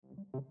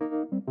Hey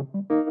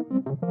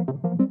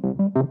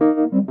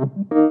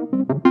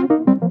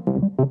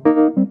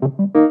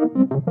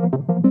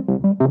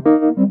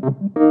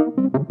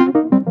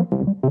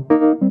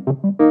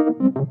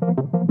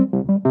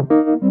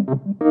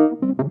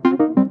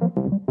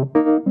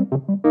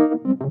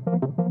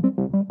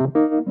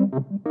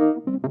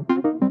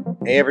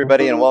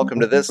everybody, and welcome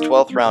to this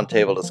 12th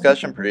Roundtable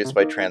discussion produced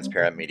by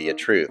Transparent Media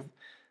Truth.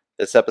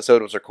 This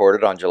episode was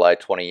recorded on July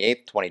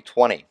 28,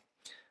 2020.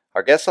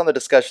 Our guests on the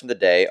discussion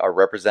today are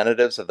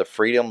representatives of the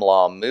Freedom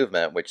Law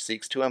movement, which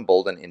seeks to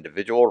embolden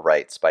individual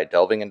rights by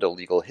delving into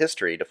legal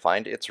history to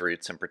find its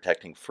roots in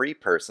protecting free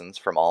persons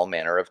from all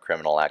manner of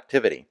criminal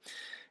activity,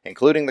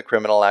 including the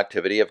criminal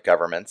activity of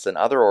governments and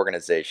other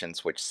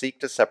organizations which seek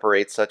to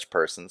separate such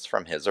persons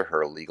from his or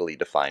her legally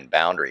defined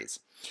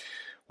boundaries.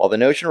 While the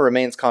notion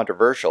remains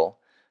controversial,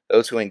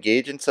 those who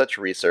engage in such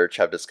research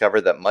have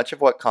discovered that much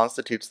of what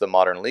constitutes the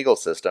modern legal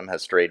system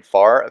has strayed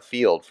far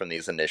afield from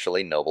these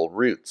initially noble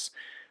roots.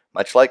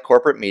 Much like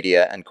corporate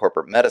media and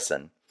corporate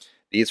medicine,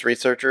 these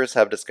researchers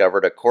have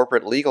discovered a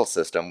corporate legal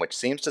system which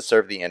seems to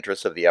serve the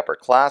interests of the upper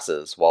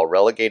classes while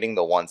relegating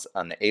the once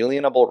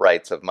unalienable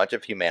rights of much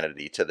of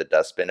humanity to the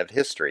dustbin of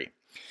history.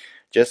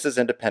 Just as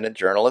independent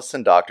journalists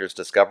and doctors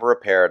discover a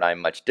paradigm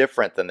much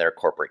different than their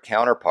corporate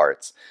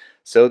counterparts,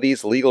 so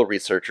these legal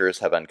researchers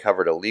have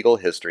uncovered a legal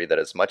history that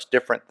is much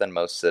different than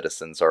most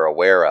citizens are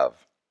aware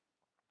of.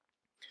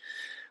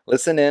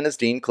 Listen in as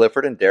Dean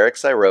Clifford and Derek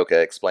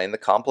Siroka explain the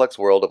complex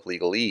world of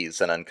legalese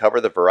and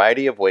uncover the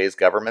variety of ways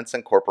governments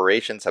and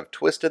corporations have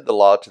twisted the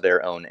law to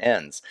their own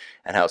ends,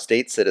 and how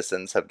state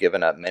citizens have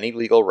given up many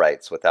legal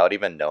rights without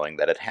even knowing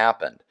that it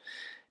happened.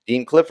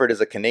 Dean Clifford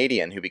is a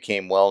Canadian who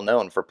became well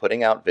known for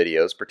putting out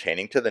videos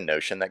pertaining to the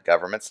notion that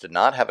governments did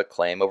not have a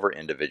claim over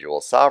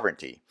individual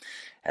sovereignty,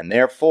 and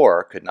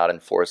therefore could not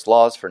enforce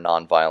laws for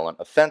nonviolent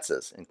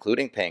offenses,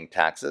 including paying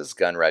taxes,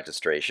 gun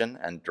registration,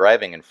 and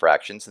driving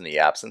infractions in the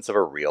absence of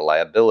a real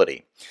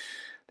liability.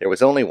 There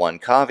was only one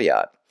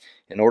caveat.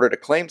 In order to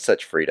claim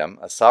such freedom,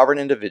 a sovereign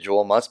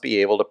individual must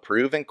be able to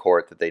prove in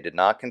court that they did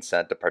not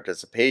consent to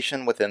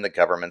participation within the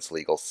government's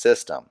legal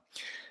system.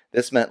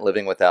 This meant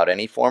living without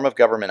any form of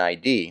government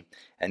ID,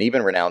 and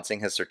even renouncing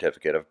his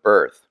certificate of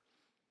birth.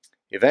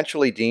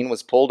 Eventually, Dean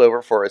was pulled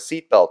over for a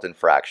seatbelt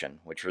infraction,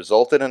 which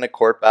resulted in a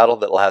court battle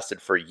that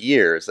lasted for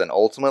years and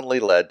ultimately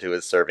led to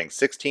his serving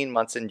 16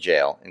 months in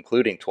jail,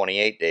 including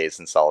 28 days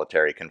in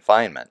solitary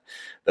confinement,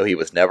 though he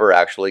was never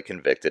actually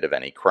convicted of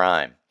any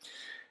crime.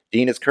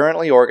 Dean is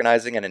currently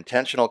organizing an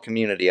intentional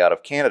community out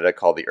of Canada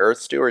called the Earth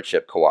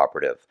Stewardship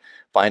Cooperative.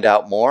 Find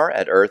out more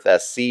at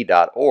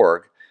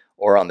earthsc.org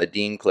or on the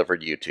Dean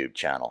Clifford YouTube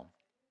channel.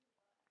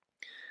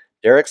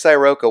 Derek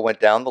Siroka went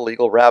down the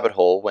legal rabbit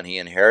hole when he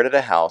inherited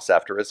a house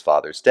after his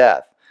father's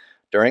death.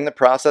 During the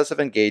process of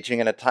engaging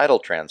in a title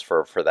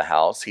transfer for the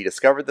house, he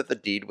discovered that the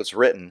deed was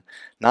written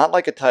not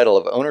like a title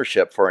of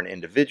ownership for an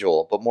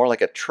individual, but more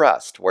like a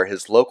trust, where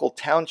his local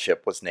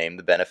township was named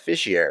the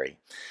beneficiary.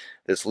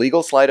 This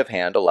legal sleight of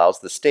hand allows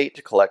the state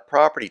to collect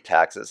property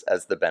taxes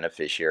as the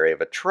beneficiary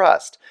of a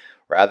trust,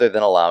 rather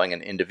than allowing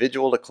an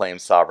individual to claim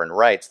sovereign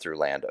rights through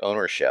land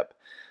ownership.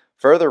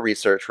 Further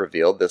research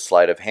revealed this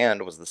sleight of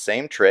hand was the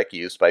same trick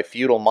used by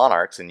feudal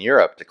monarchs in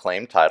Europe to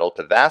claim title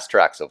to vast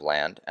tracts of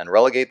land and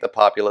relegate the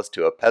populace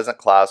to a peasant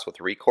class with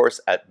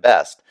recourse at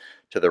best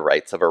to the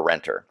rights of a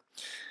renter.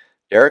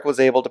 Derek was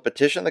able to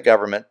petition the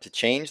government to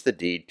change the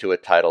deed to a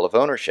title of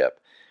ownership,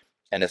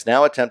 and is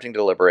now attempting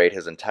to liberate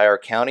his entire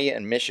county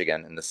in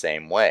Michigan in the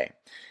same way.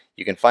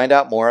 You can find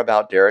out more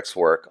about Derek's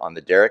work on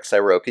the Derek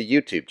Siroka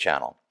YouTube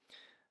channel.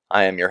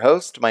 I am your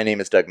host. My name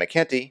is Doug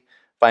McKenty.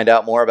 Find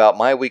out more about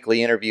my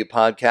weekly interview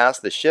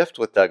podcast, The Shift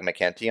with Doug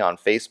McKenty, on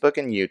Facebook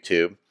and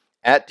YouTube,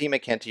 at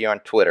DMcKenty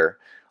on Twitter,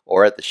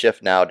 or at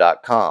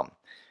theshiftnow.com.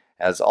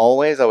 As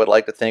always, I would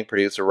like to thank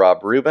producer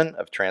Rob Rubin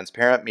of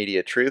Transparent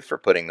Media Truth for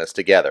putting this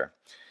together.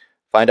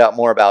 Find out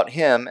more about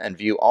him and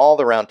view all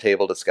the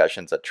roundtable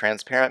discussions at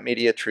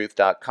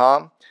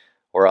transparentmediatruth.com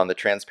or on the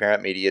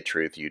Transparent Media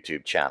Truth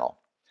YouTube channel.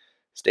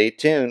 Stay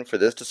tuned for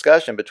this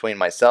discussion between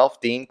myself,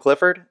 Dean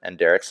Clifford, and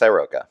Derek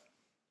Siroka.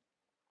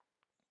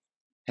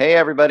 Hey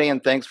everybody,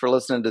 and thanks for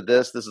listening to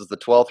this. This is the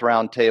 12th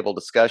Roundtable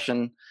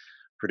discussion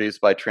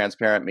produced by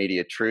Transparent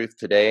Media Truth.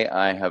 Today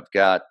I have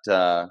got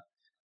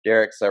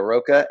Derek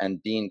Siroka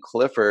and Dean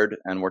Clifford,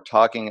 and we're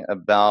talking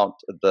about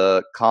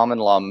the common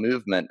law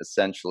movement,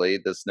 essentially,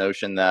 this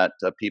notion that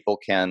people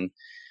can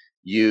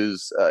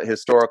use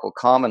historical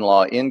common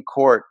law in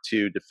court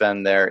to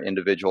defend their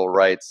individual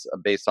rights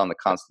based on the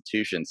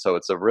Constitution. So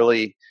it's a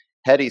really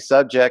heady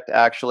subject.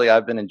 Actually,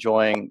 I've been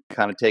enjoying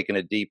kind of taking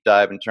a deep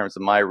dive in terms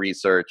of my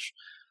research.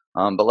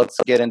 But let's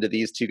get into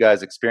these two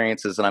guys'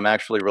 experiences, and I'm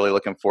actually really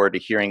looking forward to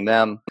hearing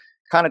them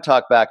kind of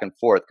talk back and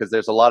forth, because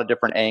there's a lot of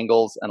different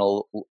angles and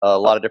a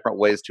lot of different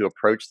ways to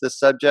approach this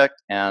subject,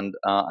 and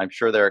I'm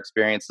sure their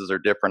experiences are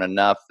different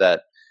enough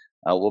that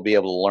we'll be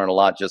able to learn a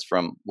lot just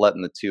from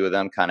letting the two of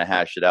them kind of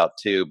hash it out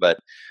too. But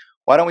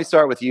why don't we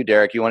start with you,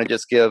 Derek? You want to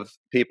just give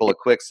people a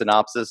quick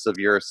synopsis of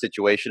your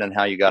situation and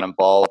how you got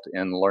involved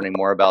in learning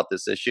more about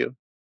this issue?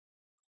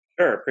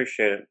 Sure,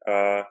 appreciate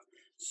it.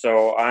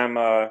 So I'm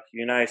a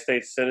United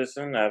States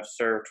citizen. I've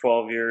served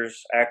 12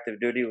 years active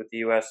duty with the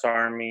U.S.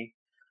 Army.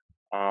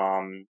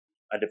 I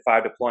did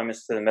 5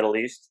 deployments to the Middle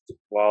East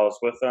while I was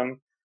with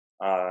them.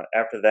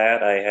 After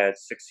that, I had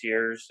 6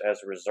 years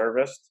as a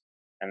reservist,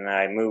 and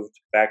I moved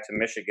back to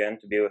Michigan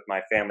to be with my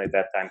family at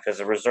that time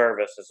because a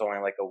reservist is only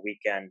like a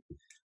weekend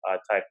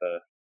type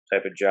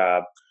of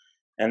job.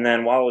 And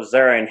then while I was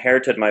there, I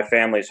inherited my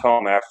family's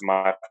home after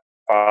my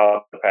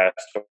father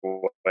passed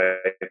away.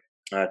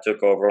 I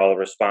took over all the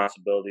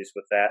responsibilities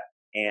with that.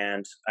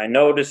 And I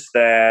noticed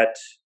that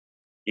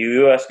the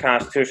U.S.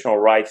 constitutional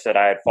rights that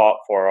I had fought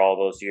for all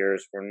those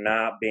years were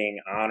not being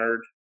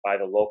honored by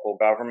the local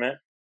government,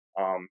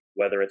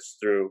 whether it's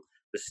through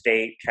the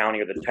state,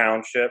 county, or the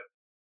township.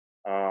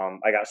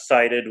 I got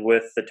cited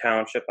with the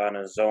township on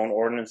a zone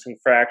ordinance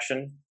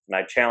infraction, and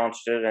I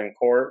challenged it in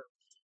court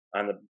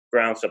on the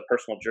grounds of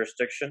personal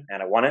jurisdiction,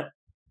 and I won it.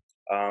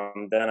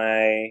 Then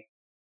I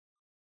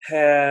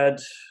had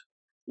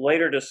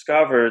later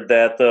discovered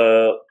that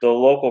the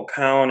local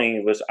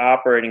county was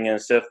operating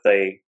as if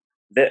they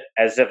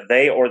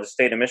or the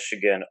state of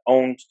Michigan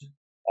owned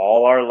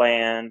all our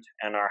land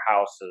and our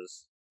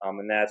houses,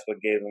 and that's what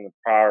gave them the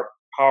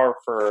power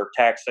for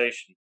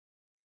taxation.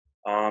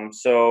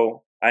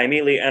 So I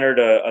immediately entered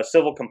a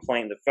civil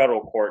complaint in the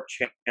federal court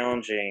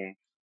challenging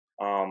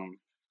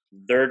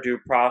their due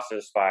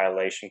process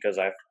violation because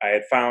I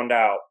had found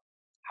out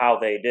how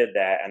they did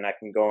that, and I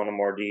can go into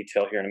more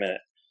detail here in a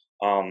minute.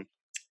 Um,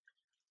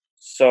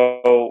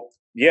 so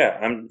yeah,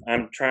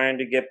 I'm trying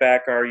to get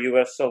back our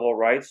U.S. civil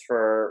rights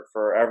for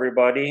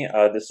everybody.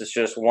 This is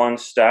just one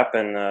step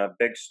in the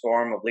big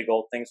storm of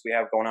legal things we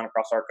have going on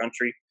across our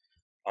country.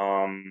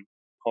 Um,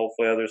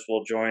 Hopefully, others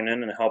will join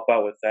in and help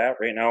out with that.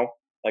 Right now,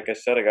 like I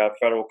said, I got a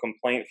federal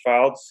complaint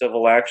filed,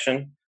 civil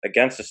action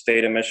against the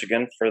state of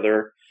Michigan for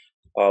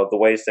the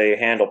ways they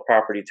handle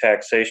property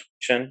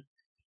taxation.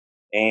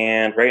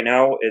 And right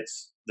now,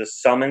 it's the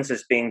summons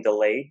is being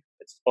delayed.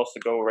 It's supposed to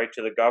go right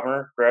to the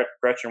governor,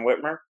 Gretchen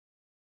Whitmer.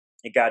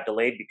 It got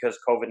delayed because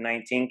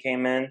COVID-19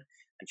 came in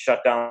and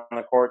shut down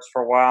the courts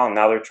for a while, and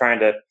now they're trying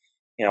to,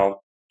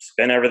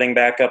 spin everything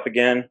back up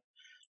again.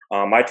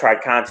 I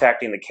tried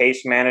contacting the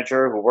case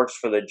manager who works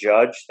for the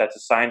judge that's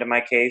assigned to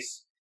my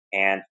case,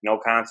 and no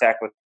contact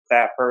with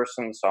that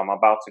person. So I'm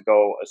about to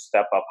go a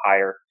step up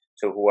higher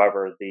to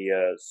whoever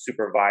the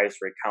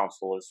supervisory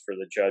council is for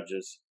the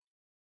judges.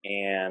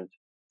 And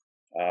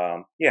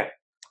yeah,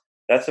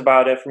 that's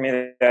about it for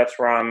me. That's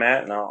where I'm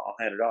at, and I'll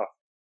hand it off.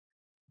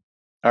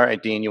 All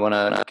right, Dean, you want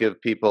to give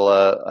people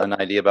an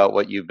idea about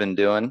what you've been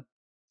doing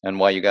and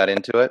why you got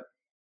into it?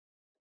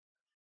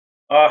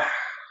 I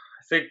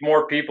think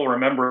more people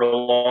remember a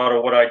lot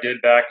of what I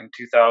did back in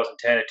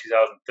 2010 and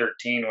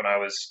 2013 when I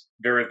was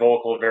very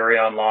vocal, very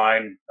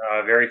online,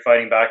 very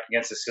fighting back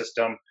against the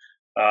system,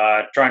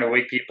 trying to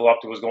wake people up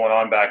to what was going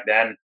on back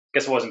then. I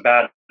guess it wasn't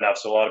bad enough,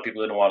 so a lot of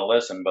people didn't want to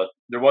listen, but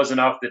there was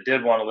enough that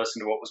did want to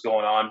listen to what was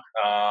going on.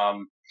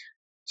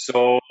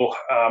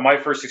 My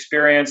first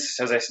experience,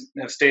 as I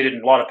have stated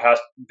in a lot of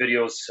past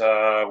videos,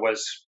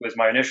 was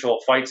my initial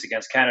fights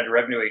against Canada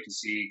Revenue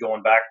Agency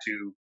going back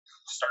to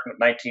starting with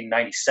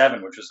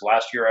 1997, which was the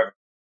last year I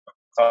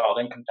filed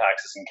income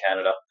taxes in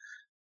Canada,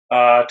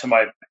 to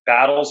my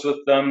battles with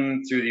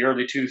them through the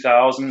early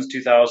 2000s,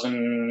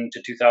 2000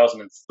 to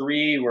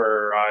 2003,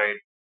 where I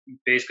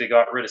basically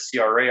got rid of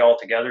CRA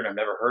altogether, and I've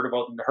never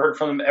heard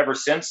from them ever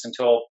since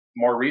until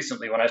more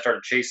recently when I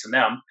started chasing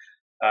them.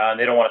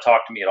 They don't want to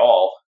talk to me at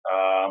all,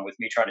 with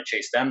me trying to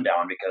chase them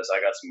down because I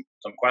got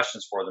some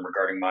questions for them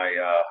regarding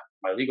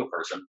my legal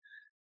person.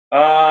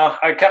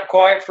 I kept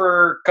quiet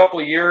for a couple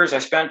of years. I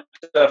spent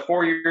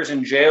 4 years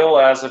in jail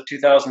as of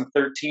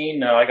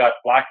 2013. I got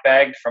black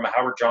bagged from a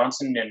Howard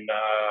Johnson in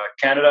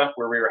Canada,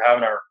 where we were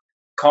having our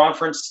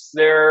conference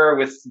there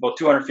with about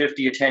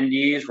 250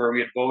 attendees, where we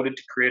had voted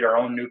to create our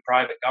own new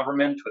private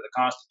government with a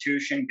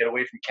constitution, get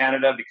away from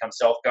Canada, become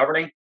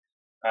self-governing.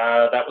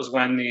 That was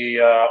when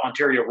the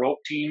Ontario Rope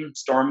team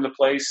stormed the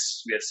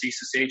place. We had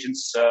CSIS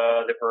agents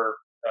that were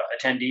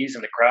attendees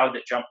in the crowd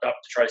that jumped up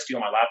to try to steal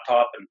my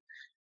laptop and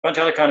a bunch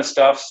of other kind of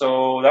stuff.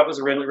 So that was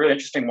a really, really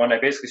interesting one.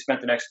 I basically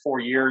spent the next 4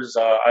 years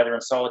either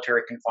in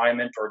solitary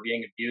confinement or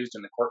being abused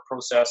in the court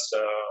process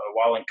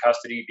while in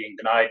custody, being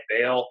denied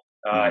bail,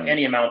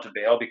 any amount of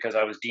bail, because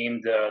I was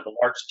deemed the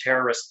largest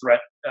terrorist threat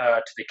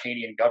to the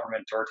Canadian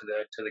government or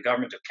to the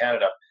government of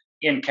Canada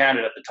in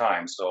Canada at the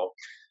time. So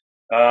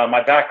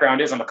my background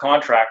is I'm a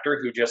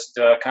contractor who just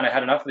kind of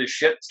had enough of this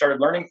shit,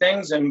 started learning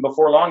things, and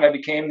before long I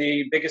became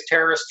the biggest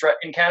terrorist threat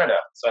in Canada.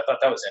 So I thought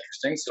that was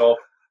interesting. So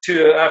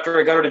after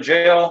I got out of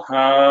jail,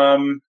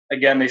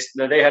 again,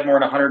 they had more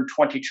than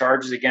 120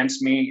 charges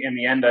against me. In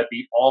the end, I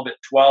beat all but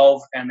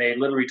 12, and they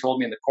literally told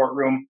me in the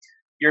courtroom,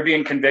 "You're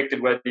being convicted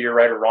whether you're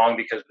right or wrong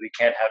because we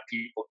can't have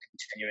people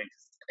continuing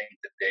to think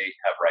that they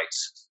have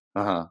rights."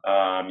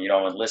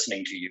 And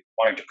listening to you,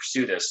 wanting to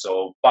pursue this.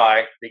 So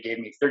they gave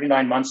me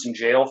 39 months in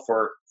jail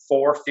for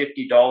four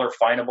 $50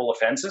 finable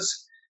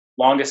offenses,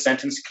 longest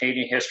sentence in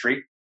Canadian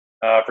history.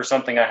 for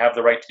something I have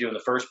the right to do in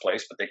the first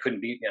place, but they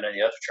couldn't beat me on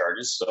any other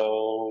charges.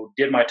 So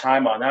did my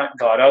time on that,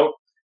 got out.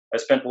 I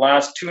spent the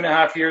last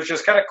 2.5 years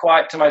just kind of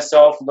quiet to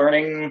myself,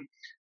 learning,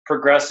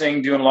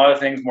 progressing, doing a lot of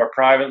things more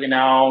privately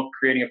now,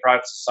 creating a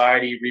private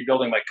society,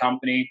 rebuilding my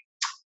company.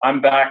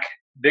 I'm back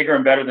bigger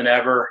and better than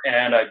ever.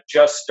 And I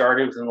just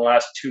started within the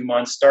last 2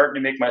 months,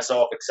 starting to make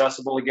myself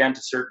accessible again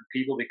to certain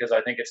people, because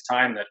I think it's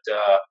time that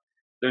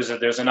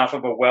there's enough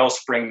of a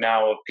wellspring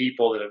now of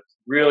people that are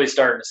really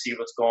starting to see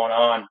what's going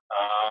on.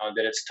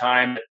 That it's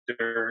time that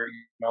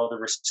the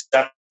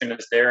reception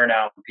is there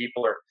now. And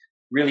people are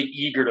really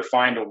eager to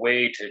find a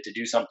way to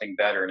do something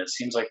better. And it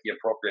seems like the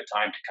appropriate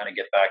time to kind of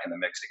get back in the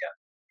mix again.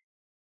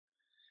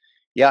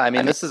 Yeah, I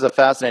mean, this is a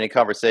fascinating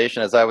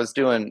conversation. As I was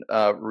doing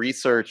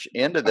research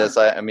into this,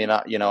 I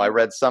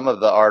read some of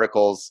the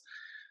articles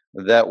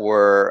that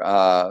were,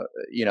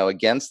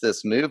 against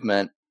this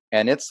movement,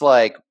 and it's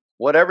like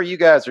whatever you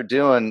guys are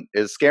doing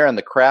is scaring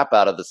the crap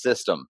out of the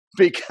system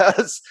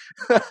because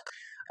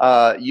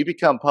you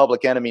become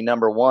public enemy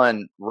number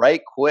one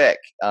right quick.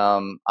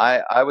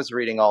 I was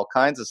reading all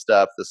kinds of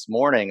stuff this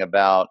morning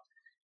about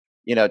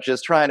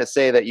just trying to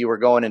say that you were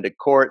going into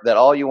court, that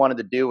all you wanted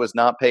to do was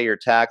not pay your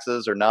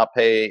taxes or not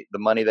pay the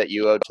money that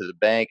you owed to the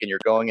bank, and you're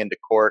going into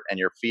court and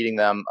you're feeding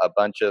them a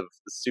bunch of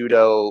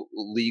pseudo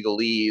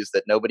legalese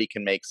that nobody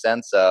can make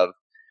sense of.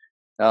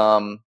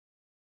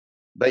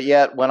 But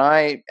yet, when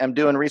I am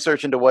doing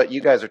research into what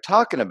you guys are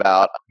talking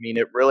about, I mean,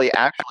 it really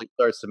actually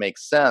starts to make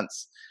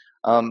sense.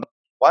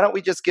 Why don't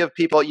we just give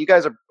people, you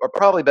guys are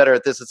probably better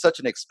at this. It's such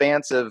an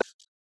expansive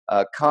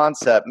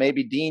concept.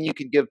 Maybe Dean, you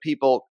could give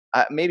people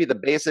maybe the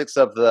basics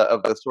of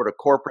the sort of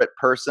corporate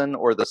person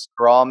or the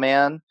straw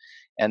man,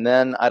 and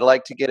then I'd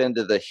like to get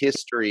into the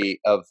history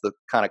of the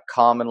kind of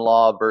common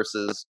law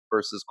versus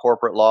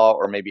corporate law,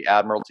 or maybe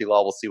admiralty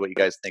law. We'll see what you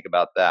guys think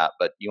about that.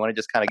 But you want to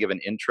just kind of give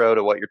an intro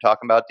to what you're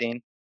talking about,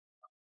 Dean?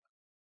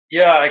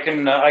 Yeah, I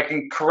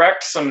can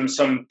correct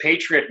some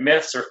patriot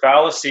myths or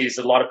fallacies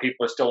that a lot of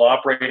people are still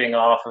operating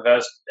off of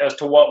as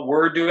to what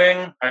we're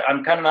doing.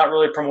 I'm kind of not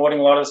really promoting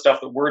a lot of the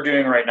stuff that we're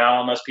doing right now,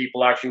 unless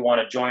people actually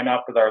want to join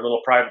up with our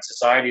little private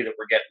society that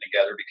we're getting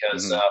together.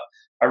 Because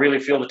I really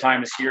feel the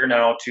time is here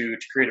now to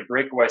create a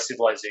breakaway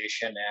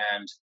civilization,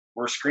 and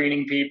we're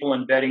screening people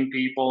and vetting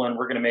people, and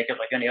we're going to make it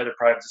like any other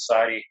private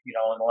society,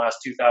 in the last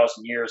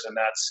 2,000 years, and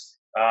that's.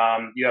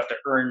 You have to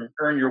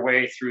earn your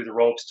way through the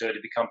ropes to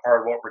become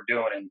part of what we're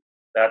doing, and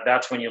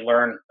that's when you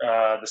learn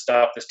the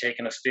stuff that's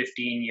taken us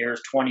 15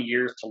 years, 20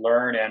 years to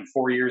learn, and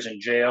 4 years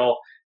in jail.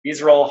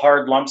 These are all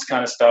hard lumps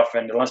kind of stuff,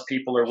 and unless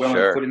people are willing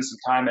to put in some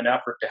time and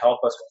effort to help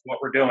us with what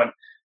we're doing,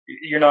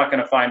 you're not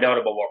going to find out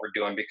about what we're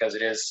doing, because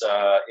it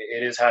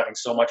is having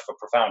so much of a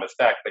profound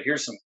effect. But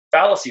here's some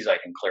fallacies I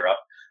can clear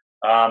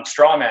up.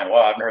 Straw man, wow,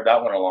 I haven't heard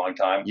that one in a long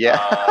time.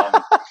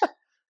 Yeah.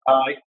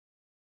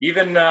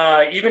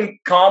 Even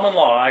common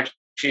law,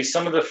 actually,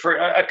 some of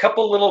a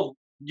couple little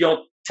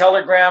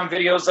Telegram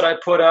videos that I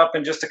put up,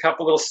 and just a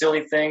couple little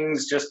silly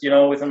things, just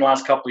within the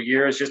last couple of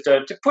years, just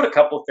to put a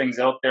couple of things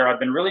out there. I've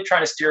been really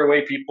trying to steer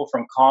away people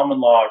from common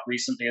law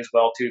recently as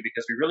well too,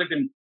 because we've really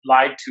been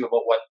lied to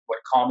about what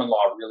common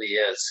law really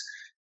is.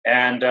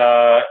 And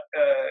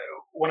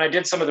when I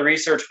did some of the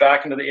research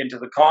back into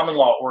the common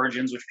law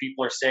origins, which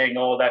people are saying,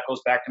 oh, that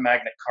goes back to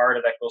Magna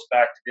Carta, that goes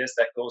back to this,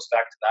 that goes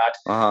back to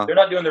that. They're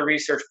not doing their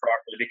research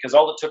properly, because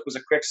all it took was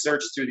a quick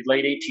search through the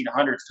late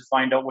 1800s to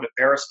find out what a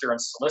barrister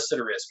and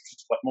solicitor is, which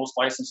is what most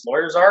licensed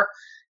lawyers are.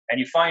 And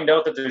you find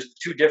out that there's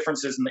two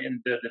differences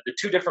in the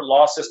two different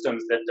law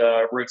systems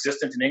that were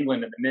existent in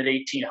England in the mid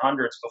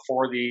 1800s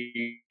before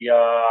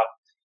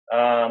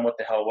what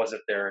the hell was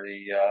it there?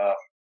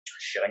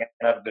 I'm going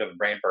to have a bit of a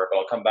brain fart, but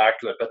I'll come back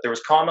to it. But there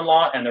was common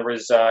law and there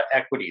was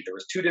equity. There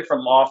was two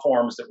different law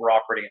forms that were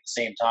operating at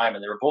the same time,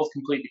 and they were both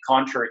completely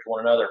contrary to one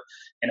another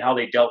in how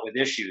they dealt with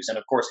issues. And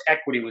of course,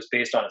 equity was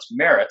based on its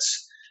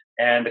merits.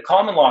 And the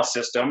common law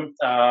system,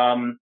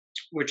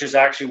 which is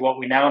actually what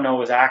we now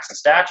know as acts and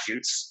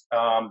statutes,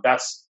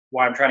 that's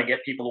why I'm trying to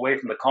get people away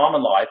from the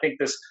common law. I think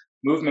this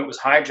movement was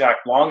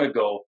hijacked long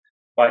ago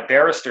by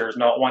barristers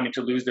not wanting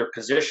to lose their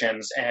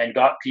positions, and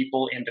got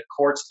people into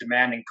courts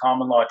demanding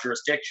common law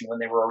jurisdiction when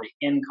they were already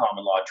in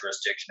common law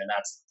jurisdiction. And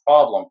that's the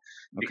problem,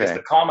 because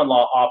the common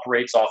law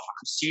operates off of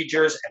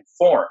procedures and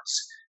forms.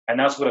 And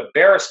that's what a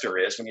barrister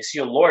is. When you see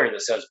a lawyer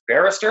that says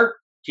barrister,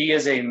 he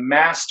is a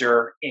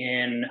master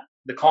in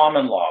the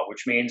common law,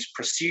 which means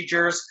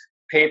procedures,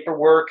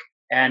 paperwork,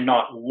 and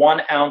not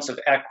 1 ounce of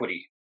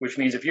equity, which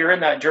means if you're in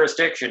that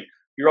jurisdiction,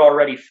 you're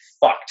already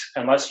fucked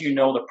unless you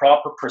know the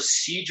proper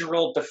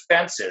procedural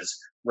defenses,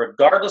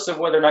 regardless of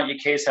whether or not your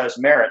case has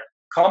merit.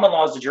 Common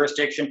law is the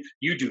jurisdiction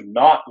you do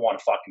not want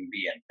to fucking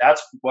be in.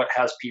 That's what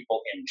has people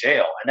in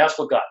jail. And that's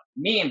what got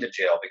me into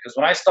jail, because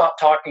when I stopped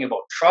talking about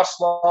trust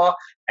law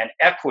and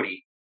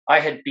equity, I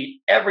had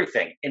beat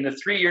everything. In the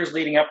 3 years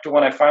leading up to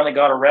when I finally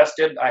got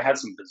arrested, I had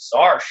some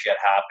bizarre shit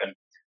happen.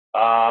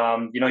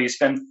 You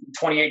spend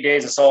 28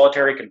 days in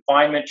solitary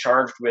confinement,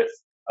 charged with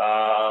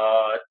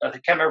I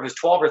can't remember if it was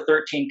 12 or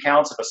 13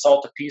 counts of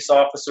assault to peace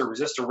officer,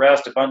 resist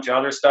arrest, a bunch of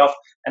other stuff.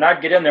 And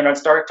I'd get in there and I'd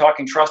start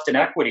talking trust and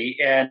equity,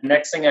 and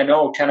next thing I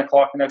know, 10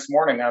 o'clock the next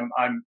morning, I'm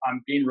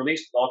being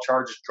released with all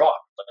charges dropped.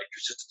 But like,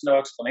 there's just no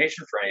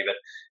explanation for any of it.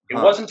 It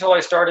wasn't until I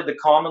started the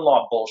common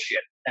law bullshit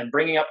and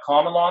bringing up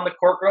common law in the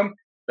courtroom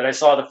that I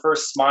saw the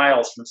first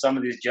smiles from some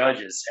of these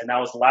judges, and that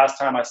was the last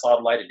time I saw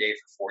the light of day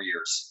for 4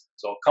 years.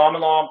 So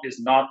common law is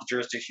not the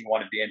jurisdiction you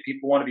want to be in.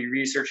 People want to be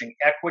researching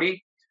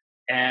equity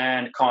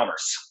and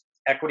commerce,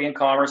 equity and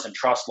commerce and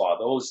trust law.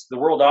 The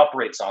world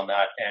operates on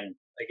that, and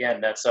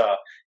again, that's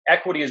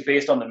equity is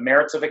based on the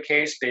merits of a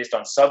case, based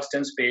on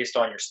substance, based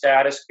on your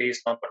status,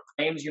 based on what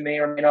claims you may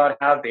or may not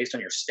have, based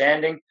on your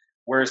standing,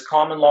 whereas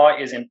common law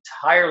is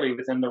entirely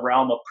within the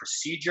realm of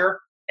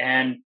procedure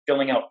and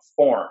filling out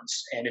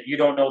forms. And if you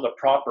don't know the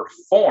proper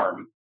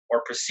form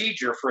or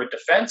procedure for a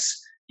defense,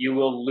 you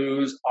will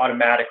lose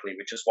automatically,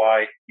 which is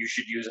why you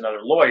should use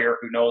another lawyer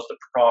who knows the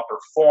proper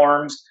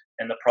forms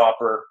and the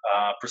proper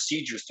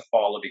procedures to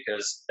follow,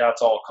 because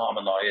that's all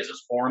common law is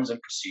forms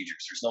and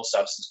procedures. There's no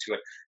substance to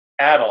it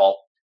at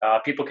all.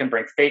 People can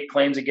bring fake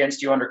claims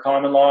against you under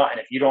common law, and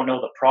if you don't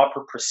know the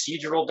proper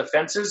procedural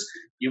defenses,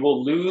 you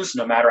will lose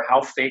no matter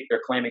how fake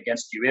their claim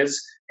against you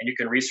is, and you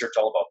can research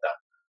all about that.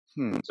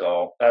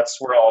 So that's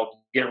where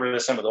I'll get rid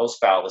of some of those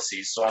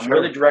fallacies. So I'm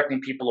really directing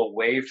people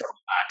away from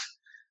that.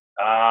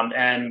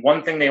 And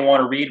one thing they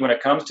want to read when it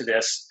comes to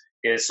this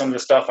is some of the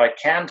stuff I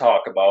can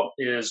talk about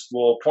is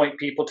we'll point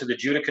people to the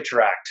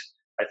Judicature Act.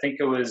 I think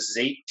it was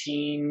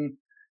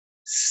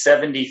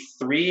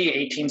 1873,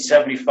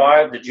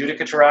 1875, the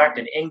Judicature Act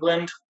in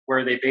England,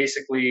 where they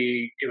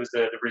basically, it was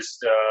the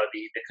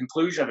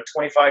conclusion of a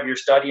 25-year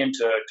study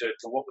into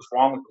what was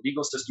wrong with the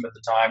legal system at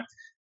the time,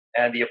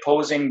 and the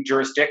opposing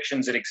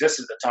jurisdictions that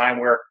existed at the time,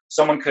 where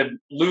someone could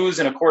lose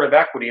in a court of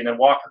equity and then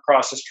walk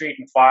across the street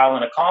and file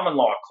in a common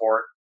law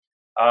court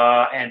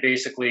and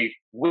basically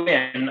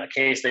win a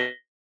case they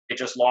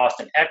just lost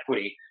in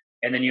equity.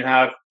 And then you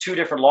have two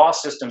different law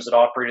systems that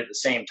operate at the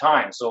same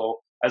time.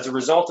 So as a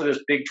result of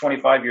this big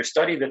 25-year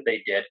study that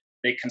they did,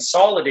 they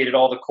consolidated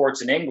all the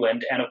courts in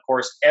England, and of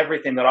course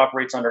everything that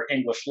operates under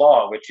English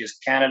law, which is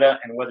Canada,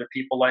 and whether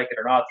people like it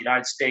or not, the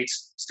United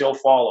States still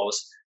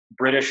follows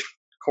British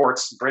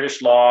courts,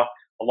 British law,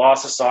 a law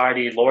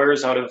society,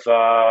 lawyers out of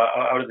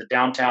the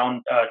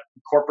downtown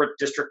corporate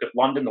district of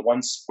London, the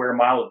 1 square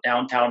mile of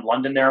downtown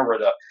London there, where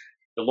the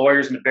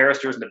lawyers and the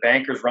barristers and the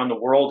bankers run the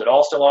world. It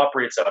all still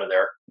operates out of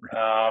there.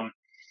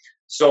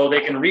 So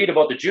they can read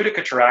about the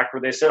Judicature Act,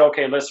 where they said,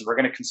 okay, listen, we're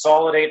going to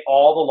consolidate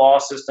all the law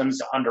systems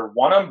under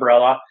one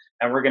umbrella,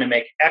 and we're going to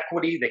make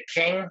equity the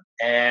king,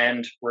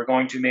 and we're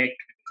going to make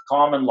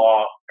common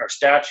law or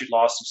statute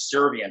law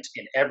subservient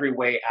in every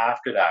way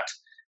after that.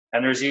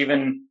 And there's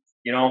even,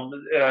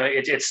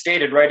 it's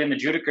stated right in the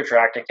Judicature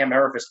Act. I can't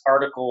remember if it's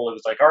it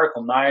was like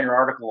Article 9 or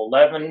Article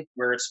 11,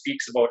 where it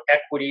speaks about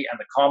equity and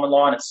the common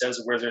law. And it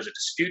says where there's a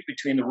dispute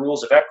between the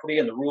rules of equity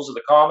and the rules of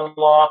the common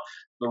law,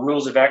 the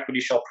rules of equity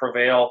shall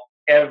prevail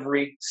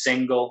every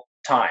single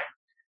time,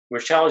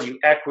 which tells you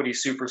equity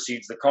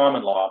supersedes the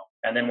common law.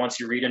 And then once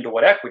you read into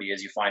what equity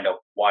is, you find out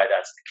why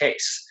that's the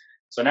case.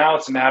 So now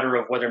it's a matter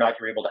of whether or not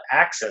you're able to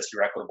access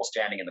your equitable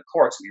standing in the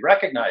courts. And he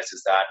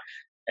recognizes that.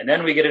 And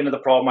then we get into the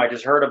problem I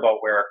just heard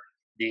about, where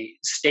the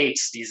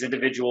states, these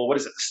individual, what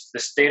is it? The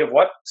state of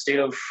what? State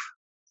of,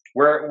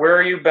 where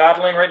are you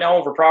battling right now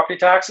over property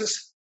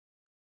taxes?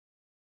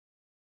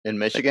 In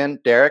Michigan,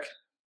 Derek?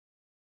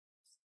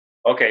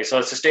 Okay, so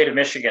it's the state of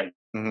Michigan.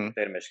 Mm-hmm.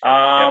 State of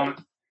Michigan.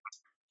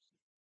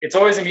 It's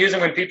always amusing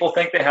when people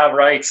think they have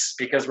rights,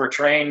 because we're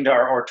trained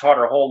or taught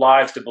our whole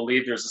lives to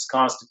believe there's this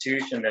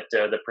constitution that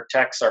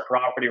protects our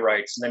property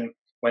rights. And then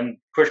when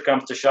push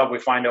comes to shove, we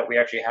find out we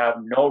actually have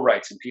no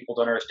rights, and people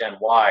don't understand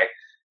why.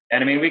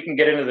 And I mean, we can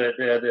get into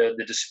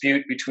the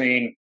dispute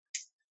between,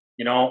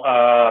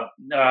 the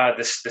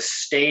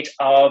state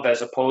of,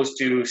 as opposed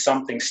to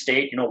something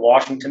state,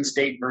 Washington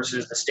state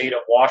versus the state of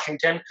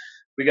Washington.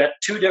 We got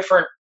two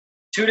different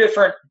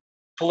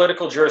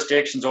political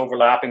jurisdictions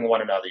overlapping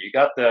one another. You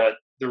got the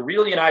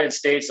real United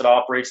States that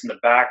operates in the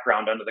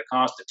background under the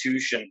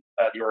Constitution,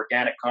 the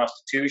organic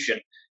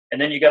Constitution, and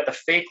then you got the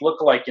fake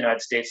lookalike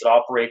United States that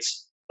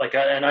operates like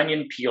an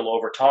onion peel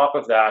over top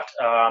of that,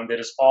 that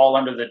is all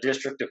under the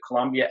District of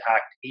Columbia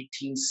Act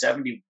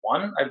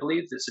 1871, I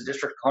believe. It's the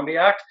District of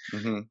Columbia Act.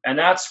 Mm-hmm. And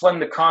that's when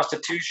the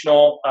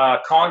Constitutional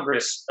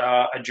Congress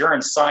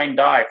adjourned sine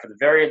die for the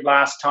very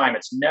last time.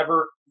 It's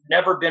never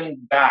been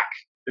back.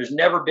 There's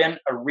never been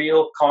a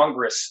real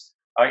Congress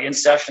in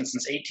session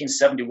since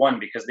 1871,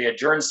 because they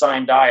adjourned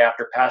sine die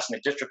after passing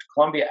the District of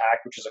Columbia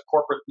Act, which is a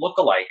corporate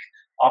lookalike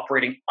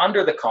operating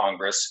under the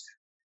Congress,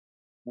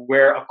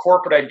 where a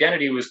corporate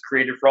identity was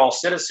created for all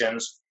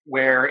citizens,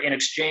 where in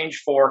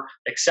exchange for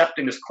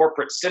accepting this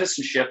corporate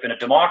citizenship in a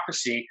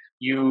democracy,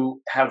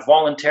 you have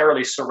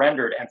voluntarily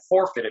surrendered and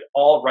forfeited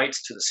all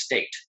rights to the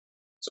state.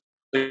 So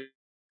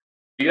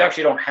you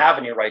actually don't have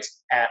any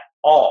rights at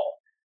all.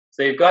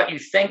 So they've got you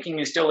thinking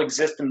you still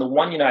exist in the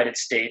one United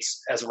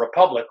States as a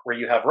republic where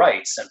you have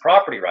rights and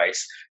property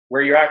rights,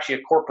 where you're actually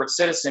a corporate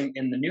citizen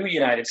in the new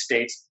United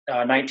States,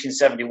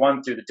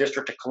 1971 through the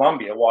District of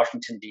Columbia,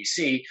 Washington,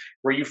 D.C.,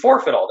 where you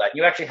forfeit all that.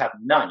 You actually have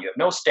none. You have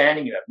no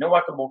standing. You have no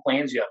equitable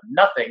claims. You have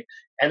nothing.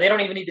 And they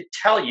don't even need to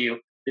tell you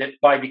that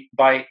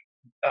by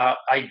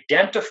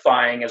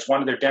identifying as one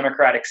of their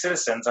democratic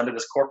citizens under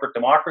this corporate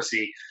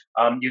democracy,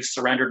 you've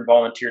surrendered and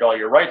volunteered all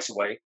your rights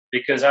away.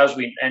 Because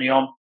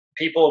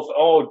people,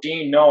 oh,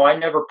 Dean, no, I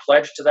never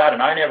pledged to that,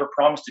 and I never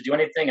promised to do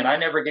anything, and I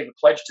never gave a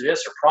pledge to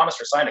this or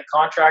promised or signed a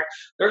contract.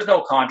 There's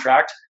no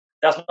contract.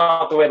 That's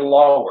not the way the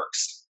law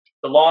works.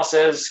 The law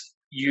says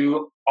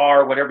you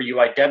are whatever you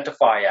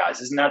identify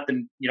as. Isn't that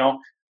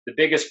the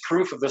biggest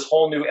proof of this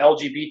whole new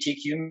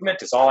LGBTQ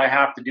movement is all I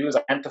have to do is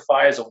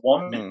identify as a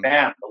woman, and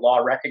bam, the law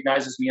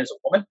recognizes me as a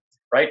woman,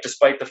 right?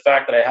 Despite the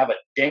fact that I have a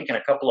dink and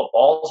a couple of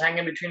balls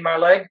hanging between my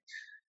leg.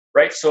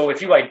 Right. So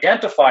if you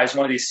identify as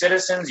one of these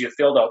citizens, you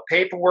filled out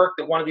paperwork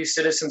that one of these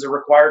citizens are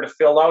required to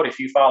fill out. If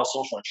you file a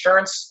social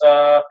insurance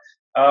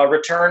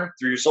return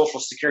through your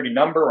social security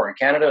number, or in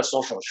Canada, a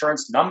social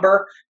insurance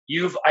number,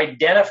 you've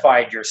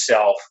identified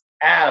yourself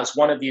as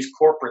one of these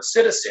corporate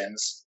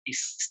citizens,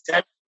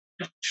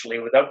 essentially,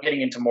 without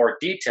getting into more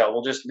detail.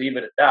 We'll just leave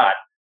it at that.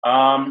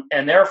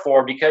 And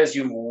therefore, because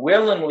you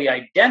willingly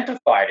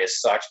identified as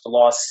such, the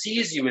law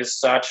sees you as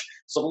such.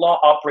 So the law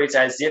operates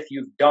as if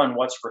you've done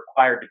what's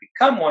required to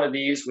become one of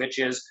these, which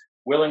is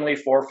willingly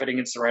forfeiting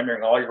and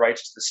surrendering all your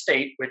rights to the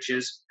state, which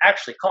is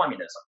actually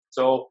communism.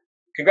 So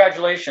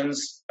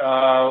congratulations,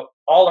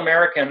 all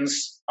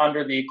Americans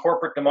under the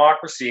corporate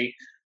democracy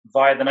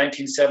via the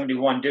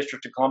 1971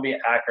 District of Columbia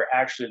Act are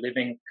actually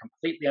living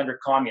completely under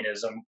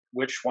communism,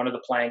 which one of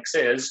the planks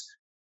is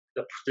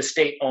the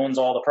state owns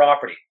all the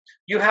property.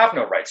 You have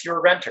no rights. You're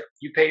a renter.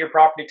 You pay your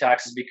property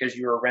taxes because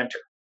you're a renter.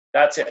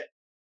 That's it.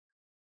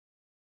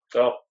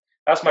 So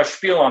that's my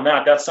spiel on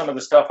that. That's some of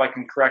the stuff I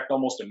can correct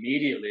almost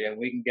immediately, and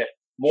we can get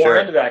more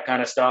into that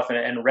kind of stuff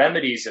and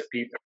remedies if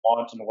people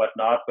want and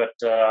whatnot. But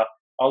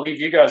I'll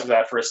leave you guys with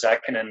that for a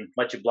second and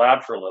let you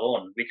blab for a little,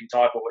 and we can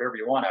talk about whatever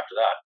you want after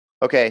that.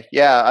 Okay.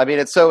 Yeah. I mean,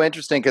 it's so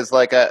interesting because,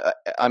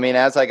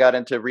 as I got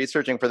into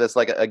researching for this,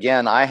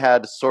 again, I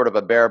had sort of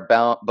a bare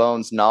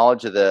bones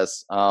knowledge of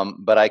this,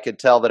 but I could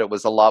tell that it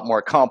was a lot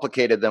more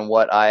complicated than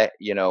what I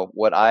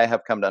have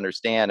come to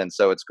understand. And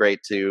so it's great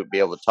to be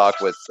able to talk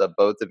with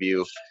both of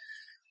you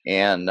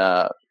and,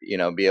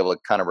 be able to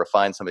kind of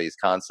refine some of these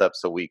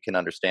concepts so we can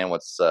understand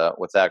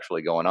what's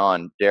actually going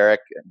on.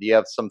 Derek, do you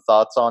have some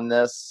thoughts on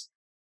this?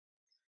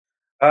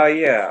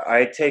 Yeah,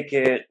 I take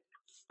it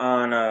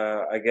on,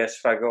 I guess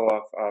if I go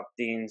off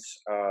Dean's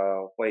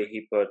way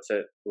he puts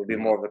it, would be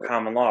more of the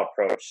common law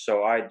approach.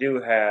 So I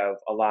do have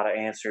a lot of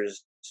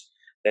answers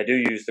that do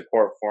use the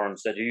court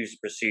forms, that do use the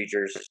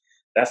procedures.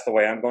 That's the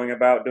way I'm going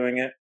about doing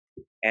it.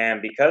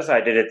 And because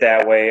I did it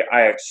that way,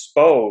 I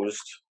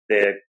exposed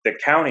the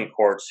county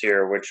courts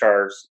here, which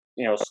are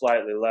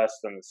slightly less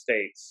than the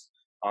states.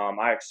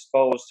 I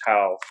exposed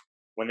how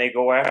when they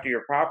go after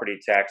your property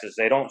taxes,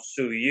 they don't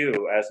sue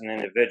you as an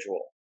individual.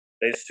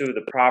 They sue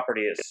the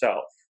property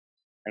itself.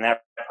 And that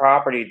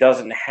property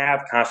doesn't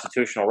have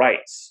constitutional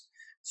rights.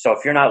 So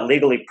if you're not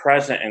legally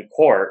present in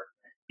court,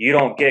 you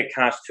don't get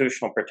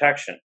constitutional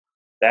protection.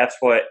 That's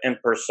what in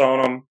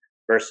personam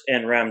versus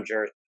in rem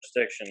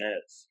jurisdiction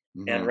is.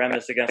 In rem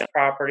is against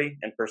property,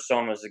 and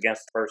personam is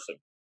against the person.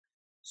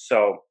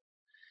 So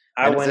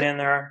I went in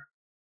there.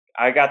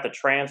 I got the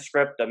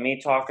transcript of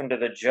me talking to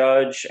the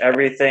judge,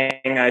 everything.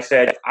 I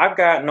said, I've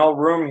got no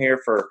room here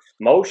for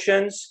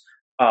motions,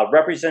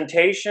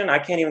 representation. I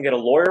can't even get a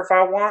lawyer if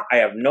I want. I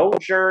have no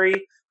jury.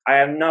 I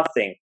have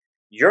nothing.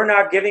 You're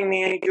not giving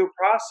me any due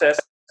process.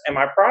 And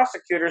my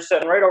prosecutor's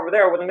sitting right over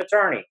there with an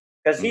attorney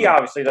because he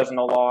obviously doesn't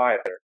know law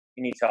either.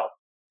 He needs help.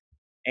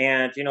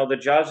 And, the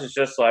judge is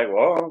just like,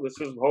 well, this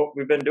is what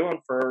we've been doing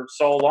for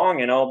so long,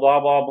 blah,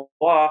 blah, blah,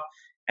 blah.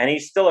 And he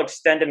still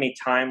extended me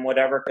time,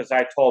 whatever, because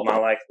I told him,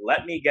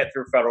 let me get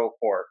through federal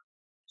court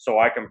so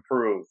I can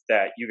prove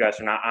that you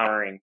guys are not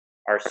honoring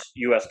our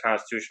U.S.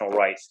 constitutional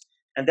rights.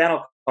 And then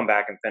I'll come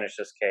back and finish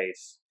this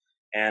case.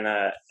 And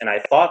I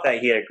thought that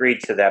he had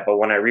agreed to that. But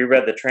when I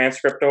reread the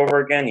transcript over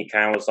again, he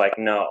kind of was like,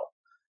 no.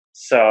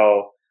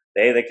 So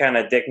they kind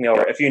of dick me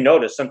over. If you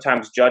notice,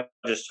 sometimes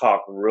judges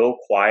talk real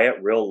quiet,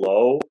 real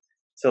low.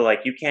 So,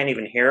 you can't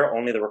even hear.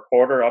 Only the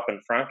recorder up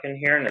in front can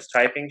hear and is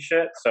typing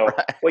shit. So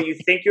what you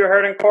think you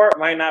heard in court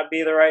might not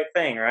be the right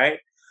thing, right?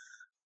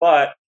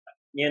 But,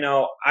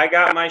 I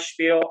got my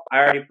spiel. I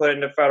already put it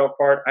into federal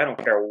court. I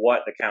don't care what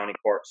the county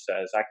court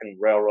says. I can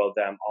railroad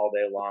them all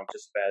day long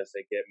just as bad as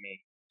they get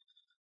me.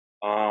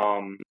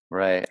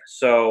 Right.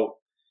 So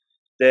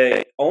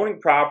the owning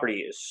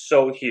property is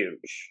so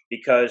huge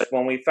because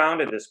when we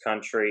founded this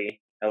country,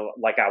 I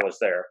was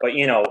there, but,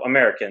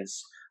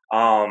 Americans,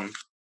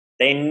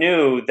 they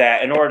knew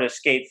that in order to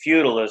escape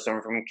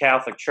feudalism from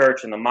Catholic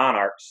Church and the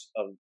monarchs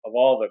of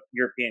all the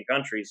European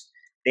countries,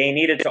 they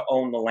needed to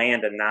own the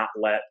land and not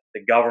let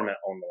the government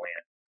own the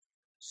land.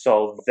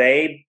 So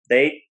they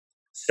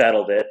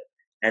settled it,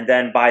 And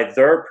then by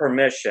their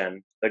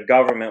permission, the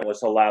government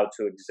was allowed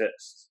to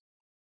exist.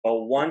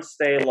 But once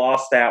they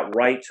lost that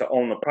right to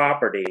own the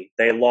property,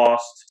 they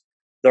lost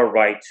the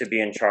right to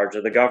be in charge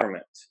of the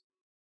government.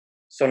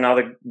 So now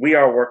we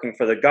are working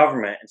for the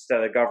government instead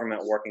of the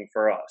government working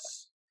for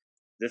us.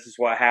 This is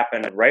what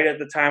happened right at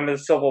the time of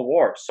the Civil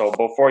War. So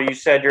before you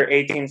said your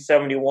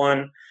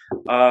 1871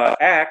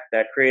 act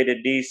that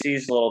created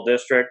DC's little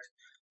district,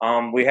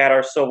 we had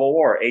our Civil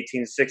War,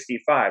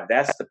 1865.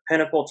 That's the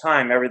pinnacle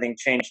time everything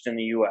changed in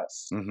the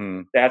U.S.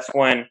 Mm-hmm. That's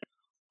when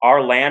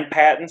our land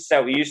patents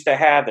that we used to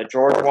have that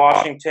George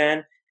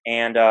Washington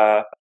and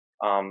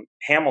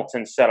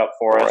Hamilton set up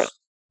for us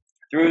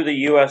through the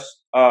U.S.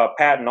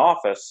 Patent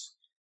Office,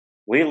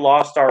 we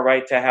lost our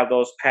right to have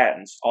those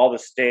patents. All the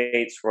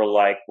states were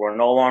like, we're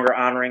no longer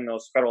honoring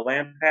those federal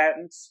land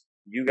patents.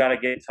 You got to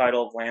get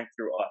title of land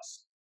through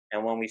us.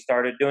 And when we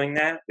started doing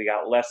that, we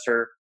got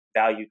lesser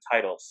value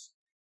titles.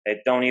 It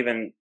don't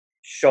even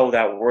show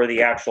that we're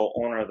the actual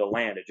owner of the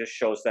land. It just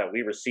shows that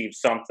we received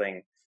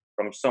something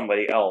from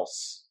somebody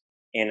else.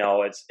 You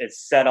know, it's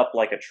set up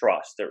like a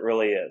trust. It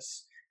really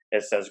is.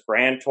 It says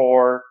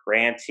grantor,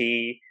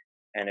 grantee,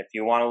 and if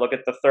you want to look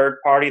at the third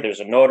party,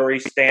 there's a notary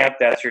stamp.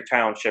 That's your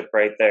township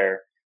right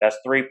there. That's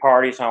 3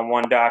 parties on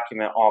one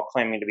document, all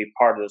claiming to be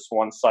part of this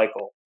one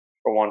cycle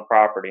for one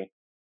property.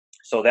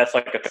 So that's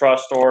like a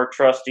trustor,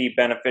 trustee,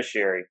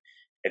 beneficiary.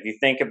 If you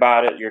think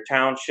about it, your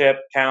township,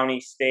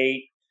 county,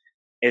 state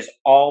is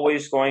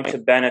always going to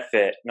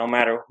benefit no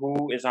matter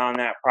who is on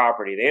that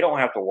property. They don't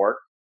have to work.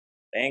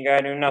 They ain't got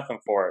to do nothing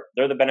for it.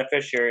 They're the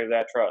beneficiary of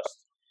that trust.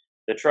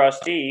 The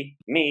trustee,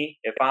 me,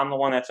 if I'm the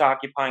one that's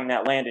occupying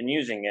that land and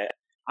using it,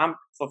 I'm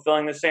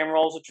fulfilling the same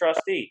role as a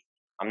trustee.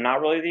 I'm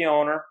not really the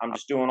owner. I'm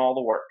just doing all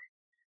the work.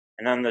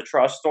 And then the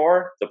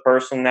trustor, the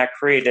person that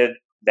created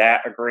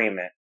that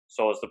agreement.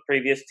 So it's the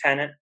previous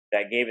tenant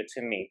that gave it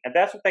to me. And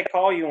that's what they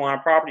call you on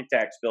a property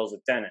tax bill, as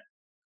a tenant.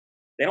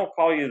 They don't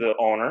call you the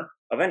owner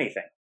of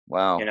anything.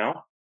 Wow. You know?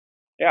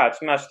 Yeah,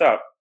 it's messed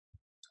up.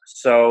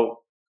 So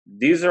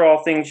these are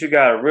all things you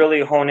got to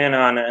really hone in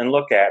on and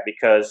look at,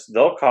 because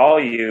they'll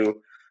call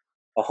you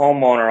a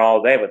homeowner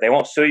all day, but they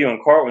won't sue you in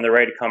court when they're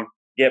ready to come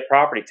get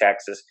property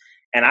taxes.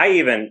 And I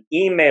even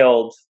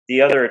emailed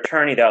the other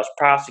attorney that was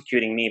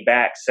prosecuting me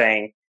back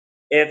saying,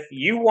 if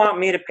you want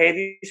me to pay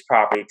these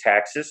property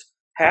taxes,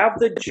 have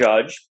the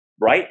judge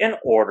write an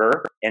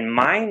order in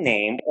my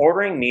name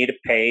ordering me to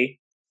pay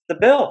the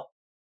bill,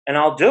 and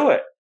I'll do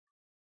it.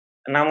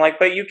 And I'm like,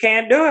 but you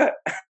can't do it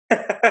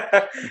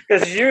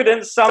because you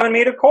didn't summon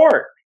me to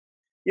court.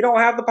 You don't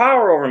have the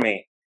power over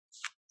me.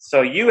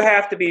 So you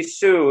have to be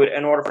sued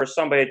in order for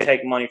somebody to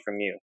take money from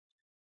you.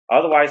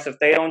 Otherwise, if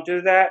they don't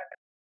do that,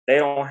 they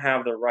don't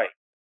have the right.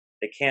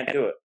 They can't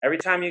do it. Every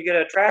time you get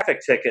a traffic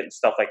ticket and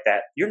stuff like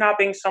that, you're not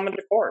being summoned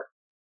to court.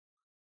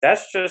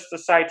 That's just a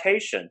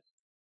citation.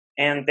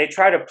 And they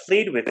try to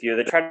plead with you.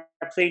 They try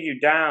to plead you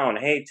down.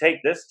 Hey, take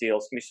this deal.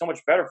 It's going to be so much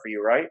better for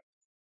you, right?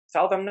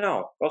 Tell them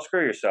no. Go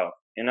screw yourself.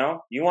 You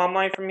know, you want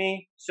money from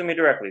me? Sue me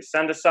directly.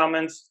 Send a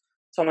summons.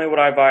 Tell me what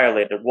I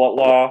violated, what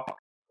law,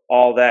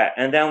 all that.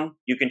 And then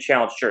you can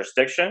challenge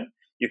jurisdiction.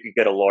 You could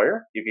get a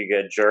lawyer. You could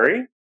get a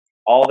jury.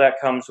 All that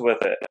comes with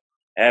it.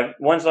 And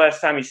when's the last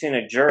time you've seen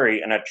a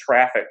jury in a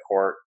traffic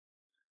court?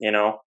 You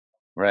know,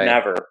 Right.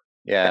 Never.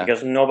 Yeah.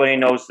 Because nobody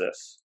knows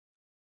this.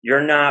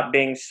 You're not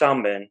being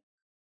summoned,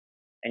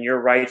 and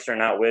your rights are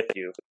not with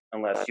you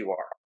unless you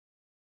are.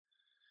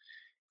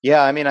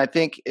 Yeah, I mean, I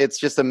think it's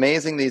just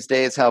amazing these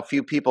days how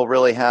few people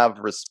really have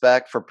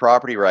respect for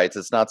property rights.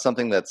 It's not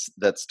something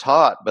that's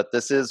taught, but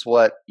this is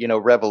what, you know,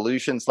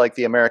 revolutions like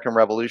the American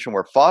Revolution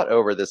were fought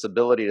over, this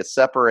ability to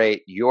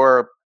separate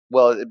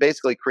it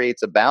basically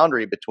creates a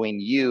boundary between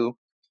you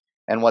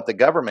and what the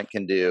government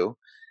can do.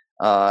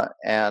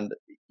 And,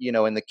 you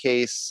know, in the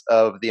case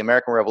of the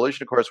American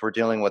Revolution, of course, we're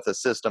dealing with a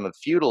system of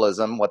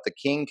feudalism, what the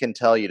king can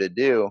tell you to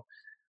do.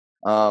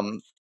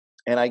 And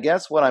I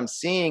guess what I'm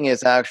seeing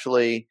is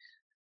actually,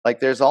 like,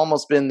 there's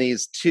almost been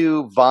these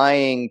two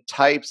vying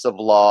types of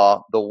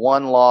law. The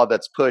one law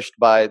that's pushed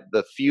by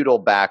the feudal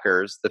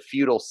backers, the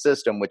feudal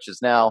system, which is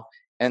now,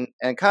 and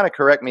kind of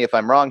correct me if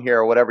I'm wrong here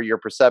or whatever your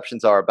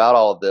perceptions are about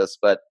all of this,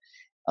 but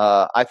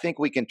I think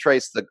we can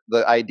trace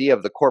the idea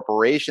of the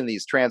corporation,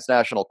 these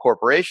transnational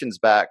corporations,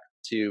 back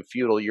to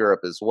feudal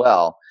Europe as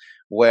well,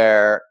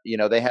 where, you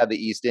know, they had the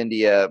East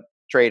India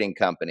Trading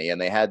Company, and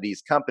they had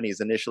these companies.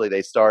 Initially,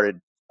 they started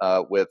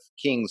with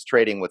kings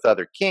trading with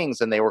other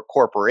kings, and they were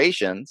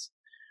corporations.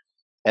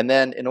 And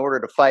then, in order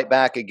to fight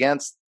back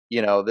against,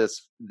 you know,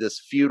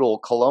 this feudal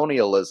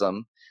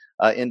colonialism,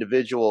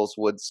 individuals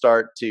would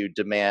start to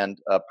demand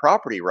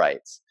property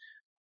rights.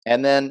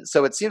 And then,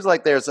 so it seems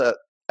like there's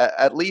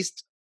at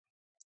least,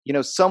 you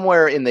know,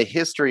 somewhere in the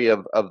history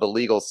of the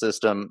legal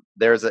system,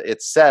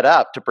 it's set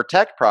up to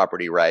protect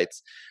property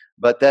rights,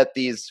 but that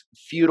these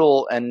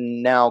feudal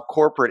and now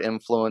corporate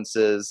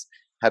influences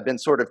have been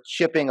sort of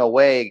chipping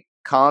away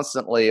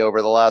constantly over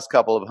the last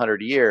couple of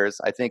 100 years.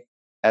 I think,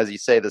 as you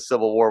say, the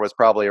Civil War was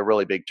probably a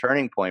really big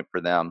turning point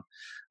for them,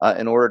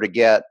 in order to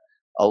get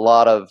a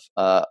lot of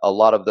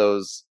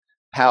those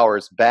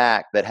powers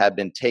back that had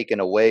been taken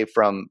away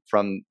from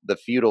the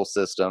feudal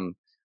system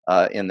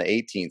in the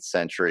 18th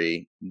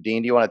century.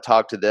 Dean, do you want to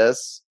talk to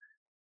this?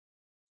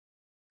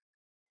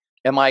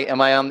 Am I in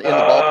the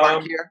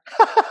ballpark here?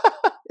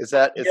 is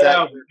that?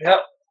 Yeah.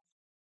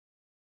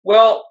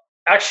 Well,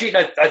 actually,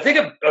 I think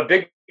a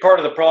big part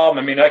of the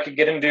problem. I mean, I could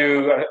get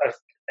into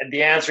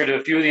the answer to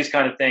a few of these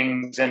kind of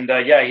things, and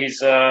yeah, he's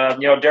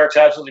Derek's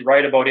absolutely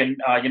right about in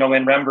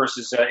rem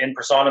versus in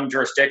personam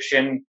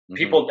jurisdiction. Mm-hmm.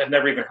 People have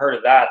never even heard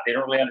of that. They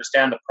don't really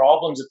understand the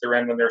problems that they're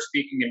in when they're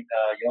speaking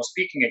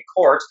in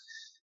court.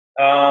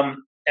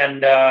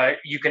 And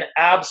you can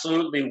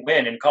absolutely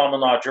win in common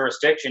law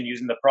jurisdiction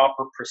using the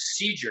proper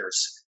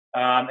procedures.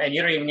 And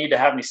you don't even need to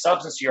have any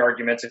substantive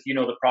arguments if you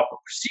know the proper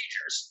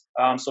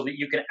procedures, so that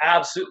you can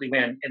absolutely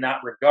win in that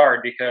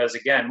regard. Because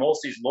again,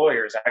 most of these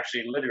lawyers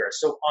actually literally are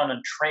so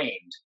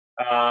untrained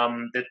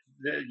that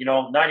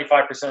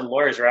 95% of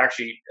lawyers are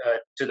actually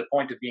to the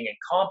point of being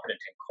incompetent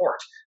in court.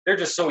 They're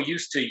just so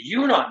used to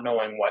you not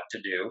knowing what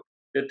to do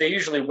that they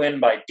usually win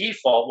by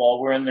default,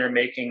 while we're in there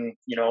making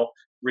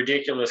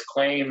ridiculous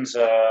claims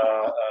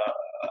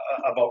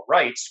about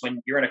rights when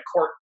you're in a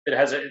court that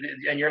has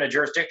and you're in a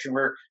jurisdiction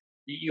where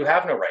you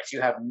have no rights. You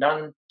have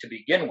none to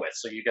begin with,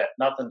 so you got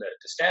nothing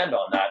to stand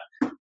on that.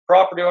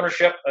 Property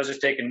ownership, I was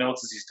just taking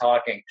notes as he's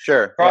talking.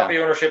 Sure. Property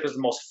ownership is the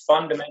most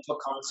fundamental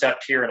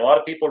concept here, and a lot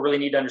of people really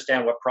need to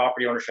understand what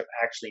property ownership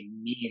actually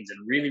means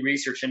and really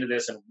research into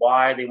this and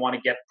why they want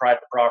to get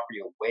private property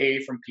away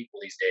from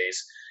people these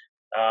days.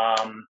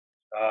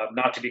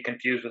 Not to be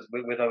confused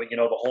with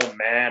the whole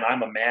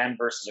I'm a man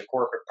versus a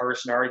corporate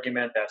person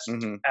argument. That's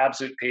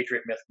absolute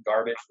patriot myth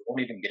garbage. We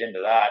won't even get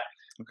into that.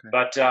 Okay.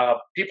 But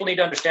people need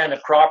to understand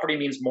that property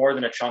means more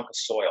than a chunk of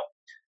soil.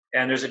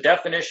 And there's a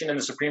definition in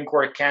the Supreme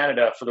Court of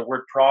Canada for the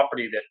word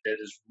property that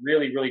is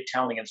really, really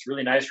telling. And it's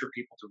really nice for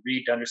people to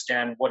read to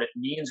understand what it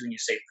means when you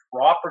say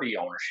property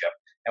ownership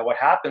and what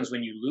happens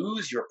when you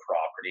lose your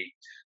property.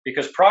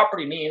 Because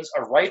property means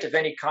a right of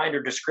any kind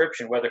or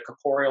description, whether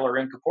corporeal or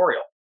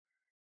incorporeal.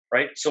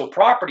 Right? So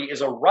property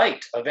is a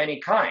right of any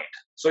kind.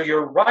 So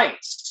your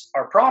rights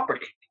are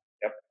property.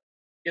 Yep.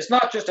 It's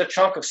not just a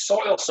chunk of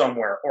soil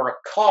somewhere or a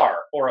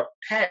car or a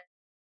pen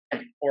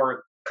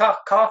or a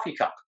coffee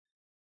cup.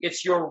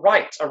 It's your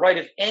rights, a right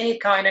of any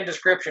kind and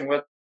description,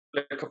 whether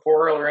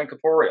corporeal or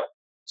incorporeal.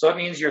 So it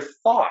means your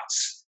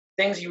thoughts,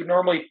 things you would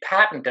normally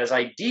patent as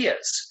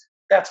ideas,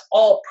 that's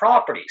all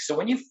property. So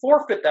when you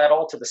forfeit that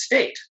all to the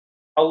state,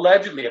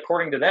 allegedly,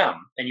 according to them,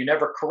 and you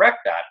never correct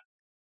that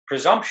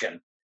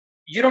presumption,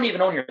 you don't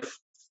even own your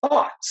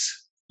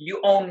thoughts. You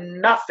own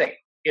nothing.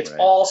 It's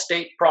all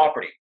state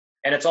property,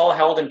 and it's all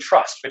held in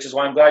trust, which is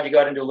why I'm glad you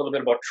got into a little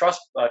bit about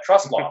trust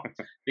law,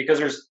 because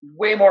there's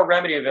way more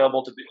remedy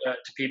available to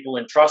people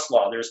in trust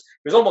law. There's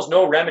almost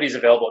no remedies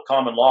available at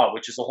common law,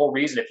 which is the whole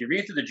reason. If you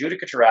read through the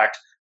Judicature Act,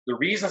 the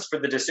reasons for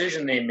the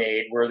decision they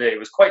made it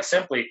was quite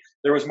simply,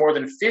 there was more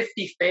than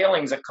 50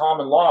 failings at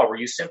common law where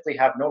you simply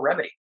have no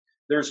remedy.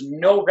 There's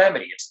no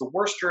remedy. It's the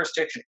worst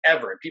jurisdiction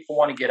ever, and people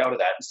want to get out of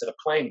that instead of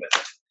playing with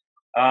it.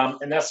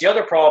 And that's the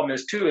other problem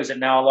is that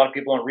now a lot of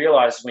people don't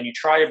realize when you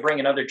try to bring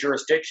another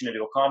jurisdiction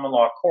into a common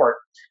law court,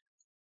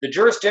 the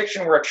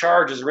jurisdiction where a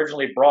charge is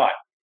originally brought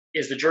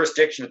is the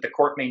jurisdiction that the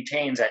court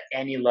maintains at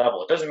any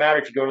level. It doesn't matter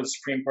if you go to the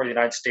Supreme Court of the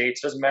United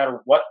States. It doesn't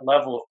matter what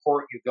level of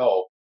court you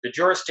go. The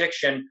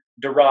jurisdiction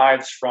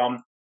derives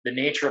from the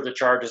nature of the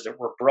charges that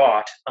were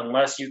brought,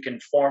 unless you can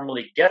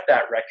formally get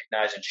that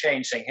recognized and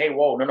changed, saying, hey,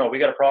 whoa, no, we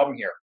got a problem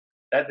here.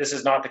 That this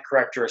is not the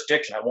correct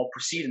jurisdiction. I won't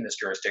proceed in this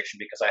jurisdiction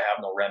because I have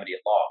no remedy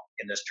at law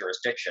in this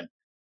jurisdiction,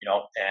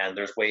 and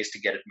there's ways to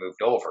get it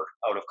moved over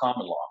out of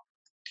common law.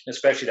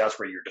 Especially that's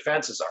where your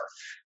defenses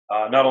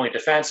are. Not only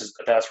defenses,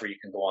 but that's where you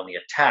can go on the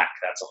attack.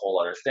 That's a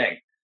whole other thing.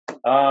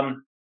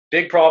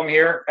 Big problem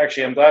here.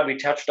 Actually, I'm glad we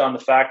touched on the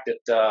fact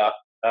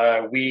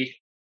that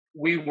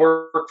we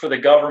work for the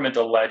government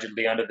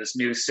allegedly under this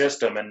new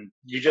system. And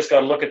you just got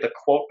to look at the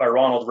quote by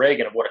Ronald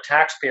Reagan of what a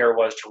taxpayer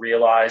was to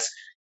realize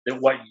that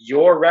what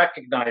you're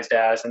recognized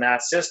as in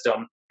that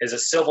system is a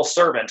civil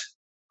servant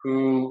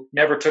who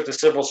never took the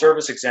civil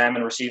service exam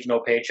and receives no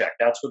paycheck.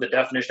 That's what the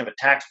definition of a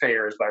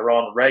taxpayer is by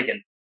Ronald Reagan.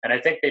 And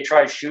I think they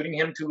tried shooting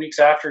him 2 weeks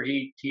after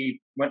he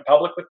went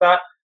public with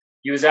that.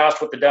 He was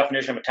asked what the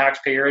definition of a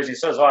taxpayer is. He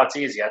says, it's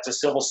easy. That's a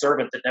civil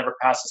servant that never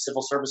passed the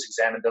civil service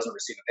exam and doesn't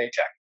receive a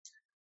paycheck.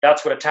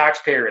 That's what a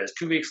taxpayer is.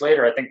 2 weeks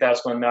later, I think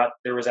that's when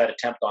there was that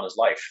attempt on his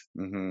life.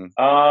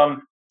 Mm-hmm.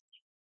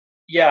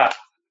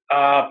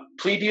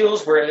 Plea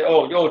deals where,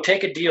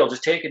 take a deal,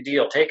 just take a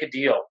deal.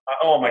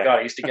 Oh my God,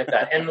 I used to get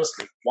that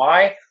endlessly.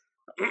 Why?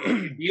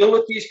 Deal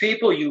with these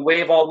people, you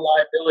waive all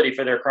liability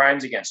for their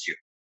crimes against you.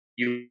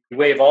 You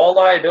waive all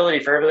liability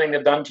for everything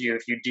they've done to you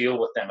if you deal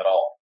with them at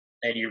all.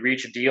 And you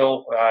reach a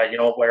deal,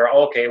 where,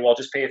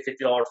 just pay a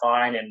 $50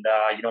 fine and,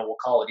 we'll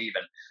call it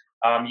even.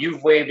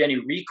 You've waived any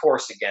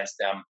recourse against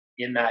them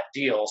in that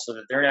deal so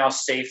that they're now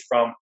safe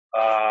from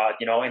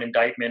an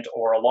indictment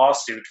or a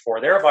lawsuit for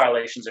their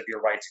violations of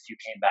your rights if you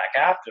came back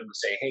after them to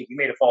say, hey, you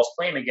made a false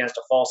claim against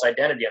a false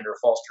identity under a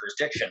false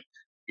jurisdiction,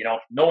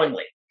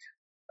 knowingly.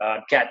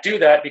 Can't do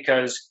that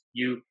because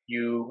you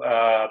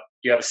have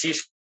a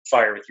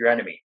ceasefire with your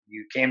enemy.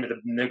 You came to the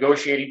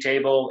negotiating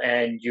table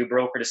and you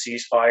brokered a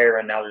ceasefire,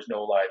 and now there's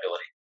no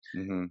liability.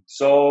 Mm-hmm.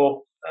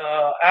 So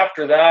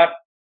after that,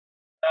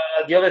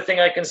 the other thing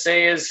I can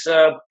say is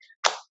the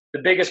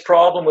biggest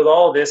problem with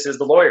all of this is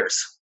the lawyers.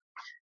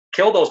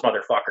 Kill those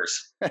motherfuckers.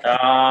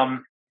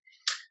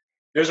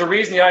 There's a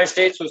reason the United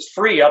States was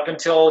free up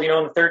until, in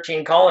the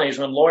 13 colonies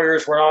when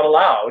lawyers were not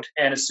allowed.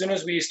 And as soon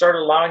as we started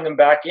allowing them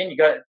back in,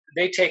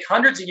 they take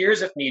hundreds of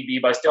years, if need be,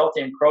 by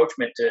stealthy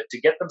encroachment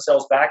to get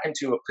themselves back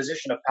into a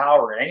position of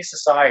power in any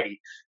society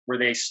where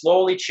they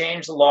slowly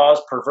change the laws,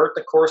 pervert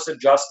the course of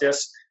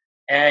justice.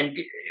 And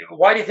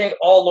why do you think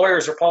all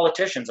lawyers are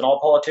politicians and all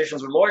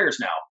politicians are lawyers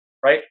now?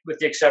 Right? With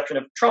the exception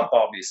of Trump,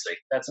 obviously.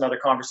 That's another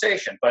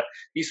conversation. But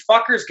these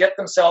fuckers get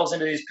themselves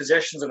into these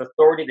positions of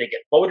authority. They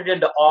get voted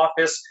into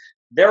office.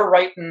 They're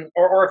writing,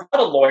 or if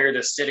not a lawyer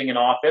that's sitting in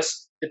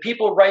office, the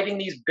people writing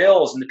these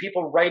bills and the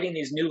people writing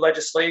these new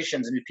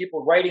legislations and the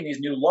people writing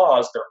these new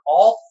laws, they're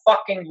all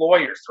fucking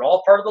lawyers. They're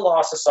all part of the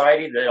law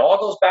society. That all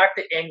goes back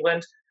to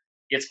England.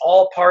 It's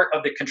all part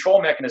of the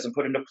control mechanism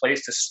put into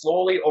place to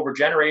slowly, over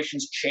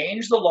generations,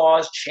 change the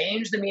laws,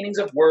 change the meanings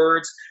of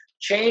words,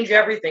 change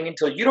everything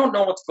until you don't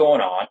know what's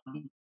going on,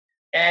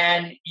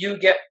 and you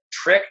get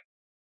tricked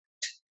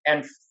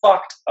and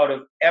fucked out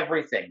of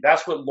everything.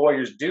 That's what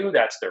lawyers do.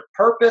 That's their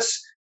purpose.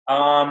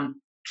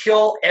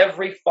 Kill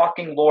every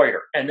fucking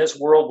lawyer, and this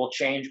world will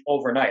change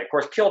overnight. Of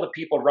course, kill the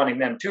people running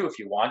them too if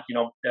you want.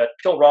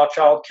 Kill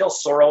Rothschild, kill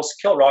Soros,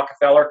 kill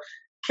Rockefeller,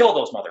 kill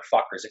those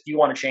motherfuckers if you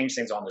want to change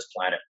things on this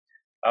planet.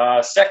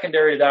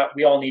 Secondary to that,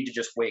 we all need to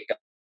just wake up,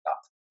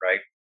 right?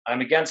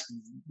 I'm against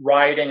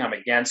rioting. I'm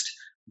against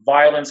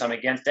violence. I'm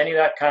against any of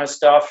that kind of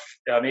stuff,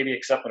 maybe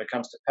except when it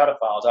comes to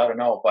pedophiles. I don't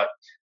know. But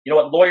you know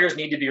what? Lawyers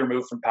need to be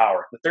removed from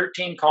power. The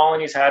 13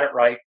 colonies had it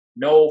right.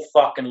 No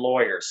fucking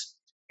lawyers.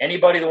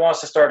 Anybody that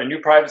wants to start a new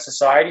private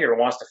society or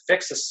wants to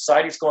fix the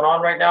society that's going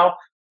on right now,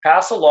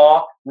 pass a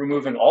law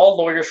removing all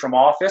lawyers from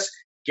office.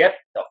 Get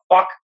the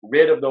fuck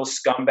rid of those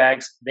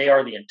scumbags. They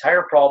are the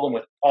entire problem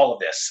with all of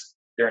this.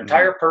 Their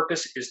entire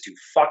purpose is to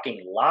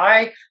fucking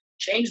lie,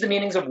 change the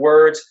meanings of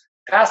words,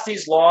 pass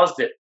these laws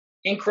that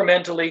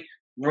incrementally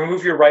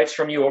remove your rights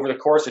from you over the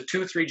course of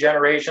 2-3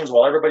 generations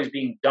while everybody's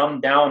being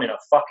dumbed down in a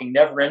fucking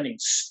never-ending,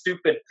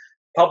 stupid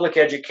public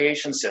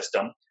education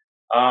system.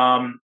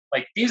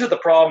 These are the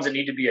problems that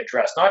need to be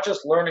addressed, not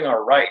just learning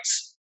our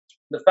rights.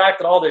 The fact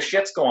that all this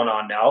shit's going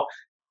on now,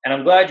 and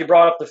I'm glad you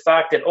brought up the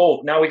fact that,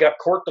 now we got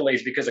court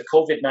delays because of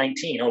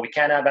COVID-19. We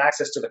can't have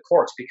access to the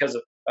courts because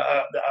of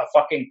a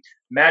fucking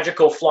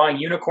magical flying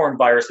unicorn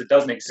virus that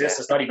doesn't exist.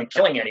 It's not even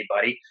killing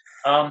anybody.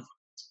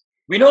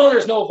 We know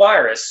there's no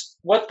virus.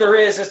 What there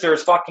is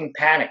there's fucking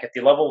panic at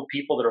the level of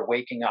people that are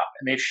waking up.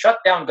 And they've shut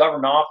down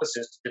government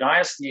offices to deny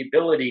us the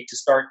ability to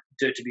start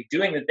to be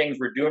doing the things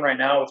we're doing right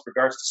now with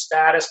regards to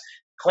status,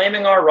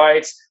 claiming our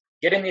rights,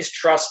 getting these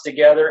trusts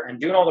together and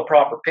doing all the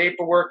proper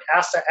paperwork,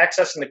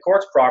 accessing the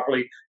courts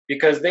properly,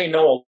 because they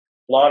know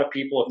a lot of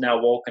people have now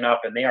woken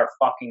up and they are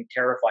fucking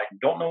terrified and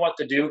don't know what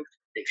to do.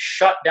 They've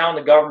shut down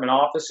the government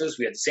offices.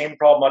 We had the same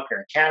problem up here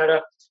in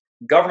Canada.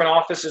 Government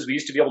offices we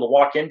used to be able to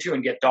walk into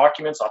and get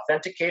documents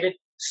authenticated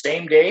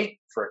same day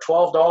for a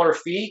 $12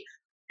 fee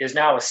is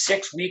now a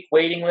 6-week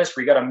waiting list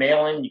where you got to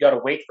mail in, you got to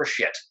wait for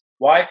shit.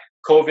 Why?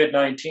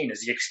 COVID-19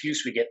 is the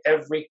excuse we get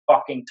every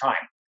fucking time.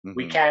 Mm-hmm.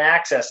 We can't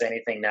access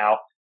anything now.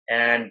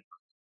 And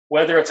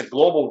whether it's a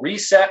global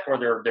reset or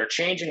they're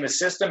changing the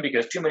system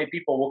because too many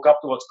people woke up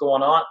to what's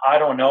going on, I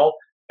don't know.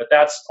 But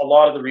that's a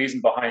lot of the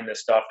reason behind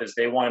this stuff is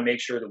they want to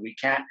make sure that we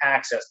can't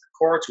access the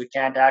courts, we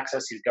can't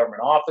access these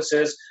government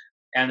offices,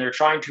 and they're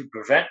trying to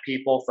prevent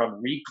people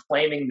from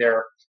reclaiming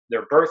their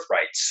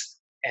birthrights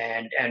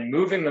and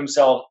moving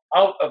themselves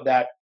out of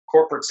that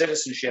corporate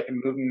citizenship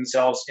and moving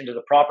themselves into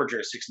the proper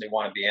jurisdiction they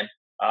want to be in.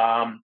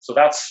 So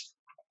that's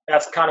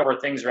kind of where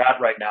things are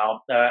at right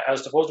now.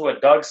 As opposed to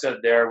what Doug said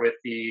there with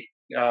the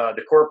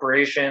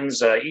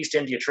corporations, East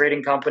India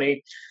Trading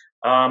Company,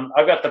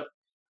 I've got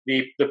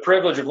the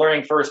privilege of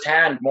learning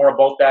firsthand more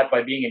about that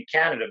by being in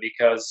Canada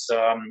because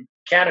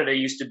Canada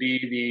used to be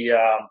the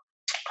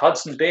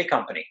Hudson's Bay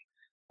Company.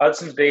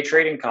 Hudson's Bay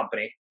Trading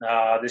Company.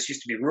 This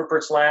used to be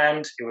Rupert's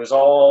Land. It was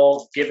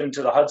all given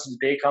to the Hudson's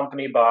Bay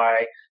Company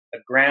by a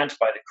grant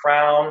by the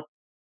Crown.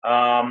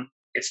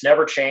 It's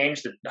never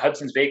changed. The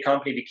Hudson's Bay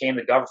Company became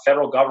the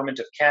federal government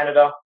of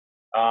Canada.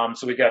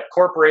 So we've got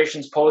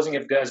corporations posing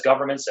as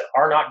governments that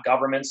are not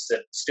governments,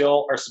 that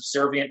still are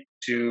subservient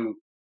to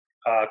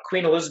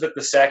Queen Elizabeth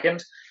II.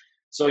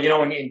 So,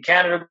 in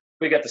Canada,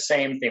 we got the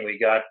same thing. We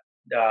got,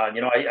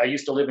 I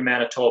used to live in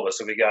Manitoba.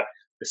 So we got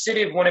the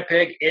city of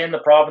Winnipeg in the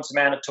province of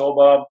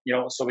Manitoba,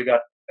 so we got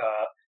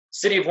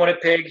city of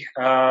Winnipeg,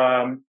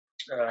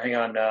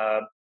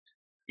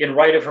 in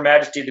right of Her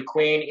Majesty the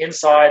Queen,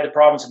 inside the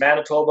province of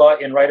Manitoba,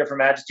 in right of Her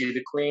Majesty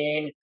the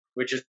Queen,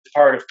 which is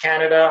part of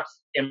Canada,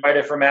 in right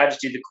of Her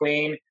Majesty the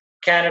Queen.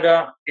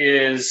 Canada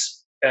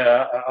is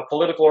a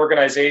political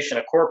organization,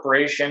 a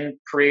corporation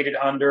created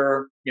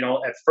under,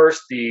 at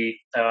first the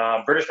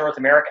British North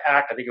America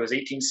Act, I think it was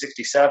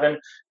 1867,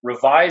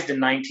 revised in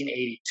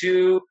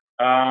 1982.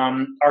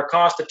 Our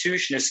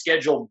Constitution is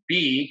Schedule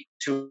B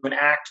to an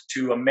act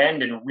to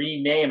amend and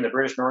rename the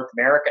British North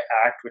America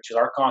Act, which is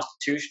our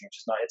Constitution, which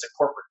is not, it's a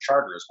corporate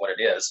charter is what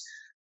it is.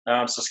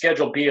 So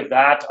Schedule B of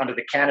that under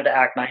the Canada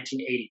Act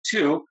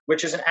 1982,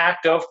 which is an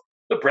act of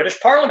the British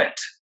Parliament.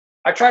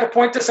 I try to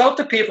point this out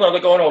to people and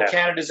they're going, oh,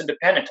 Canada's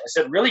independent. I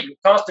said, really? Your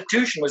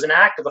Constitution was an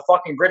act of the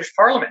fucking British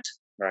Parliament.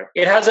 Right.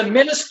 It has a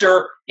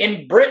minister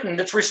in Britain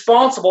that's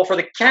responsible for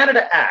the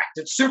Canada Act.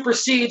 It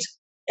supersedes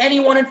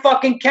anyone in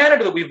fucking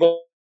Canada that we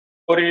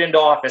voted into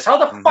office. How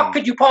the fuck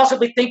could you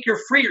possibly think you're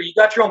free or you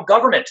got your own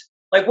government?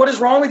 Like, what is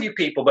wrong with you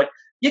people? But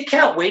you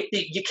can't wake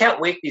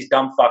these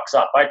dumb fucks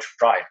up. I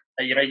tried.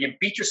 You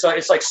beat yourself.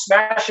 It's like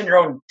smashing your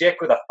own dick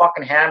with a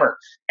fucking hammer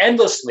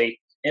endlessly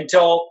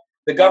until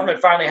the government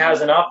finally has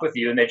enough with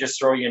you and they just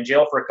throw you in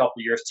jail for a couple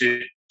of years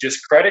to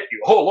discredit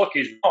you. Oh, look,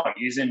 he's wrong.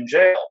 He's in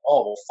jail.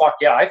 Oh, well, fuck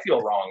yeah, I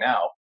feel wrong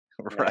now.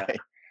 Right.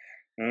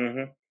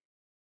 Mm-hmm.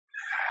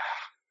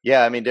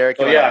 Yeah, I mean, Derek.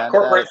 So yeah,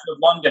 Corporation of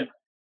London.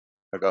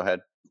 Oh, go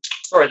ahead.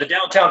 Sorry, the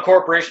Downtown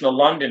Corporation of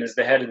London is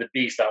the head of the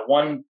beast. That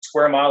 1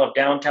 square mile of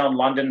downtown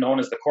London, known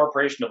as the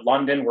Corporation of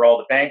London, where all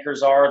the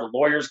bankers are, the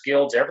lawyers'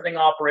 guilds, everything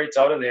operates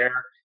out of there.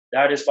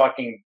 That is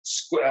fucking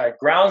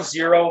ground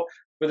zero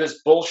for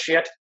this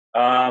bullshit.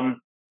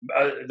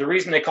 The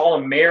reason they call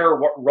him Mayor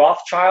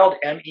Rothschild,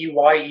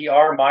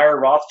 M-E-Y-E-R, Meyer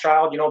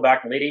Rothschild,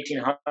 back in the late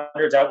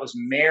 1800s, that was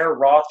Mayor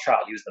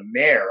Rothschild. He was the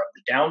mayor of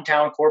the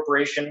Downtown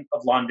Corporation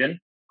of London.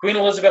 Queen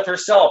Elizabeth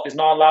herself is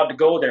not allowed to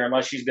go there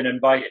unless she's been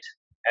invited,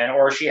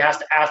 or she has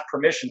to ask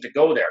permission to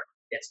go there.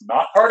 It's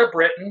not part of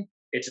Britain.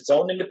 It's its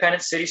own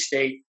independent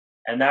city-state,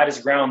 and that is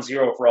ground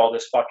zero for all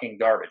this fucking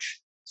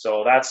garbage.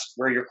 So that's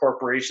where your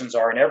corporations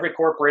are, and every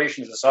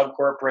corporation is a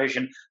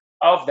sub-corporation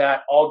of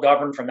that, all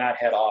governed from that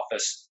head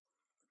office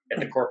at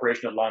the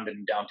Corporation of London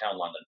in downtown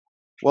London.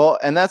 Well,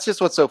 and that's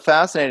just what's so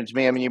fascinating to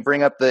me. I mean, you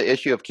bring up the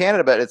issue of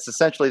Canada, but it's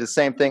essentially the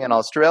same thing in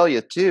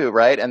Australia too,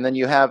 right? And then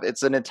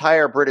it's an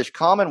entire British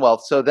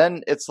Commonwealth. So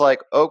then it's like,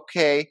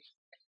 okay,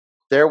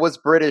 there was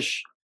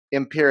British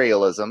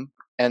imperialism,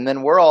 and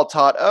then we're all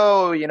taught,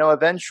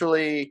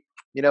 eventually,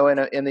 in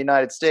the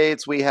United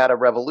States, we had a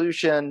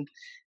revolution,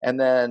 and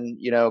then,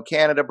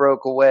 Canada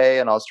broke away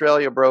and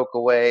Australia broke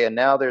away. And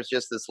now there's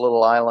just this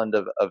little island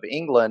of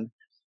England,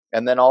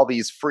 and then all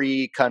these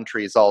free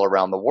countries all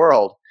around the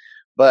world.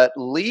 But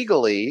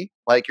legally,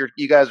 like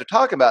you guys are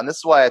talking about, and this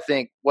is why I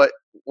think what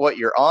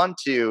you're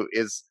onto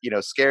is,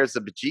 scares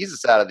the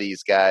bejesus out of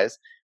these guys,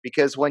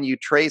 because when you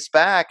trace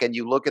back and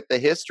you look at the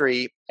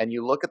history and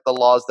you look at the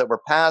laws that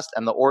were passed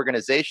and the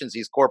organizations,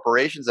 these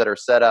corporations that are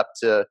set up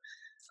to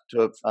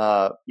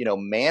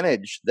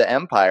manage the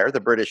empire,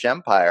 the British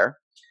Empire,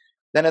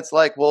 then it's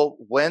like, well,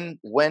 when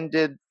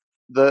did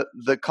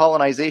the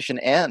colonization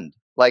end?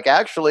 Like,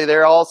 actually,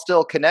 they're all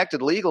still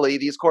connected legally.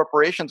 These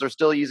corporations are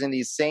still using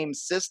these same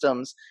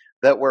systems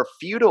that were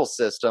feudal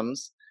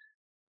systems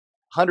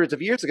hundreds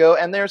of years ago,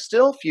 and they're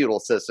still feudal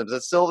systems.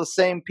 It's still the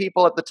same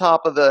people at the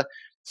top of the...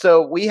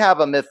 So we have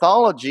a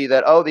mythology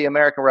that, the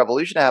American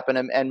Revolution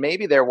happened, and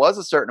maybe there was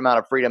a certain amount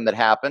of freedom that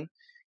happened.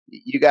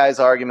 You guys'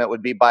 argument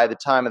would be by the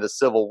time of the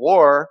Civil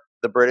War,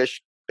 the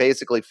British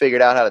basically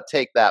figured out how to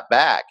take that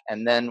back.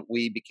 And then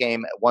we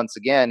became, once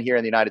again, here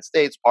in the United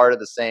States, part of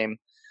the same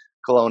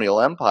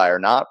colonial empire,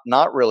 not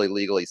really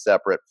legally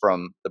separate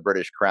from the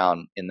British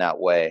crown in that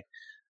way.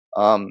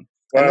 I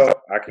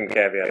can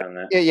caveat on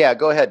that. Yeah,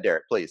 go ahead,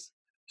 Derek, please.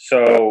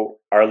 So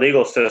our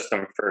legal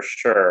system for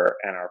sure,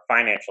 and our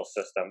financial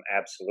system,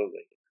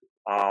 absolutely.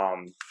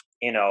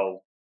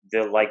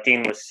 Like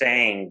Dean was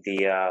saying,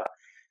 the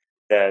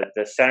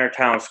center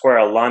town square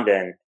of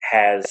London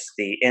has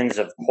the Inns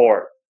of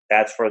Court.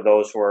 That's where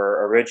those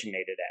were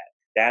originated at.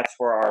 That's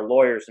where our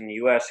lawyers in the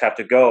U.S. have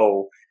to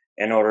go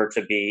in order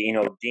to be,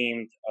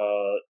 deemed,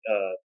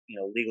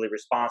 legally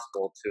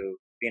responsible to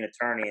be an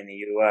attorney in the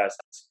U.S.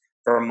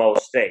 for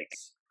most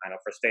states. I know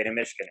for state of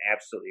Michigan,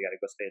 absolutely, you got to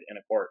go stay in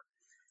a court.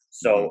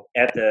 So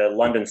at the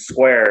London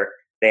Square,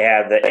 they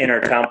have the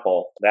Inner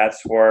Temple. That's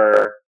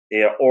where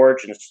the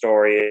origin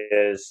story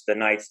is. The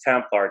Knights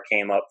Templar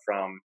came up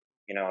from,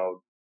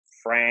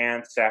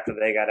 France after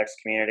they got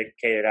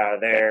excommunicated out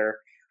of there,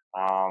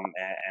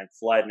 and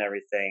fled and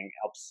everything,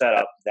 helped set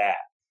up that.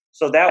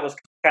 So that was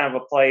kind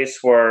of a place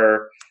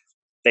where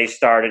they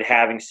started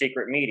having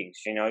secret meetings.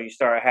 You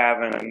start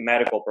having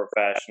medical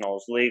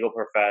professionals, legal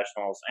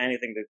professionals,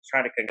 anything to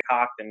try to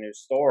concoct a new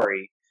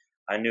story,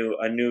 a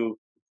new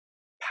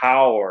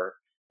power.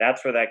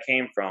 That's where that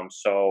came from.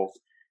 So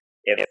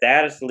if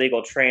that is the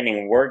legal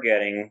training we're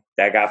getting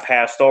that got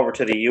passed over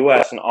to the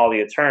U.S. and all the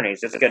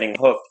attorneys, it's getting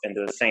hooked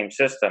into the same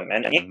system.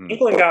 And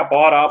England got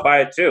bought out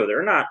by it too.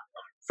 They're not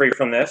free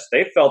from this.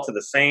 They fell to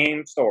the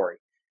same story.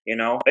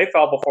 They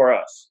fell before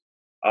us.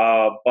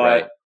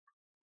 But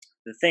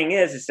the thing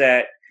is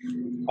that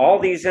all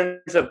these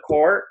Inns of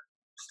Court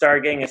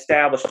started getting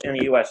established in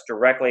the U.S.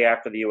 directly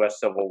after the U.S.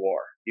 Civil War.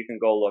 You can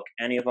go look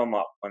any of them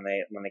up when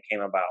they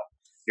came about.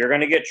 You're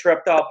going to get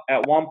tripped up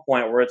at one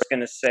point where it's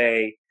going to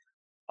say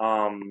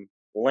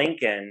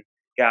Lincoln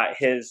got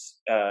his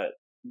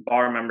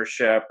bar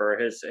membership, or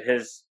his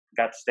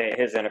got to stay at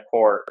his inner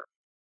court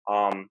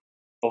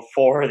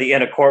before the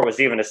inner court was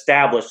even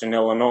established in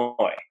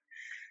Illinois.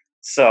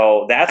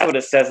 So that's what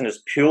it says in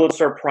his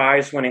Pulitzer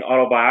Prize-winning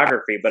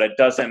autobiography, but it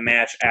doesn't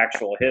match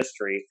actual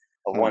history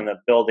of when the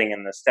building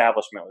and the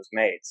establishment was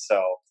made.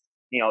 So,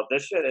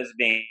 this shit is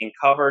being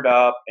covered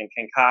up and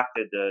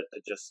concocted to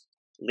just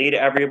lead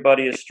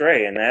everybody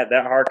astray, and that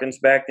harkens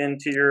back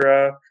into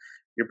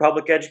your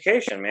public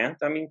education, man.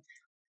 I mean,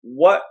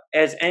 what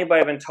has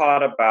anybody been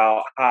taught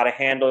about how to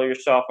handle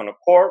yourself in a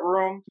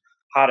courtroom,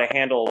 how to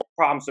handle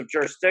problems of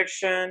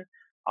jurisdiction,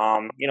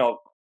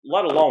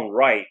 let alone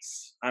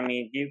rights? I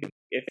mean,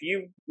 if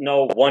you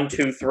know 1,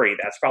 2, 3,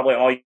 that's probably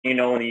all you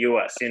know in the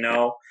U.S.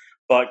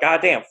 But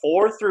goddamn,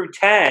 4 through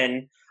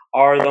 10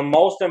 are the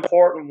most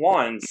important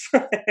ones.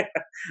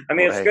 I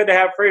mean, It's good to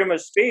have freedom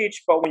of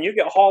speech, but when you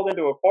get hauled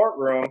into a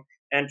courtroom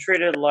and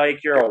treated like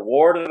you're a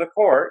ward of the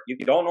court, you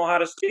don't know how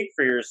to speak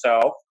for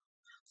yourself,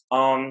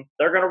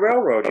 they're going to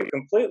railroad you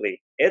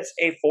completely. It's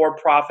a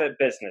for-profit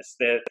business.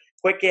 The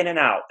quick in and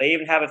out. They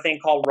even have a thing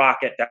called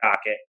rocket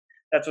docket.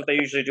 That's what they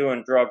usually do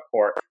in drug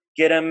court.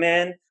 Get them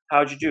in.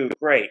 How'd you do?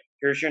 Great.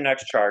 Here's your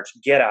next charge.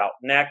 Get out.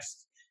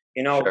 Next.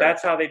 Sure.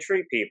 That's how they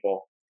treat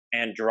people.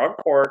 And drug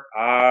court,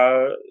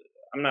 I'm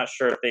not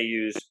sure if they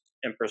use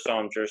in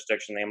personam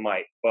jurisdiction. They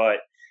might, but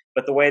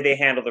the way they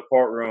handle the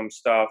courtroom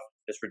stuff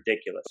is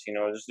ridiculous.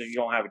 You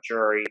don't have a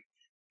jury.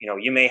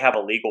 You may have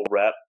a legal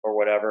rep or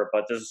whatever,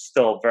 but there's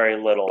still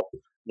very little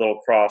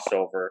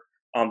crossover.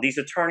 These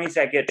attorneys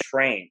that get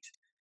trained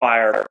by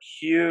our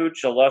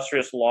huge,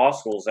 illustrious law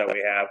schools that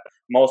we have,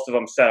 most of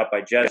them set up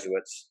by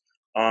Jesuits,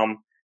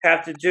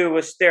 have to do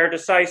with stare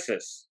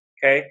decisis.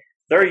 Okay,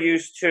 they're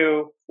used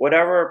to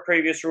whatever a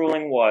previous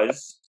ruling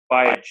was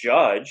by a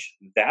judge.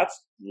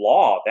 That's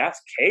law.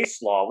 That's case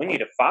law. We need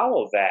to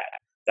follow that.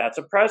 That's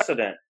a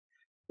precedent,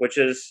 which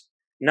is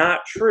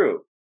not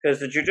true,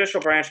 because the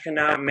judicial branch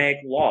cannot make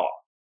law.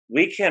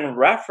 We can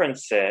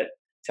reference it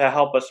to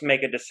help us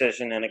make a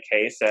decision in a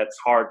case that's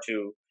hard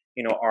to,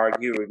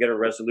 argue or get a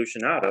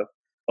resolution out of.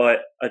 But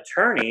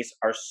attorneys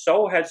are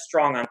so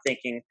headstrong on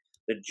thinking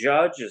the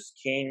judge is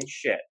king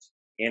shit.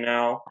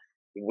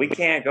 We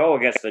can't go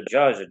against the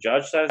judge. The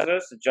judge says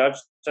this, the judge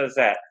says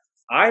that.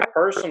 I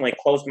personally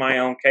closed my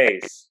own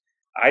case.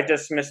 I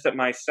dismissed it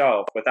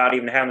myself without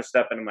even having to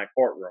step into my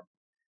courtroom.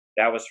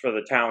 That was for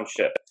the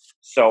township.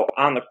 So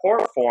on the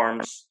court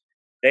forms,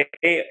 they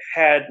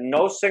had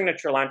no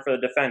signature line for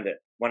the defendant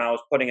when I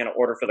was putting in an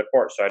order for the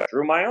court. So I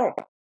drew my own.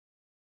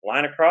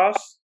 Line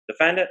across,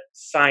 defendant,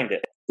 signed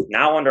it.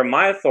 Now under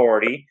my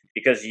authority,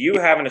 because you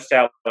haven't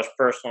established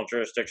personal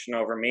jurisdiction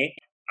over me,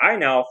 I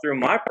now threw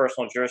my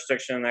personal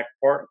jurisdiction in that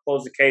court and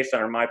closed the case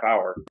under my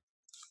power.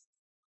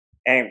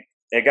 And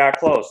it got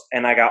closed.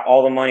 And I got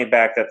all the money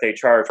back that they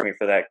charged me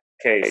for that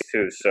case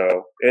too.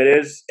 So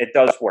it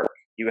does work.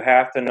 You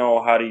have to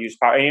know how to use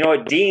power. And you know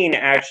what? Dean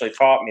actually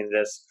taught me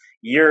this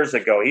years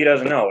ago. He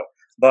doesn't know it.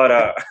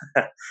 But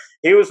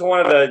he was one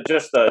of the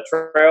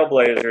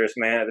trailblazers,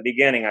 man, at the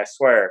beginning, I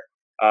swear.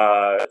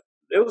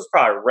 It was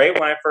probably right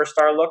when I first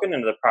started looking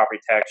into the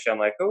property tax shit. I'm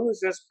like, who is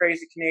this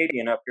crazy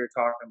Canadian up here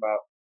talking about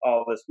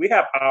all this? We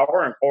have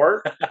power in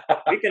court.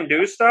 We can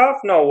do stuff?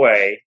 No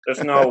way.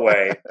 There's no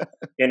way.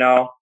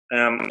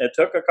 It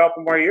took a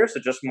couple more years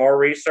of just more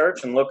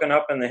research and looking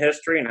up in the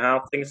history and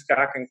how things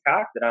got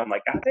concocted. I'm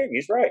like, God damn,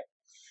 he's right.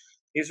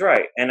 He's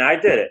right. And I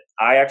did it.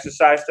 I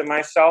exercised it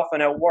myself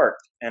and it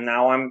worked. And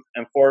now I'm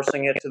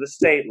enforcing it to the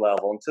state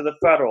level and to the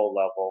federal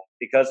level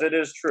because it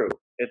is true.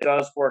 It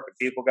does work.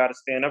 People got to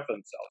stand up for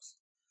themselves.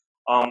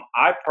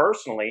 I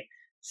personally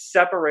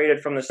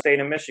separated from the state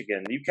of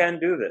Michigan. You can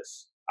do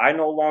this. I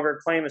no longer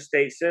claim a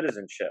state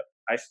citizenship.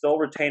 I still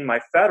retain my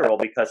federal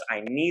because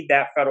I need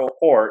that federal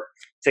court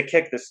to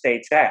kick the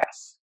state's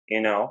ass.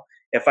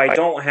 If I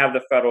don't have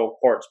the federal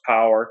court's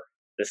power,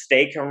 the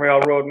state can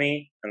railroad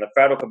me, and the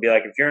federal could be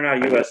like, if you're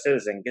not a U.S.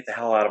 citizen, get the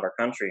hell out of our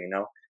country.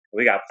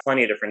 We got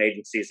plenty of different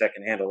agencies that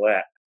can handle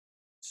that.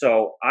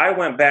 So I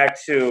went back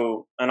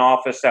to an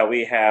office that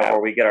we have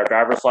where we get our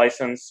driver's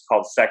license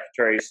called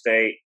Secretary of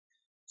State.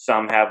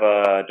 Some have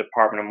a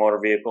Department of Motor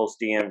Vehicles,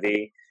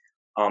 DMV.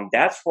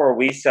 That's where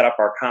we set up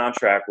our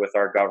contract with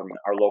our government,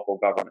 our local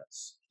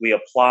governments. We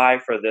apply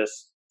for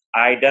this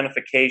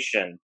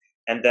identification,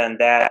 and then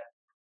that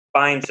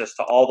binds us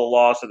to all the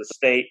laws of the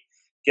state,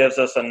 gives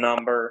us a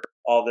number,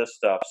 all this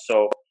stuff.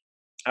 So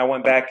I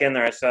went back in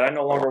there. I said, I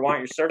no longer want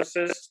your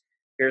services.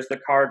 Here's the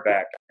card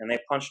back. And they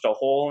punched a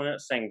hole in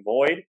it saying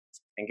void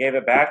and gave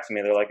it back to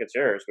me. They're like, it's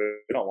yours.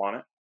 We don't want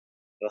it.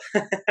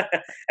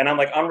 And I'm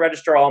like,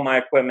 unregister all my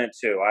equipment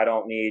too. I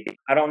don't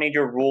need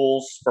your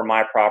rules for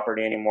my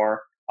property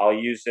anymore. I'll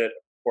use it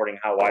according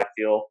how I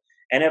feel.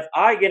 And if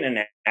I get in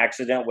an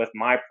accident with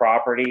my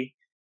property,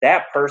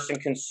 that person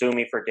can sue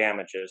me for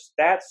damages.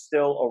 That's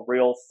still a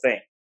real thing.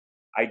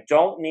 I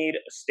don't need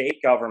a state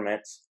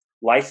government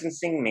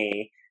licensing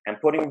me and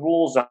putting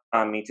rules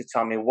on me to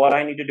tell me what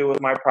I need to do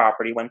with my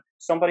property when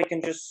somebody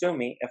can just sue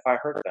me if I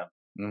hurt them.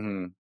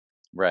 Mm-hmm.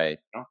 Right.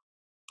 You know?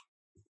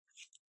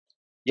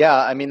 Yeah,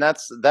 I mean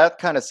that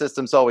kind of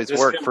system's always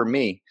worked for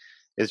me.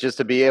 Is just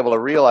to be able to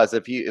realize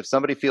if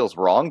somebody feels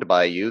wronged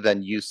by you,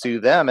 then you sue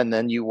them and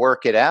then you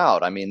work it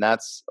out. I mean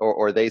that's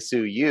or they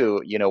sue you.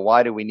 You know,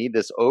 why do we need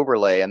this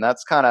overlay? And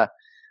that's kind of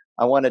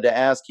I wanted to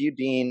ask you,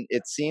 Dean.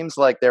 It seems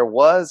like there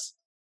was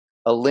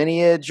a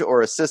lineage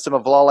or a system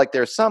of law, like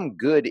there's some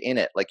good in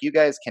it. Like you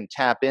guys can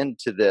tap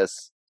into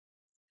this.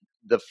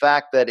 The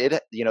fact that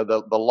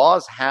the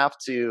laws have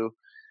to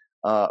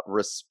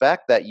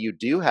respect that you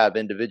do have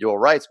individual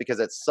rights, because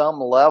at some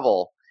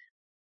level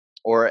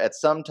or at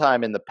some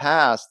time in the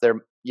past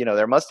there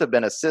must have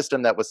been a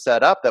system that was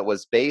set up that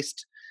was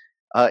based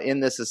in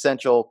this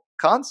essential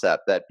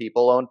concept that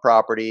people own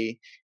property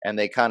and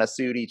they kind of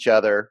sued each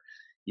other,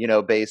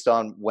 based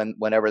on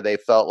whenever they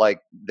felt like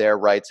their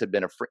rights had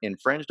been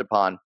infringed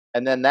upon.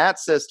 And then that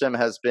system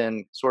has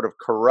been sort of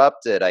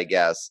corrupted, I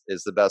guess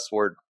is the best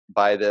word,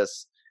 by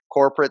this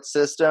corporate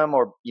system,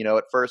 or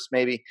at first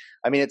maybe,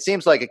 I mean, it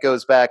seems like it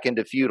goes back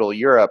into feudal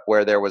Europe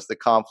where there was the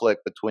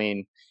conflict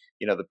between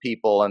the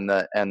people and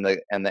the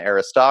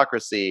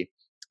aristocracy,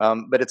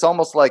 but it's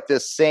almost like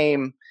this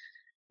same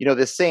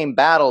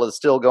battle is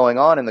still going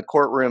on in the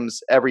courtrooms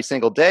every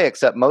single day,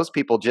 except most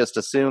people just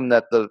assume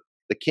that the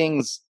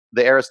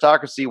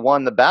aristocracy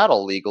won the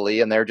battle legally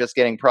and they're just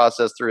getting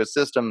processed through a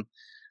system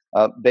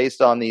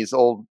based on these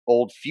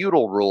old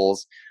feudal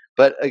rules.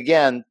 But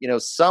again,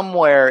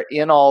 somewhere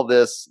in all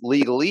this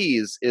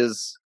legalese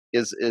is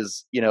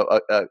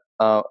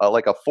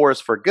like a force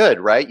for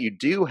good, right? You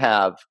do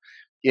have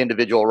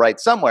individual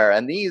rights somewhere,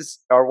 and these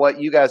are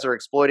what you guys are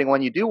exploiting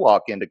when you do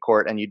walk into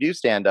court and you do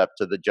stand up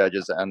to the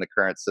judges and the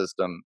current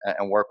system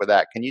and work with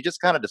that. Can you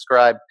just kind of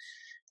describe,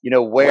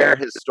 where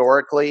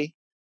historically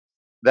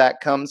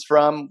that comes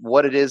from,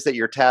 what it is that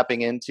you're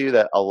tapping into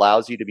that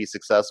allows you to be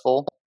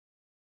successful?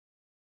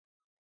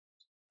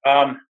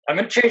 I'm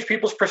going to change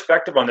people's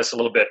perspective on this a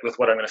little bit with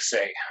what I'm going to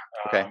say.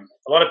 Okay.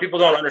 A lot of people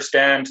don't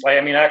understand.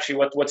 Actually,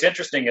 what's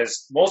interesting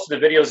is most of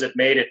the videos that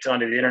made it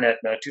onto the internet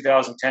in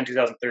 2010,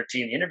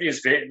 2013, the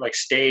interviews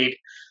stayed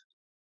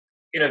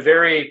in a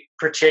very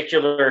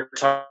particular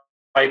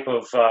type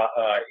of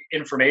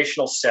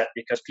informational set,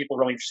 because people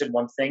were only interested in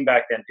one thing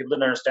back then. People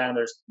didn't understand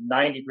there's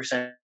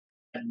 90%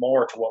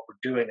 more to what we're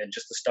doing than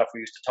just the stuff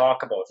we used to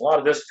talk about. A lot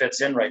of this fits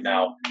in right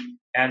now.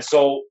 And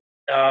so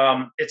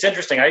it's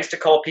interesting. I used to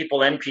call people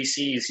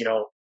NPCs,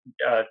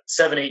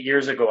 7-8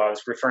 years ago. I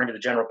was referring to the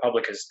general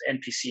public as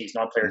NPCs,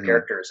 non-player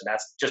characters, and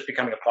that's just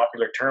becoming a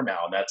popular term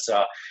now. And that's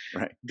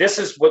right. This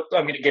is what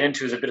I'm going to get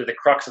into, is a bit of the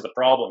crux of the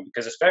problem,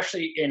 because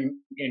especially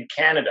in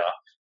Canada,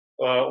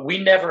 we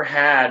never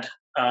had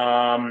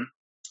a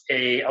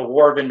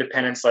war of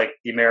independence like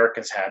the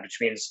Americans had, which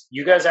means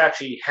you guys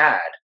actually had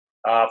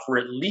for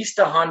at least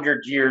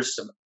 100 years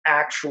some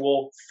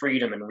actual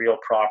freedom and real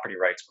property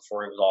rights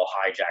before it was all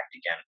hijacked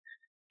again.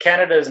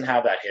 Canada doesn't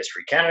have that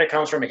history. Canada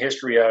comes from a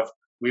history of,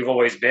 we've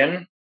always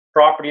been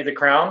property of the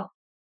crown,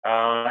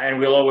 and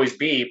we'll always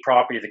be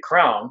property of the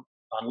crown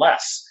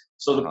unless.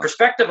 So the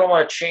perspective I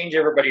want to change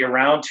everybody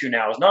around to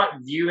now is not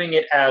viewing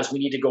it as we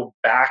need to go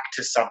back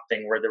to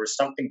something where there was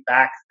something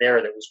back there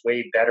that was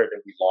way better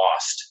that we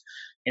lost.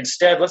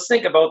 Instead, let's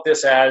think about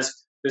this as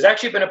there's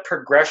actually been a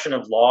progression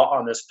of law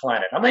on this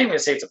planet. I'm not even going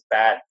to say it's a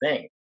bad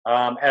thing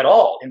at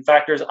all. In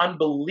fact, there's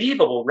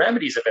unbelievable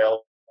remedies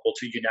available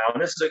to you now,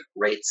 and this is a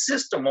great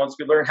system once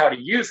we learn how to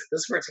use it. This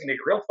is where it's going to get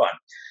real fun.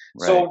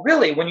 Right. So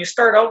really, when you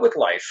start out with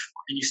life,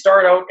 and you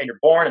start out and you're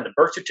born and the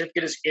birth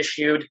certificate is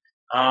issued,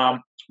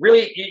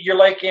 really you're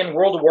like in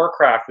World of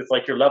Warcraft with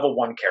like your level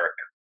 1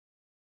 character.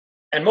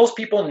 And most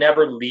people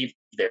never leave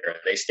there.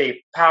 They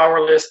stay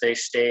powerless, they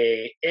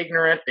stay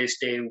ignorant, they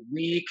stay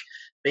weak.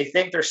 They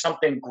think there's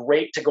something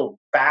great to go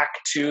back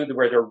to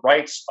where their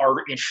rights are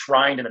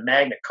enshrined in the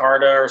Magna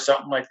Carta or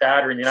something like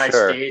that, or in the United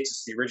States,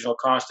 it's the original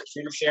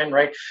Constitution,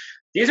 right?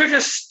 These are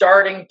just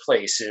starting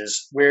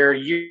places where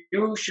you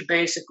should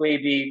basically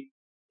be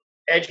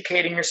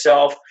educating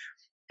yourself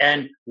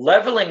and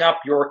leveling up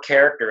your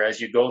character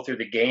as you go through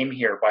the game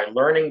here by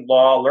learning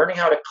law, learning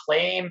how to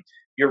claim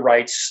your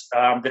rights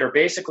that are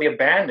basically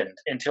abandoned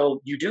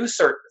until you do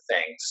certain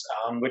things,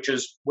 which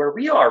is where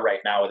we are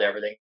right now with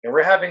everything. And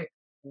we're having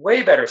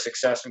way better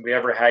success than we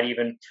ever had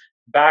even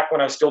back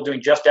when I was still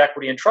doing just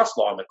equity and trust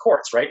law in the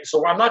courts, right?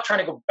 So I'm not trying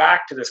to go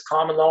back to this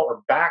common law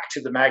or back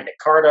to the Magna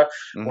Carta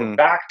or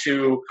back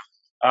to,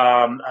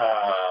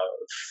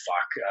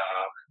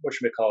 what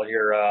should we call it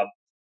here?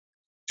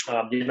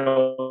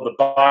 The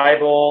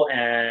Bible,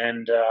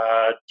 and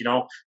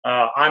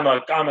I'm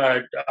a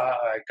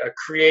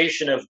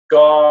creation of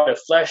God, of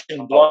flesh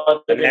and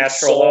blood, the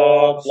natural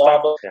law,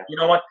 blah blah. Yeah. You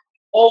know what?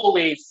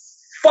 Holy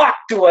fuck,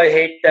 do I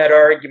hate that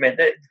argument?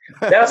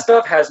 That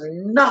stuff has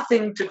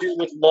nothing to do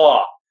with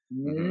law.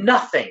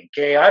 Nothing.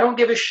 Okay, I don't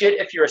give a shit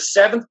if you're a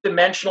 7th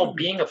dimensional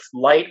being of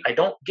light. I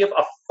don't give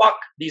a fuck.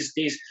 These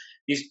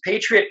these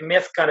patriot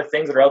myth kind of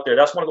things that are out there.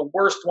 That's one of the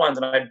worst ones.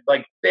 And I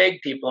like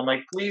beg people, I'm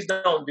like, please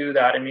don't do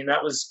that. I mean,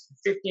 that was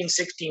 15,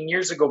 16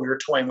 years ago we were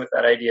toying with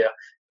that idea.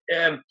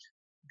 And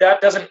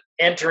that doesn't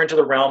enter into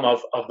the realm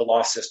of the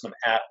law system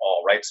at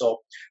all, right? So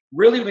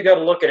really we got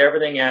to look at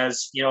everything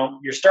as, you know,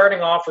 you're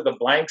starting off with a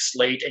blank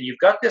slate and you've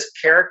got this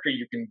character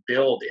you can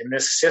build in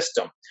this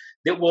system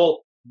that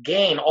will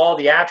gain all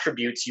the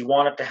attributes you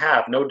want it to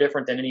have, no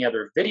different than any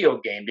other video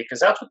game, because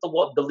that's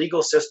what the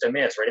legal system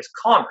is, right? It's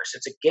commerce,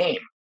 it's a game.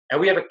 And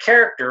we have a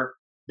character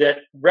that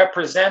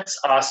represents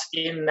us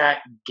in that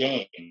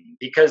game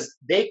because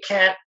they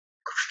can't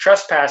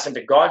trespass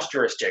into God's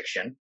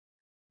jurisdiction.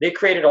 They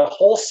created a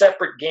whole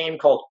separate game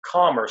called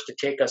commerce to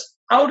take us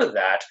out of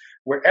that,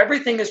 where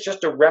everything is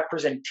just a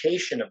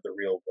representation of the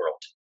real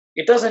world.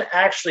 It doesn't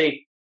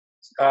actually,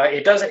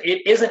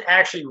 it isn't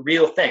actually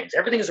real things.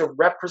 Everything is a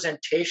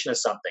representation of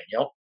something, you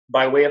know,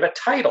 by way of a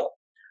title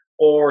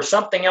or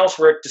something else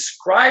where it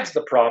describes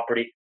the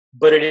property,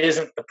 but it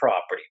isn't the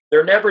property.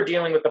 They're never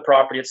dealing with the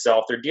property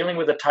itself. They're dealing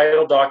with a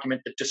title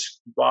document that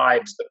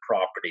describes the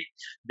property,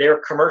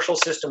 their commercial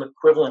system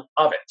equivalent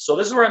of it. So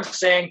this is where I'm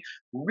saying,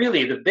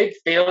 really, the big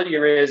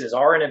failure is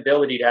our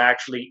inability to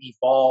actually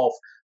evolve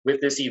with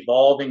this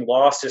evolving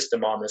law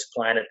system on this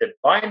planet that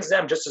binds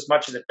them just as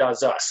much as it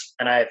does us.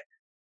 And I have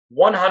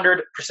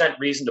 100%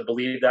 reason to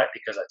believe that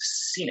because I've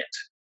seen it.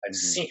 I've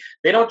seen,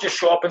 they don't just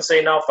show up and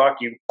say, no, fuck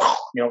you,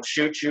 you know,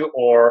 shoot you,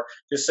 or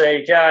just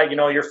say, yeah, you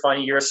know, you're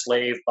funny, you're a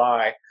slave,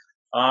 bye.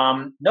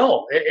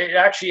 No, it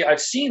actually,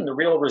 I've seen the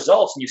real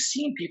results, and you've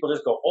seen people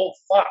just go, oh,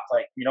 fuck,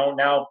 like, you know,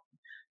 now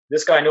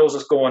this guy knows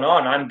what's going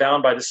on. I'm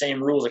bound by the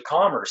same rules of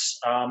commerce.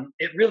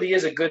 It really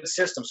is a good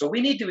system. So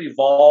we need to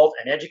evolve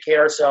and educate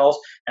ourselves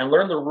and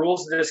learn the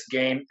rules of this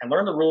game and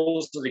learn the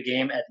rules of the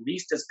game at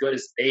least as good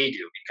as they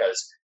do,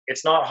 because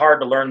it's not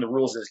hard to learn the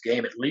rules of this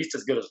game at least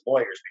as good as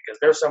lawyers, because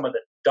they're some of the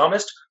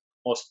dumbest,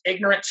 most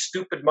ignorant,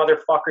 stupid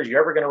motherfuckers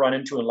you're ever going to run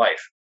into in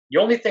life. The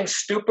only thing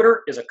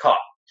stupider is a cop.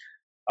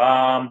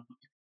 And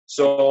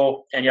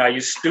yeah, I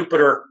use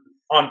stupider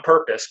on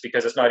purpose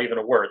because it's not even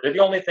a word. They're the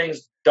only things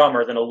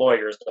dumber than a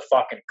lawyer is the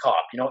fucking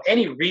cop. You know,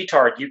 any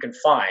retard you can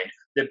find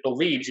that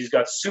believes he's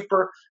got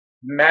super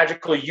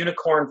magical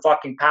unicorn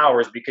fucking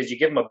powers because you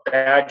give him a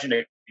badge and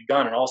a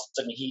gun and all of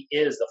a sudden he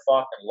is the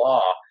fucking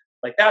law.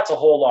 Like, that's a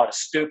whole lot of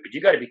stupid.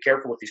 You got to be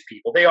careful with these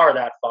people. They are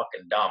that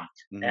fucking dumb.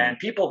 And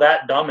people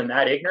that dumb and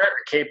that ignorant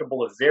are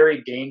capable of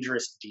very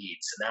dangerous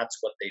deeds, and that's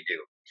what they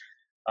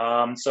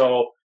do.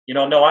 So, you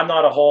know, no, I'm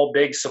not a whole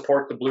big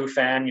support the blue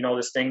fan. You know,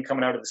 this thing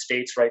coming out of the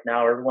States right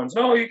now, everyone's,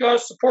 no, you got to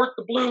support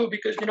the blue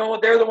because, you know,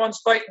 they're the ones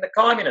fighting the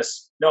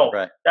communists. No,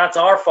 That's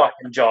our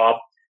fucking job.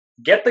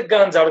 Get the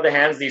guns out of the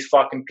hands of these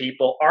fucking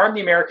people. Arm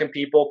the American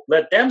people.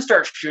 Let them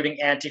start shooting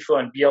Antifa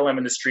and BLM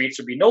in the streets.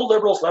 There'll be no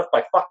liberals left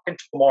by fucking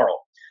tomorrow.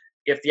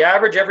 If the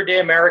average everyday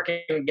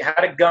American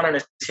had a gun on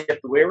his hip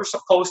the way we're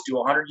supposed to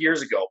 100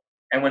 years ago,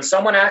 and when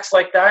someone acts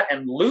like that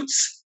and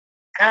loots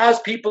as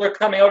people are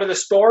coming out of the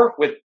store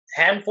with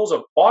handfuls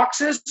of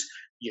boxes,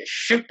 you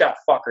shoot that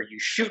fucker. You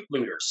shoot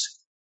looters.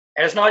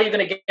 And it's not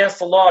even against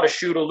the law to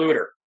shoot a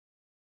looter.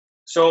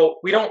 So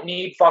we don't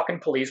need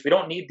fucking police. We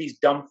don't need these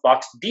dumb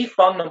fucks.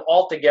 Defund them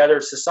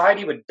altogether.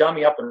 Society would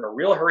dummy up in a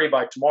real hurry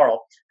by tomorrow,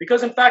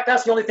 because in fact,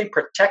 that's the only thing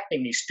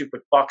protecting these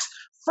stupid fucks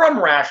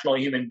from rational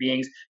human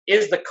beings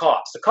is the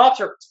cops. The cops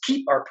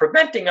are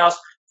preventing us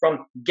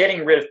from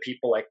getting rid of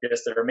people like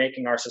this that are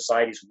making our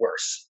societies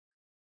worse.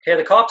 Okay,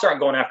 the cops aren't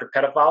going after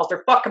pedophiles.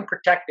 They're fucking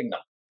protecting them.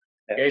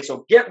 Okay,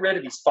 so get rid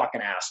of these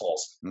fucking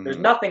assholes. There's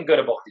nothing good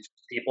about these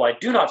people. I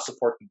do not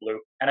support the blue,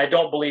 and I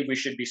don't believe we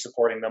should be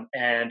supporting them,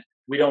 and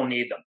we don't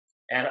need them.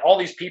 And all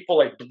these people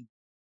like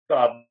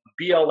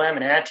BLM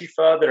and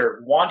Antifa that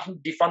are wanting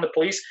to defund the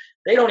police,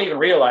 they don't even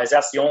realize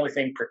that's the only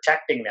thing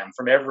protecting them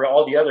from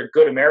all the other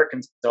good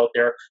Americans out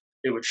there.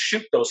 They would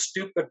shoot those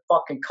stupid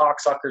fucking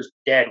cocksuckers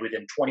dead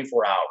within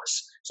 24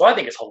 hours. So I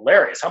think it's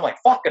hilarious. I'm like,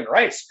 fucking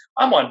rights.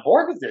 I'm on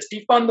board with this.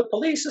 Defund the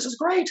police. This is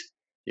great.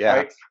 Yeah.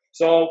 Right?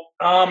 So,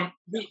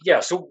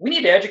 so we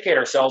need to educate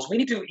ourselves. We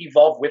need to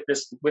evolve with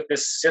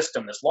this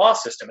system, this law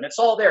system, and it's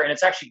all there, and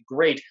it's actually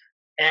great.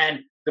 And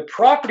the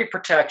property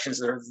protections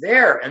that are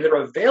there and that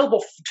are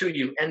available to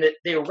you and that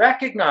they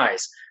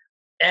recognize,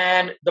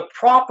 and the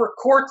proper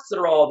courts that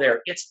are all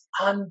there, it's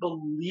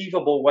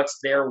unbelievable what's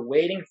there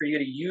waiting for you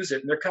to use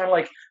it. And they're kind of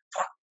like,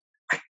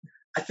 fuck,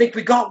 I think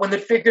we got one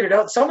that figured it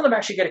out. Some of them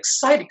actually get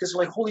excited because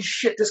they're like, holy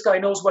shit, this guy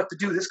knows what to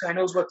do. This guy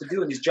knows what to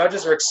do. And these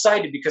judges are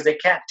excited because they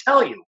can't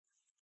tell you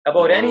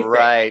about anything.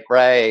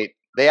 Right.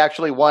 They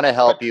actually want to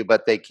help you,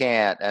 but they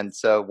can't. And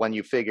so when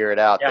you figure it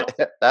out,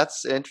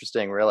 that's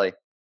interesting, really.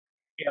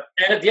 Yeah.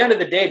 And at the end of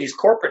the day, these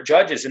corporate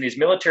judges and these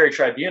military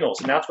tribunals,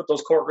 and that's what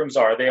those courtrooms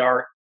are. They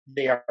are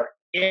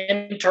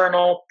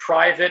internal,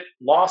 private,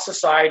 law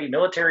society,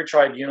 military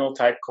tribunal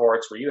type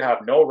courts where you have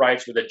no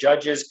rights, where the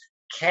judges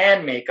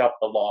can make up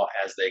the law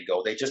as they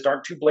go. They just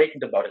aren't too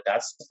blatant about it.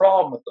 That's the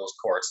problem with those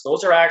courts.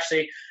 Those are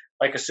actually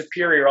like a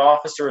superior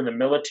officer in the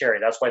military.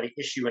 That's why they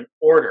issue an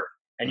order.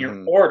 And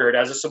you're ordered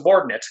as a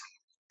subordinate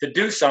to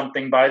do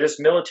something by this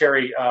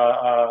military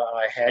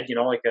head, you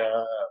know, like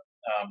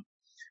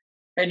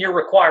And you're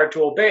required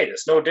to obey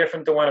this. No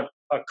different than when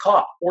a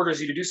cop orders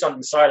you to do something on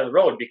the side of the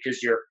road,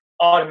 because you're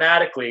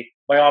automatically,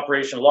 by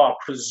operation of law,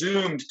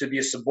 presumed to be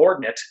a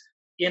subordinate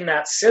in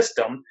that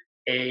system.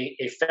 A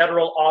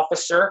federal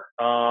officer,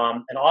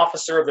 an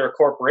officer of their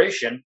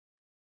corporation,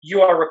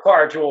 you are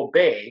required to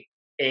obey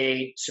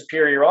a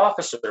superior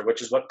officer,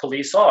 which is what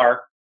police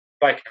are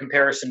by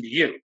comparison to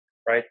you,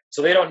 right?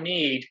 So they don't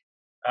need,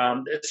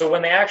 so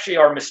when they actually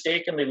are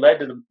mistakenly led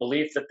to the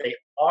belief that they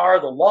are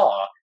the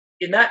law,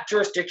 in that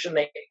jurisdiction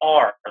they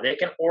are. They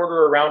can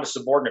order around a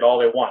subordinate all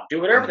they want,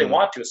 do whatever they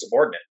want to a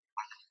subordinate,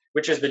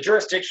 which is the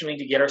jurisdiction we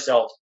need to get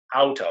ourselves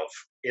out of,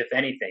 if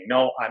anything.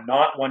 No, I'm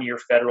not one of your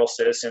federal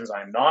citizens.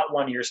 I'm not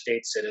one of your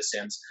state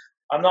citizens.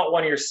 I'm not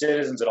one of your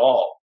citizens at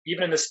all.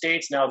 Even in the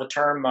States now, the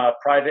term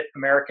private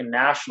American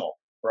national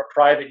or a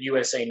private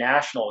USA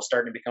national is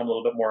starting to become a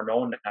little bit more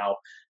known now.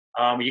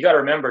 You got to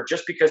remember,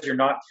 just because you're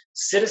not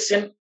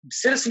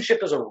citizenship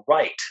is a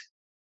right,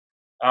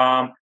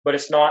 but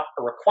it's not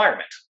a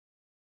requirement.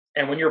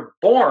 And when you're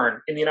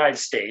born in the United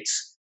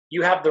States,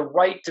 you have the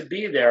right to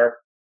be there,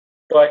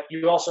 but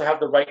you also have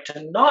the right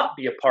to not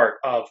be a part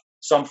of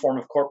some form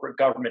of corporate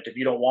government if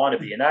you don't want to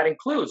be. And that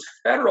includes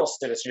federal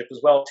citizenship as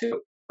well, too,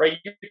 right?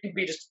 You can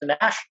be just a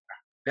national,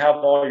 you have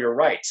all your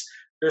rights.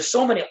 There's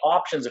so many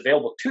options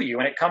available to you,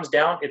 and it comes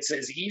down, it's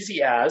as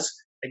easy as,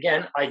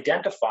 again,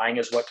 identifying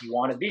as what you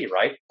want to be,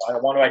 right? I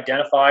want to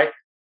identify,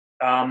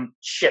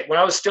 when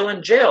I was still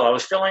in jail, I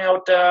was filling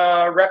out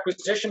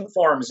requisition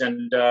forms,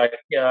 and I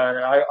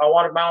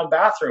wanted my own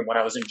bathroom when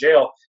I was in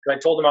jail, because I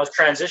told them I was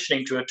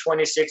transitioning to a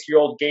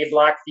 26-year-old gay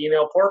black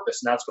female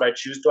porpoise, and that's what I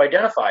choose to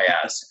identify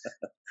as,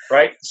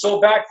 right? So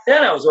back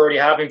then, I was already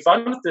having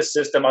fun with this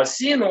system. I was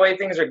seeing the way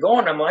things are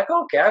going. I'm like,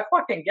 okay, I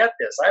fucking get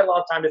this. I had a lot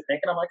of time to think,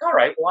 and I'm like, all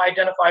right, well, I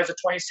identify as a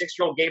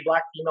 26-year-old gay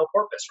black female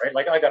porpoise, right?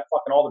 Like, I got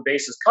fucking all the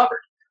bases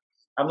covered.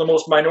 I'm the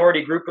most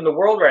minority group in the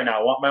world right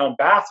now. I want my own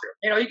bathroom.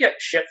 You know, you get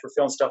shit for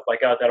filling stuff like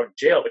that out of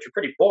jail, but you're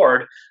pretty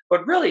bored.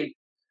 But really,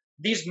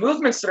 these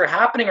movements that are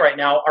happening right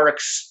now are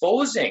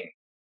exposing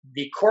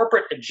the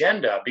corporate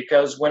agenda,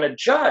 because when a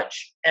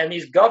judge and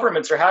these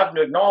governments are having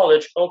to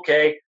acknowledge,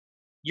 okay,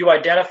 you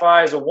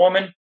identify as a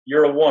woman,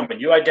 you're a woman.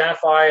 You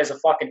identify as a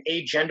fucking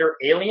agender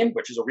alien,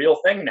 which is a real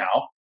thing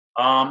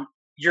now,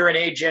 you're an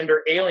agender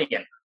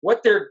alien.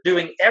 What they're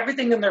doing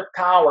everything in their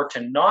power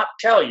to not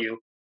tell you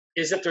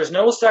is that there's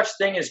no such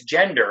thing as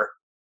gender,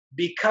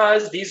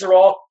 because these are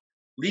all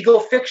legal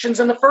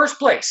fictions in the first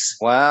place.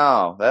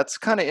 Wow, that's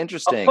kind of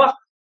interesting.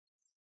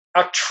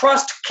 A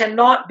trust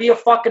cannot be a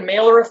fucking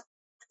male or a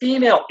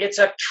female. It's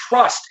a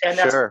trust, and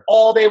that's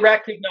all they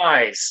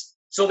recognize.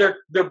 So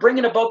they're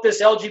bringing about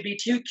this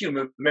LGBTQ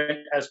movement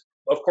as,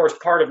 of course,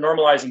 part of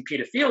normalizing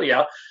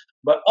pedophilia,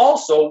 but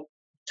also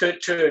to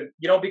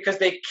because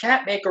they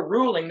can't make a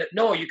ruling that,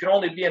 no, you can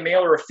only be a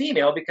male or a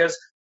female, because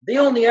they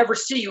only ever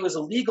see you as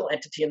a legal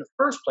entity in the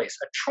first place,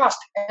 a trust,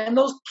 and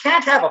those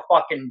can't have a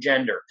fucking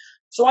gender.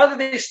 So either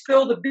they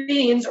spill the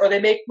beans, or they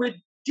make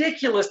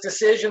ridiculous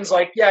decisions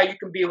like, yeah, you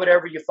can be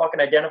whatever you fucking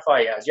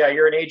identify as. Yeah,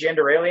 you're an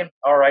agender alien.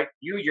 All right,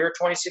 you're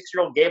a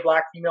 26-year-old gay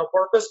black female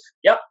porpoise.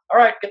 Yep. All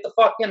right, get the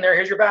fuck in there.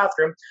 Here's your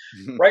bathroom.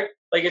 Right?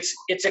 Like,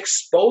 it's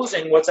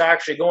exposing what's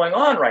actually going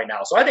on right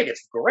now. So I think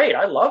it's great.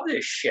 I love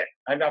this shit.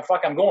 I'm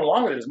going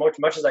along with it as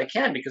much as I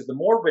can, because the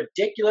more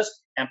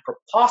ridiculous and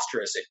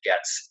preposterous it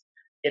gets,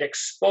 it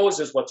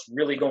exposes what's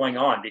really going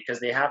on,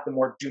 because they have to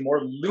do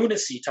more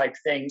lunacy type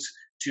things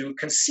to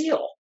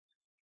conceal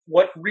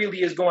what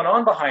really is going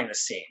on behind the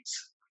scenes.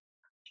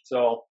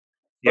 So,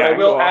 yeah, I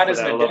will add as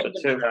an addendum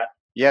to that.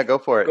 Yeah, go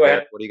for it. Go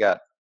ahead. What do you got?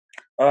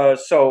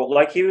 So,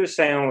 like he was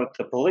saying with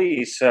the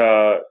police,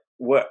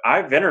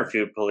 I've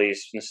interviewed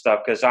police and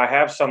stuff, because I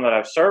have some that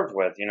I've served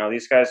with. You know,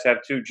 these guys have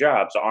two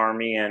jobs,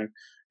 Army and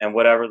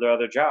whatever their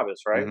other job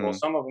is, right? Well,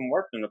 some of them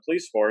worked in the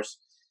police force.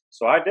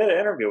 So I did an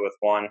interview with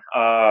one,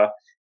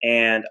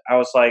 and I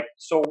was like,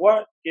 so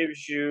what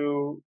gives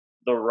you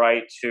the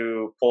right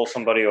to pull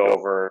somebody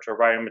over, to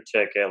write them a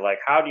ticket? Like,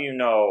 how do you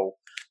know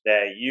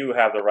that you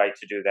have the right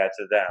to do that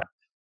to them?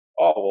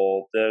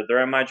 Oh, well,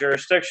 they're in my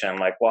jurisdiction.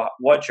 Like,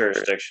 what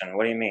jurisdiction?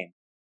 What do you mean?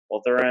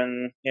 Well, they're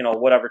in,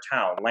 whatever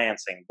town,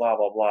 Lansing, blah,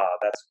 blah, blah.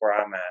 That's where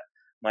I'm at.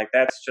 I'm like,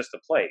 that's just a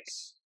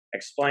place.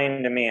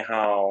 Explain to me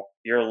how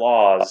your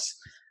laws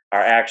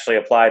are actually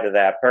applied to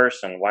that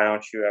person. Why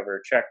don't you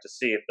ever check to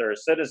see if they're a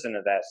citizen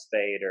of that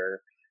state,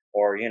 or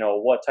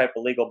what type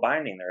of legal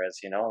binding there is?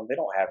 They don't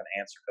have an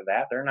answer for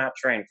that. They're not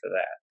trained for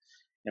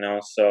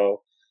that.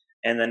 So,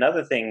 and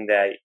another thing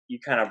that you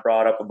kind of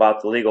brought up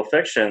about the legal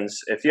fictions,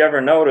 if you ever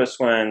notice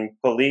when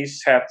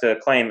police have to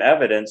claim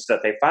evidence that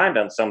they find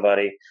on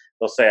somebody,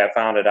 they'll say, I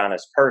found it on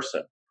his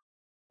person.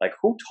 Like,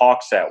 who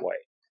talks that way?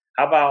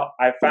 How about,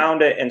 I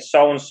found it in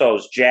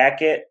so-and-so's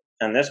jacket,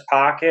 in this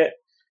pocket,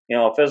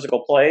 a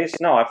physical place?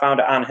 No, I found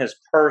it on his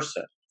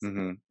person.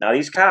 Now,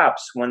 these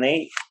cops,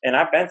 and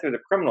I've been through the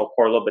criminal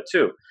court a little bit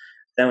too,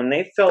 then when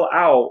they fill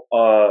out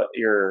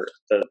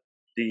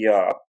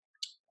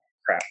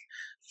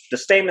the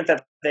statement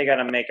that they got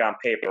to make on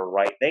paper,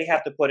 right? They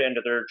have to put it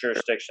into their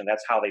jurisdiction.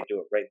 That's how they do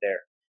it right there.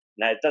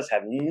 Now, it does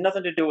have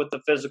nothing to do with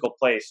the physical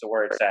place of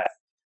where it's at.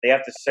 They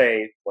have to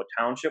say what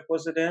township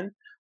was it in,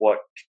 what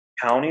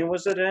county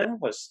was it in,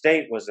 what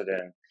state was it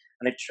in,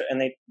 and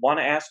they want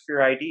to ask for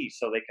your ID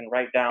so they can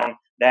write down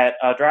that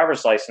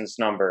driver's license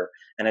number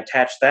and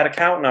attach that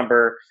account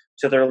number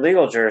to their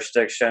legal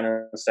jurisdiction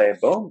and say,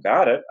 boom,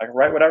 got it. I can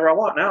write whatever I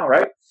want now,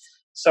 right?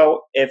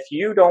 So if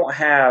you don't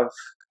have,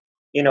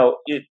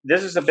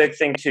 this is a big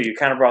thing too. You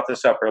kind of brought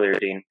this up earlier,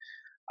 Dean.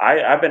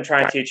 I've been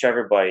trying to teach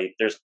everybody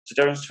there's a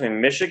difference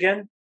between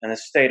Michigan and the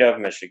state of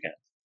Michigan.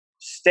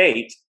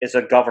 State is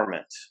a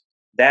government.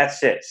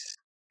 That's it.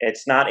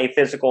 It's not a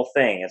physical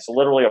thing. It's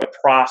literally a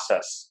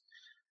process.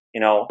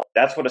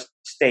 That's what a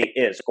state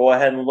is. Go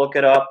ahead and look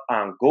it up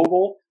on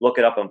Google. Look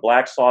it up in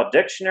Black's Law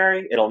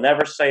Dictionary. It'll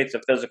never say it's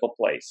a physical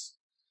place.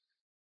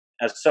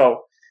 And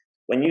so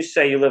when you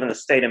say you live in the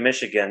state of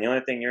Michigan, the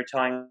only thing you're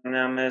telling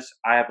them is,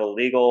 I have a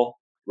legal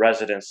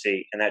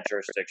residency in that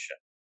jurisdiction.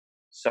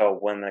 So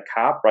when the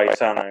cop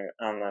writes on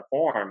the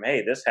form,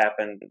 hey, this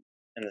happened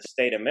in the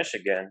state of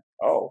Michigan,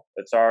 oh,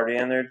 it's already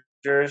in their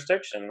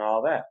jurisdiction and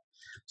all that.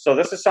 So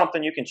this is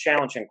something you can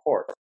challenge in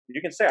court.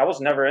 You can say, I was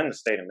never in the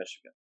state of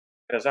Michigan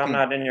because I'm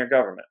not in your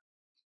government.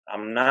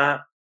 I'm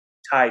not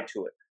tied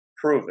to it.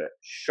 Prove it.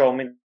 Show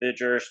me the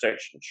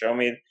jurisdiction. Show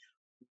me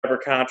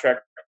whatever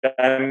contract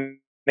I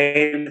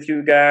made with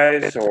you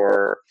guys,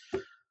 or,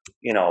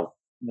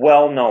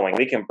 well knowing.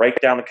 We can break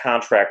down the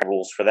contract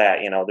rules for that.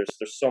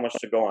 There's so much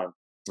to go on.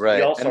 Right.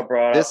 You also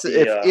brought up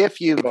if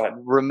you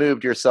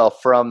removed yourself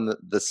from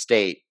the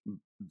state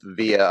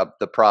via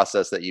the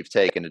process that you've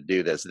taken to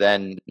do this,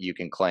 then you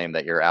can claim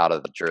that you're out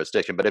of the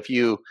jurisdiction. But if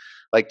you,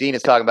 like Dean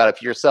is talking about,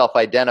 if you're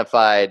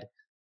self-identified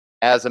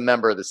as a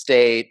member of the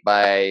state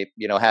by,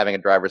 having a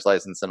driver's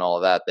license and all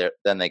of that,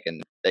 then they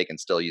can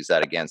still use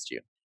that against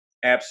you.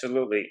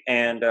 Absolutely.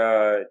 And,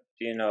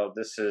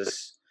 this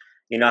is,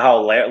 how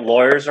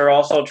lawyers are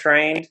also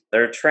trained?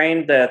 They're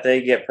trained that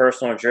they get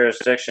personal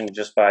jurisdiction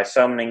just by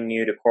summoning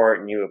you to court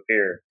and you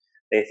appear.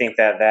 They think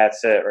that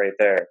that's it right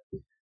there.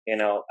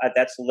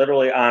 That's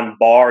literally on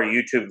bar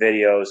YouTube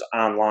videos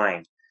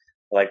online.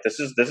 Like, this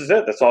is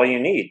it. That's all you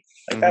need.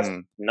 Like, that's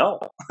no.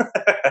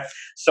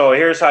 So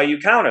here's how you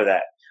counter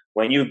that.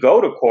 When you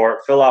go to court,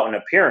 fill out an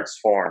appearance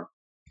form.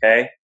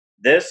 Okay.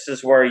 This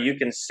is where you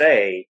can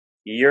say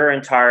your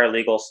entire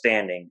legal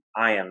standing.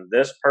 I am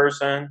this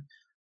person.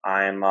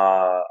 I'm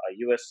a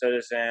U.S.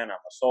 citizen. I'm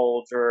a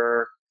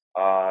soldier.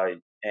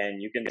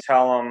 And you can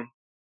tell them,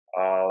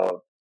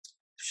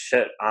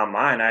 on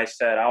mine, I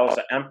said I was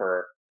an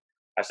emperor.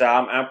 I said,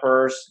 I'm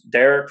Emperor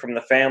Derek from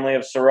the family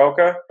of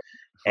Soroka,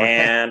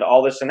 and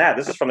all this and that.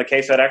 This is from the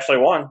case that actually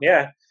won.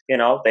 Yeah.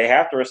 They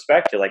have to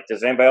respect you. Like,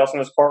 does anybody else in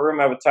this courtroom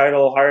have a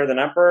title higher than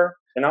Emperor?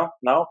 No,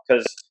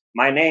 because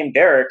my name,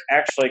 Derek,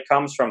 actually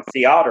comes from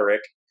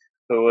Theodoric,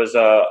 who was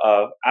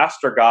a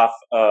Ostrogoth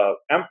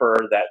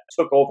emperor that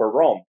took over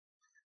Rome.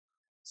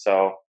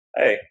 So,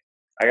 hey,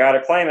 I got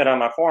to claim it on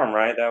my form,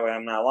 right? That way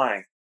I'm not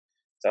lying.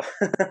 So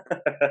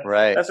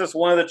right. That's just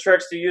one of the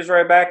tricks to use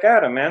right back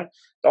at them, man.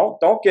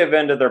 Don't give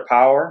in to their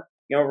power.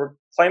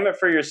 Claim it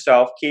for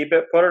yourself, keep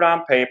it, put it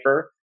on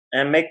paper,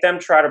 and make them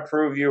try to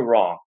prove you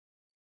wrong.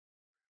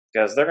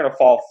 Because they're going to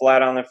fall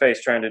flat on their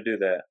face trying to do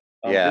that.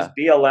 This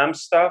BLM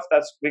stuff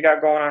we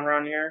got going on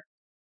around here,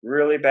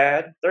 really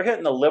bad. They're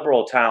hitting the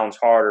liberal towns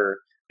harder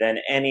than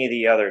any of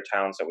the other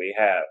towns that we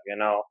have,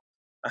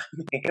 I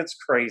mean, it's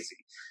crazy.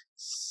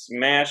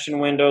 Smashing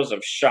windows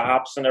of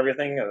shops and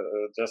everything,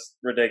 just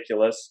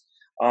ridiculous.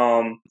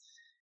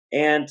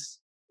 And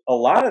a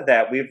lot of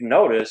that we've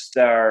noticed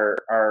are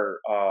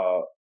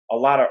a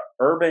lot of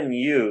urban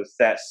youth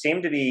that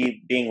seem to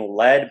be being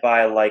led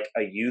by like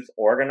a youth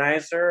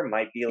organizer.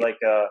 Might be like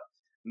a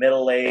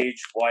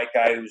middle-aged white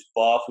guy who's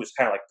buff, who's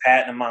kind of like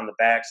patting him on the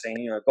back,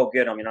 saying, go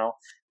get him.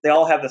 They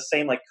all have the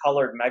same like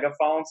colored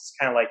megaphones. It's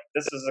kind of like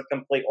this is a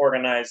complete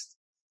organized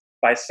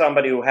by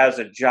somebody who has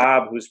a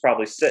job, who's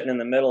probably sitting in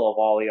the middle of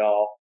all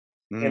y'all,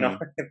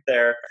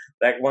 there,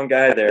 that one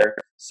guy there.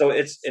 So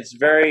it's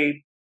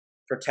very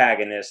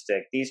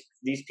protagonistic.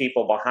 These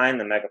people behind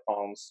the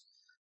megaphones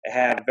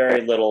have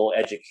very little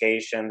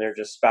education. They're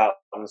just spouting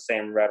the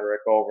same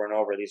rhetoric over and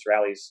over these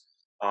rallies.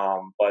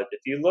 But if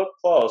you look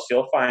close,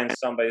 you'll find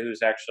somebody who's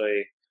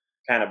actually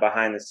kind of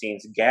behind the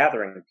scenes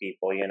gathering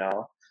people,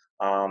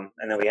 And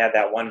then we had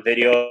that one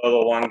video of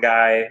the one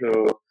guy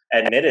who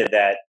admitted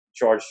that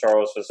George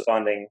Soros was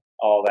funding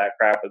all that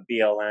crap with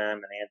BLM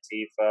and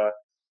Antifa.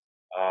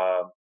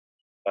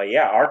 But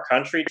yeah, our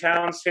country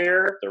towns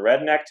here, the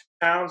redneck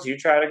towns, you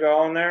try to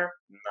go in there,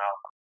 no,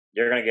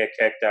 you're going to get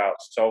kicked out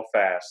so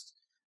fast.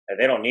 And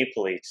they don't need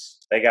police.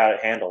 They got it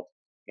handled,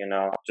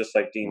 just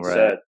like Dean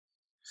said.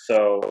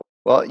 So,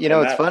 well,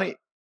 it's funny.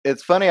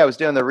 It's funny. I was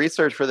doing the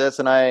research for this,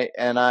 and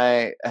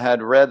I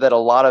had read that a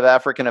lot of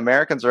African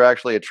Americans are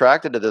actually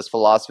attracted to this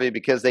philosophy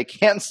because they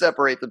can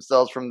separate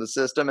themselves from the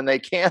system, and they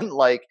can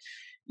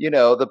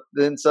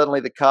then suddenly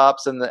the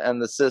cops and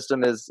the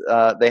system is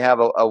they have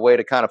a way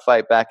to kind of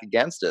fight back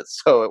against it.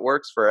 So it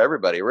works for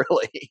everybody,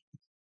 really.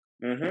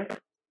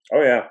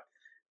 Oh yeah,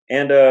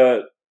 and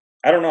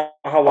I don't know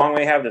how long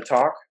we have to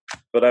talk,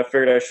 but I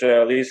figured I should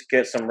at least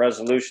get some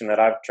resolution that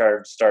I've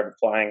started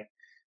applying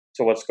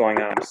to what's going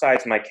on.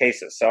 Besides my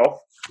case itself,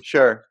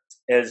 Sure.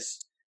 is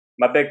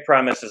my big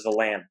premise is the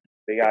land.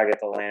 We gotta get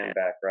the land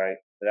back, right?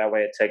 That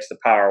way, it takes the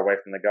power away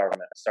from the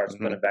government. It starts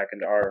putting it back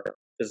into our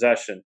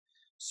possession.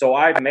 So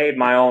I made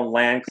my own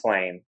land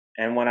claim,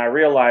 and when I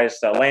realized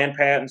that land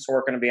patents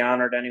weren't going to be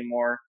honored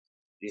anymore,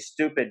 these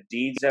stupid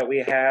deeds that we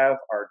have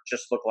are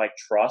just look like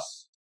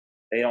trusts.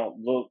 They don't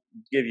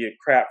give you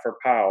crap for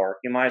power.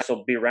 You might as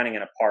well be renting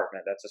an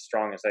apartment. That's as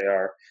strong as they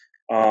are.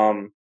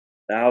 And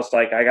I was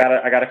like, I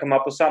gotta come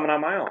up with something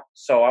on my own.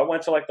 So I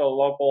went to like the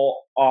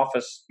local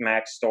Office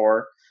Max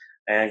store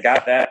and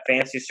got that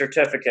fancy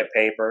certificate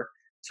paper,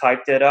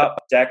 typed it up,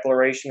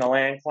 declaration of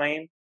land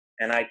claim,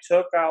 and I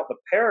took out the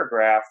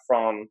paragraph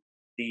from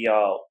the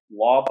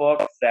law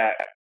book that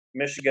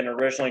Michigan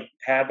originally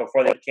had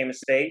before they became a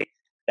state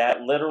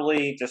that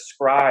literally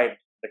described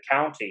the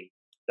county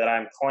that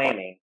I'm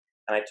claiming.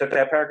 And I took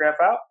that paragraph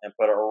out and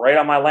put it right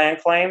on my land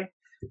claim.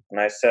 And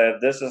I said,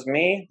 this is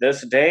me,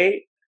 this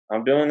date.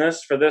 I'm doing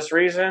this for this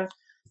reason.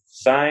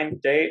 Sign,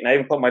 date, and I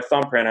even put my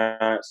thumbprint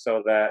on it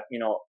so that,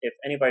 if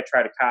anybody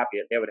tried to copy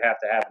it, they would have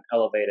to have an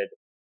elevated,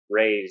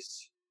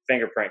 raised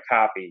fingerprint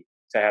copy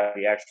to have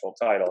the actual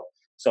title.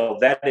 So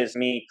that is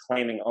me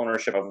claiming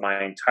ownership of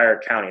my entire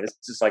county. This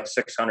is like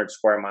 600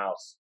 square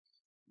miles.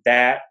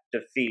 That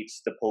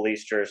defeats the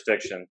police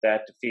jurisdiction.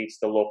 That defeats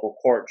the local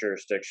court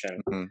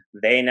jurisdiction. Mm-hmm.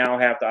 They now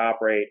have to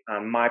operate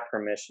on my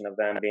permission of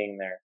them being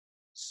there.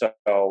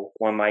 So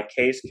when my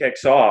case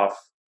kicks off,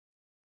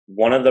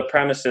 one of the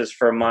premises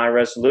for my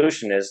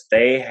resolution is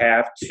they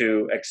have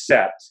to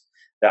accept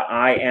that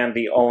I am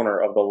the owner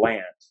of the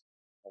land.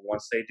 And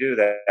once they do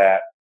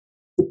that,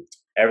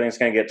 everything's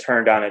going to get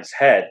turned on its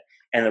head.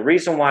 And the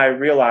reason why I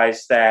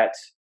realized that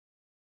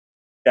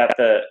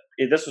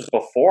this was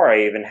before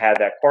I even had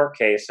that court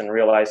case and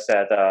realized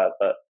that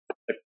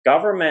the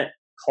government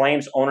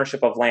claims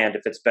ownership of land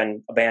if it's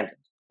been abandoned,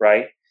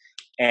 right?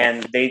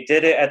 And they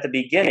did it at the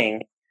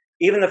beginning.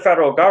 Even the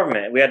federal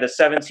government, we had the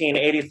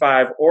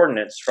 1785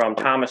 ordinance from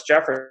Thomas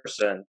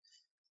Jefferson,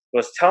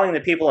 was telling the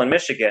people in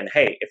Michigan,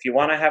 hey, if you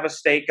want to have a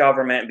state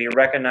government and be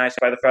recognized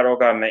by the federal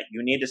government,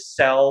 you need to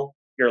sell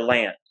your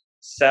land.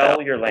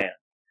 Sell your land.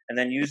 And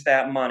then use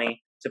that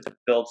money to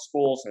build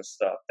schools and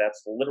stuff.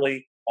 That's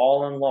literally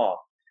all in law.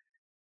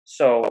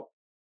 So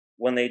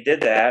when they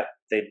did that,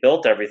 they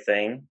built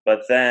everything,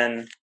 but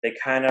then they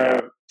kind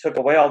of took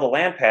away all the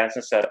land patents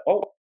and said,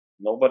 oh,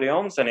 nobody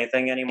owns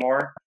anything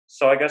anymore.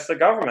 So I guess the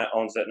government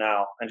owns it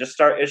now, and just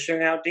start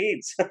issuing out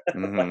deeds.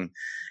 Mm-hmm.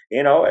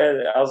 And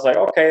I was like,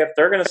 okay, if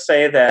they're going to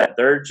say that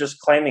they're just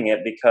claiming it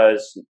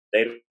because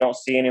they don't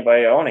see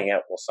anybody owning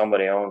it, well,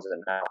 somebody owns it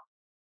now.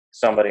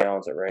 Somebody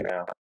owns it right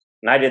now.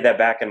 And I did that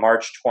back in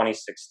March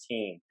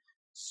 2016.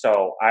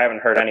 So I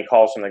haven't heard any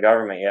calls from the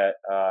government yet.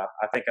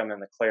 I think I'm in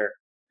the clear.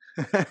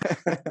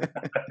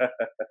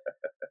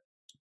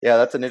 Yeah,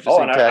 that's an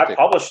interesting tactic.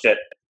 I published it.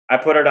 I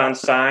put it on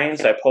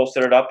signs. I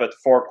posted it up at the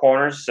four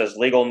corners. It says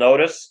legal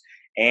notice.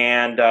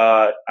 And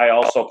I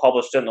also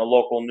published it in the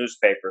local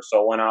newspaper.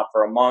 So it went out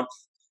for a month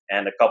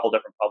and a couple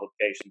different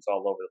publications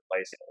all over the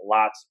place.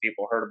 Lots of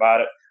people heard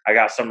about it. I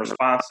got some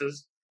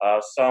responses.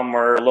 Some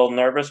were a little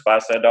nervous, but I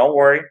said, don't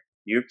worry.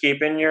 You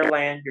keep in your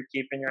land. You're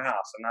keeping your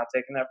house. I'm not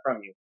taking that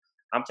from you.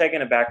 I'm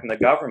taking it back from the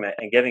government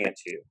and giving it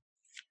to you.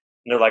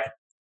 And they're like,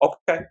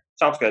 okay,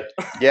 sounds good.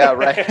 Yeah,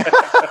 right.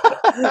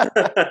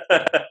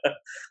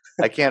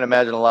 I can't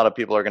imagine a lot of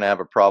people are going to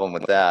have a problem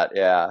with that.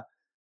 Yeah.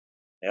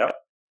 Yep.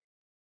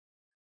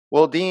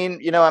 Well,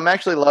 Dean, I'm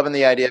actually loving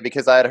the idea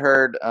because I had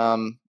heard,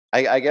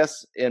 I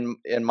guess in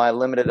my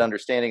limited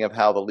understanding of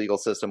how the legal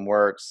system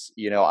works,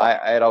 I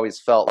had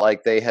always felt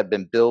like they had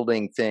been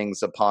building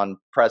things upon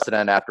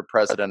precedent after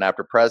precedent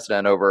after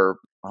precedent over,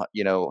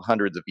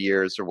 hundreds of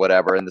years or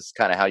whatever. And this is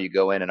kind of how you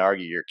go in and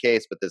argue your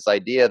case. But this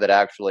idea that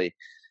actually,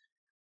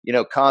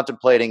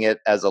 contemplating it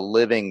as a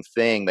living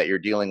thing that you're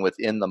dealing with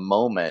in the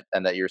moment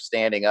and that you're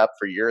standing up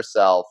for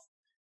yourself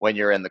when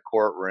you're in the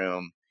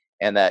courtroom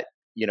and that,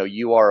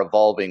 you are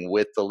evolving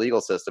with the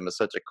legal system is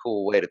such a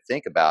cool way to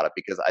think about it,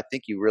 because I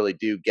think you really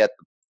do get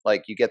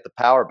the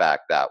power back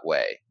that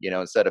way,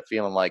 instead of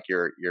feeling like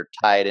you're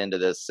tied into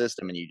this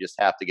system and you just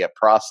have to get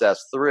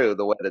processed through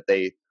the way that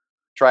they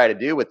try to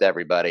do with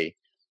everybody.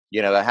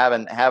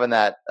 Having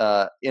that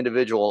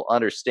individual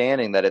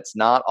understanding that it's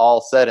not all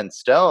set in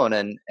stone,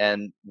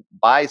 and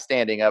by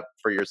standing up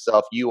for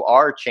yourself, you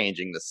are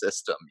changing the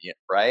system,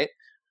 right?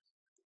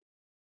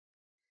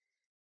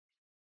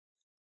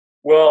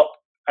 Well,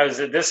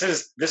 this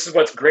is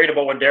what's great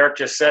about what Derek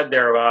just said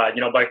there.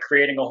 By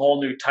creating a whole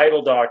new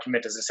title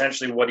document is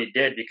essentially what he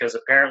did, because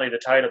apparently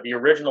the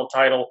original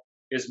title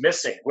is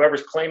missing.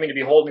 Whoever's claiming to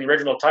be holding the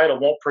original title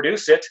won't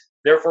produce it.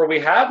 Therefore, we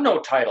have no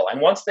title. And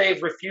once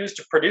they've refused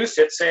to produce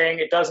it, saying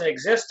it doesn't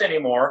exist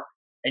anymore,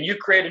 and you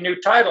create a new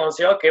title and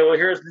say, okay, well,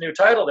 here's the new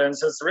title then,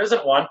 since there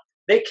isn't one,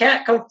 they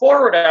can't come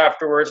forward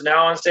afterwards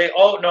now and say,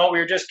 oh, no, we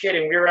were just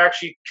kidding. We were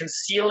actually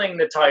concealing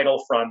the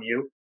title from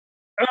you.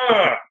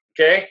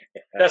 Okay,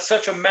 that's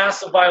such a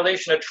massive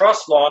violation of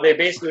trust law. They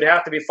basically would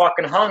have to be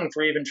fucking hung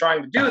for even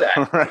trying to do that.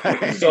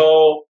 Right.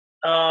 So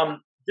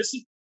this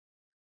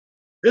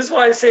is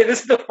why I say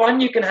this is the fun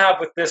you can have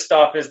with this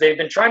stuff is they've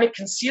been trying to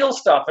conceal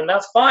stuff, and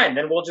that's fine.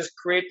 Then we'll just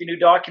create the new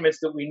documents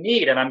that we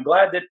need. And I'm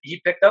glad that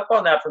he picked up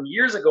on that from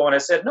years ago. And I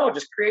said, no,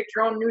 just create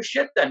your own new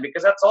shit then,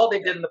 because that's all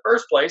they did in the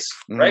first place,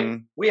 right?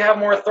 We have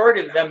more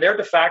authority than them. They're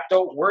de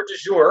facto, we're de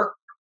jure.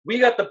 We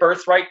got the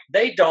birthright.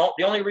 They don't.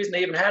 The only reason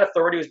they even had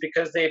authority was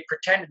because they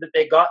pretended that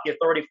they got the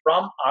authority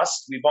from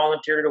us. We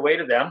volunteered it away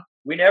to them.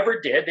 We never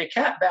did. They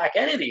can't back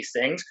any of these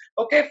things.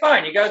 Okay,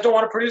 fine. You guys don't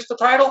want to produce the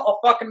title? I'll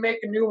fucking make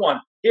a new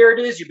one. Here it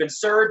is. You've been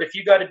served. If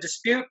you got a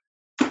dispute,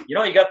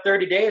 you got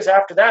 30 days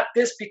after that.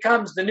 This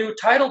becomes the new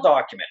title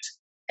document.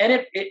 And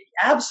it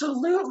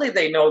absolutely,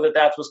 they know that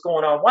that's what's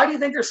going on. Why do you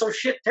think they're so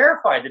shit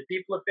terrified that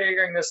people are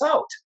figuring this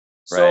out?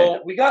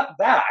 So we got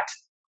that.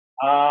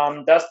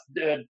 That's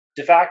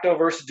de facto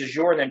versus de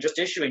jure, and then just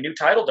issuing new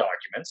title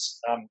documents.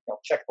 I'll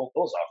check both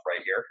those off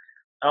right here.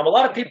 A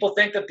lot of people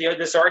think that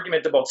this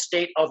argument about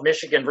state of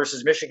Michigan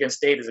versus Michigan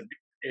state is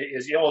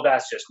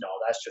that's just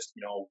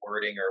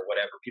wording or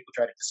whatever. People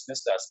try to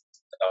dismiss that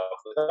stuff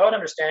without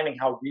understanding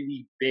how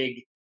really big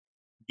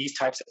these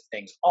types of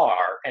things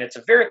are. And it's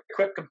a very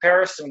quick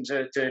comparison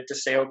to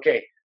say,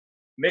 okay,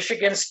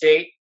 Michigan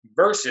state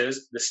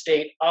versus the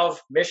state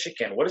of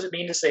Michigan. What does it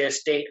mean to say a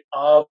state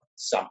of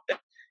something?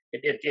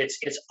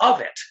 It's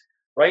of it,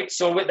 right?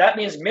 So that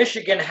means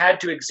Michigan had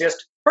to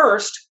exist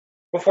first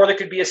before there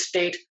could be a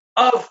state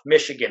of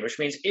Michigan, which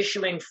means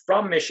issuing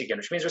from Michigan,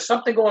 which means there's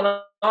something going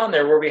on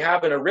there where we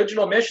have an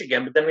original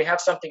Michigan, but then we have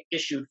something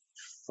issued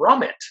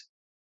from it.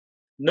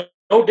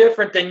 No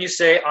different than you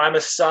say, I'm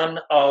a son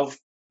of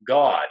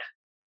God.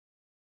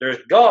 There's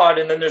God,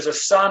 and then there's a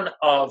son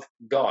of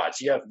God.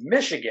 So you have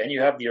Michigan,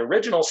 you have the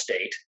original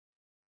state,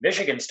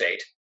 Michigan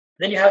state,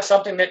 then you have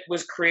something that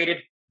was created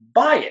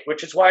by it,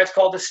 which is why it's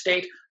called the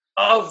state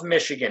of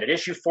Michigan. It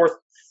issued forth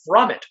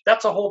from it.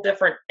 That's a whole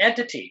different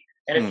entity.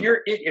 And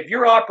if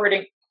you're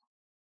operating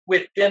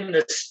within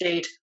the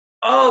state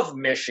of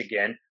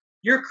Michigan,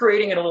 you're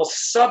creating a little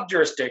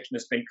sub-jurisdiction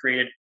that's been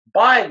created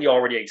by the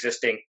already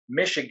existing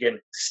Michigan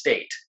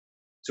state.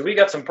 So we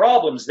got some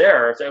problems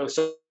there.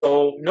 So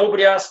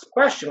nobody asked the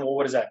question, well,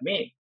 what does that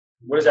mean?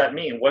 What does that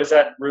mean? What does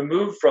that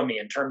remove from me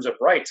in terms of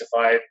rights if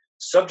I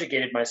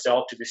subjugated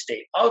myself to the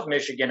state of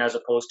Michigan as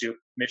opposed to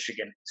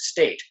Michigan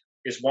state?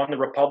 Is one the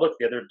republic,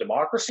 the other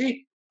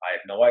democracy? I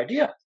have no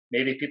idea.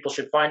 Maybe people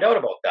should find out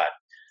about that.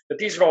 But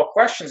these are all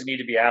questions that need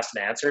to be asked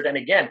and answered. And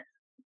again,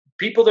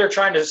 people that are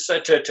trying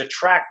to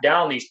track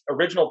down these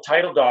original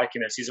title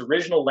documents, these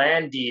original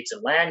land deeds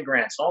and land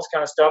grants and all this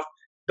kind of stuff,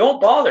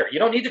 don't bother. You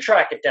don't need to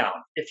track it down.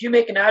 If you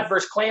make an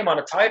adverse claim on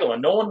a title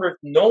and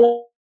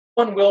no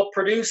one will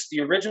produce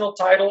the original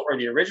title or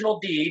the original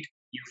deed,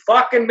 you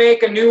fucking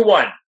make a new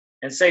one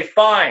and say,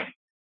 fine,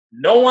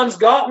 no one's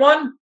got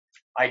one.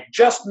 I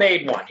just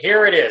made one.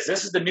 Here it is.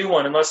 This is the new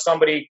one, unless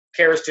somebody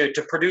cares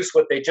to produce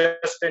what they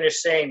just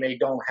finished saying they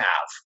don't have.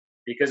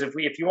 Because if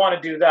you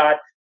want to do that,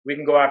 we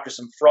can go after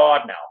some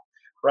fraud now,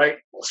 right?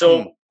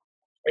 So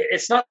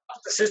it's not that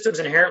the system's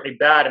inherently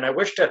bad. And I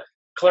wish to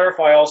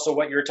clarify also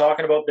what you're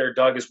talking about there,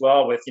 Doug, as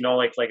well, with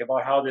like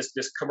about how this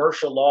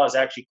commercial law is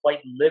actually quite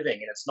living,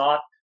 and it's not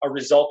a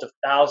result of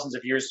thousands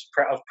of years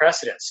of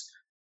precedence.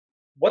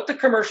 What the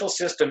commercial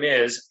system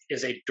is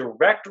a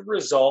direct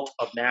result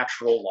of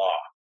natural law,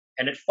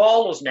 and it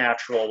follows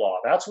natural law.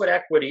 That's what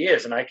equity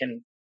is, and I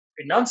can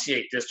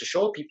enunciate this to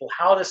show people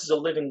how this is a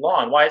living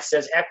law and why it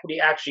says equity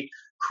actually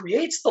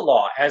creates the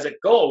law as it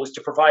goes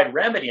to provide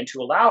remedy and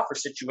to allow for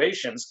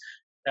situations,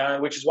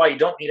 which is why you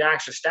don't need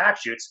extra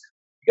statutes.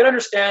 You got to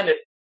understand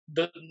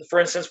that, for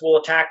instance,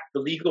 we'll attack the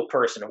legal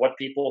person and what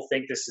people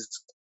think this is.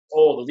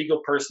 Oh, the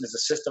legal person is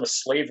a system of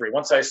slavery.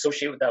 Once I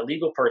associate with that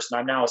legal person,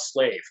 I'm now a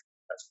slave.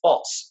 That's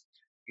false.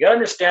 You got to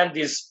understand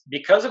these,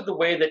 because of the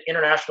way that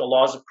international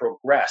laws have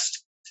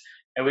progressed.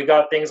 And we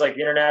got things like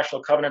the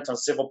International Covenant on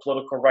Civil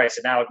Political Rights.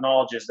 It now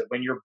acknowledges that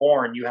when you're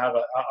born, you have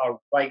a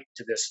right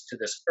to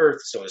this earth,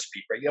 so to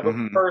speak. Right? You have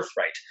a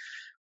birthright.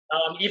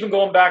 Even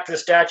going back to the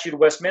Statute of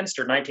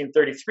Westminster,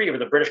 1933, where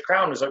the British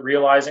Crown was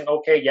realizing,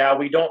 okay, yeah,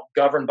 we don't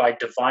govern by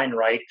divine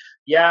right.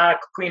 Yeah,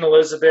 Queen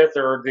Elizabeth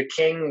or the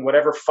King,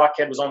 whatever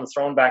fuckhead was on the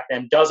throne back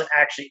then, doesn't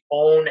actually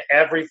own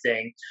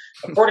everything.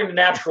 According to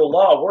natural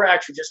law, we're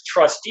actually just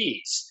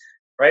trustees.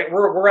 Right?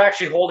 We're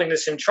actually holding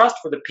this in trust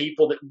for the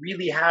people that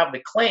really have the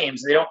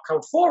claims. They don't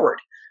come forward.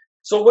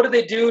 So what do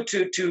they do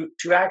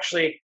to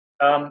actually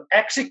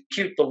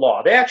execute the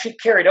law? They actually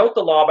carried out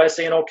the law by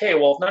saying, okay,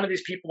 well, if none of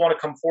these people want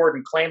to come forward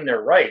and claim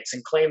their rights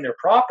and claim their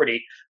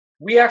property,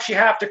 we actually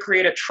have to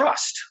create a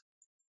trust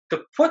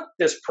to put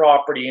this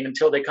property in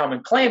until they come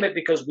and claim it,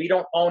 because we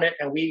don't own it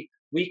and we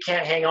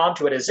can't hang on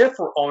to it as if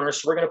we're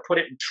owners. So we're going to put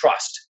it in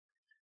trust.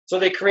 So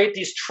they create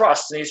these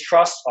trusts, and these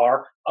trusts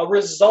are a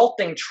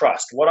resulting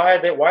trust. Why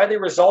are they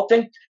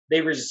resulting?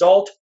 They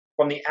result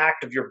from the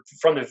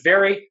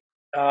very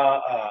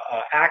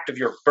act of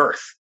your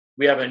birth.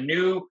 We have a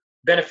new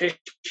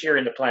beneficiary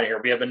in the planet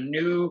here. We have a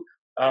new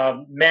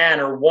man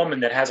or woman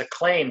that has a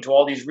claim to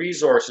all these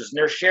resources and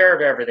their share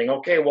of everything.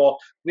 Okay, well,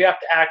 we have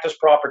to act as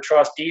proper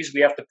trustees.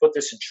 We have to put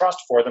this in trust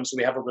for them, so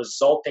we have a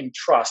resulting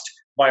trust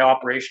by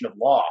operation of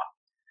law.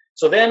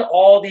 So then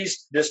all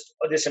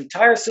this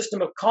entire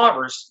system of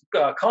commerce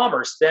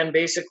then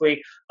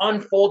basically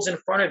unfolds in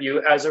front of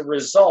you as a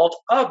result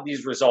of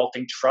these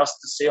resulting trusts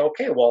to say,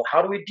 okay, well,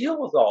 how do we deal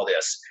with all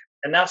this?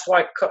 And that's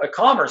why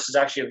commerce is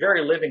actually a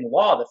very living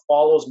law that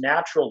follows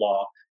natural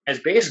law, as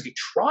basically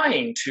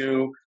trying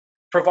to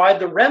provide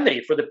the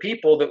remedy for the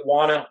people that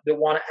want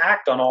to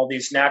act on all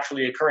these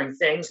naturally occurring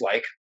things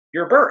like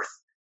your birth,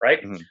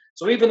 right? Mm-hmm.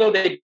 So even though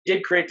they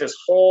did create this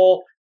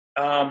whole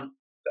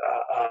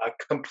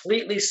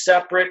completely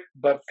separate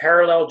but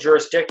parallel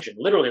jurisdiction,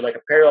 literally like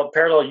a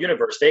parallel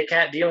universe. They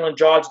can't deal in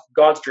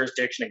God's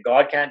jurisdiction, and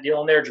God can't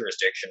deal in their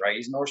jurisdiction, right?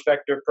 He's no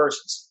respecter of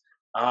persons.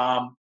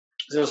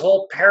 So this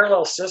whole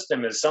parallel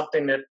system is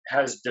something that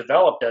has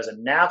developed as a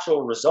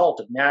natural result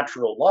of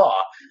natural law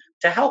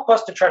to help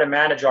us to try to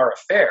manage our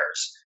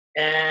affairs.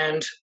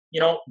 And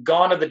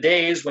gone are the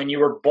days when you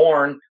were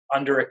born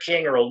under a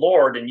king or a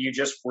lord and you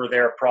just were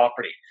their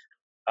property.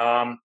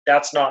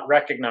 That's not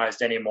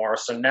recognized anymore.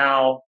 So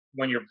now,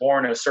 when you're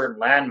born in a certain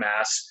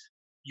landmass,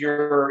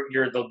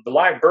 the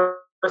live birth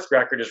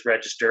record is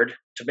registered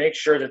to make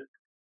sure that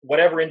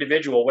whatever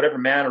individual, whatever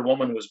man or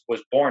woman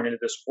was born into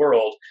this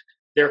world,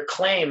 their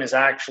claim is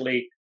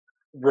actually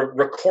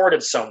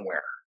recorded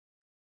somewhere,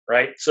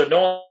 right? So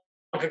no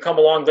one can come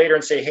along later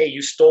and say, "Hey,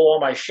 you stole all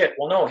my shit."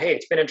 Well, no, hey,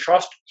 it's been in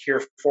trust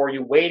here for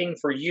you, waiting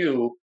for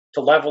you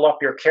to level up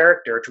your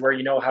character to where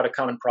you know how to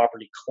come and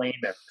properly claim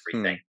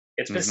everything.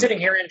 It's been sitting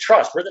here in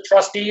trust. We're the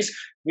trustees.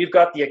 We've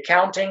got the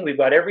accounting. We've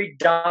got every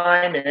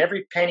dime and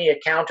every penny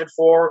accounted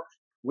for.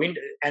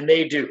 And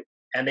they do.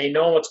 And they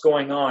know what's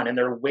going on. And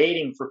they're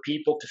waiting for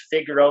people to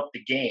figure out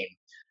the game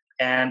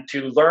and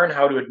to learn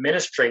how to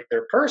administrate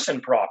their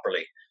person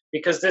properly.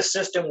 Because this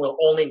system will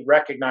only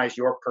recognize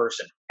your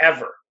person,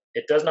 ever.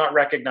 It does not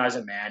recognize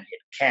a man.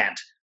 It can't.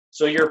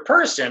 So your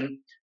person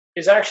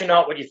is actually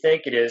not what you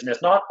think it is, and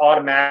it's not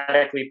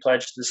automatically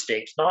pledged to the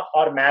state. It's not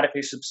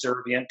automatically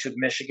subservient to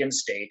Michigan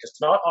State. It's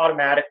not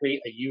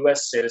automatically a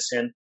U.S.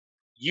 citizen.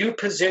 You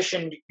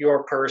positioned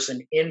your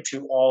person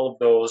into all of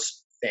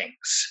those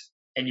things,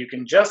 and you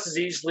can just as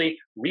easily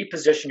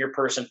reposition your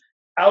person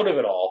out of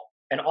it all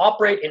and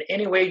operate in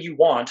any way you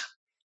want.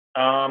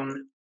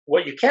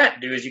 What you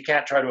can't do is you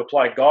can't try to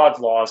apply God's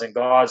laws and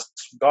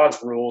God's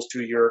rules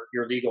to your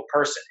legal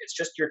person. It's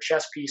just your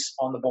chess piece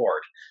on the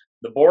board.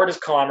 The board is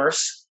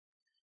commerce.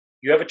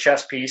 You have a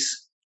chess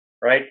piece,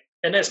 right?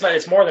 And it's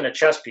more than a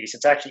chess piece.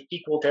 It's actually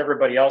equal to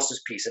everybody else's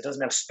piece. It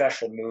doesn't have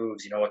special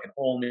moves. It can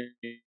only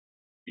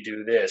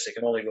do this. It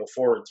can only go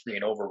forward 3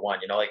 and over 1.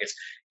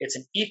 It's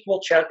an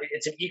equal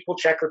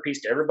checker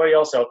piece to everybody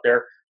else out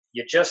there.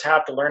 You just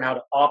have to learn how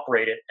to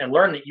operate it and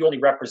learn that you only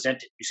represent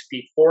it. You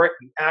speak for it.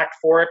 You act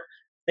for it.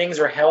 Things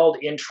are held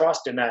in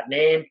trust in that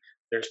name.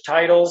 There's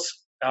titles.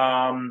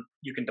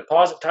 You can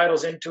deposit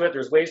titles into it.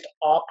 There's ways to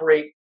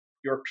operate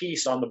your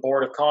piece on the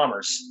board of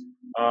commerce.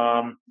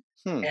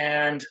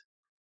 And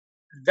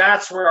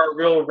that's where our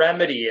real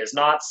remedy is,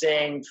 not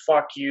saying,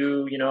 fuck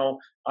you,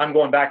 I'm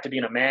going back to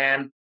being a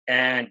man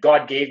and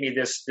God gave me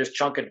this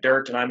chunk of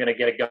dirt and I'm going to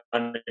get a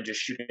gun and just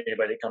shoot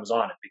anybody that comes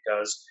on it,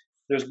 because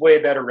there's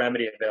way better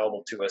remedy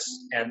available to us.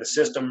 And the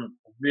system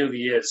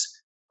really is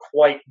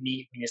quite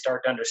neat when you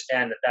start to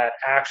understand that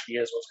actually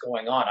is what's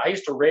going on. I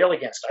used to rail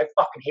against it.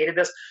 I fucking hated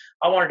this.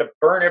 I wanted to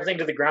burn everything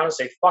to the ground and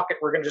say, fuck it,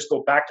 we're going to just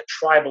go back to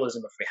tribalism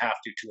if we have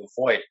to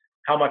avoid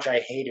how much I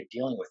hated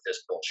dealing with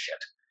this bullshit.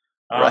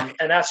 Right.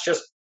 And that's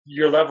just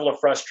your level of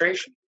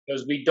frustration,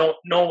 because we don't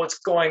know what's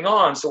going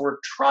on. So we're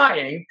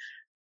trying.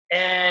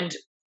 And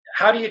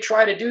how do you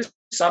try to do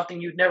something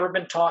you've never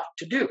been taught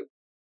to do?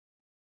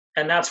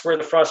 And that's where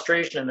the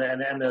frustration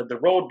and the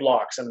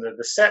roadblocks and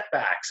the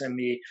setbacks and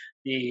the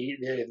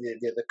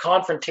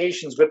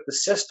confrontations with the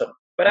system.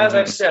 But as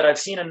I've said, I've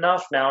seen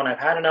enough now, and I've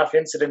had enough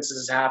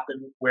incidences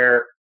happen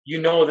where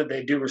that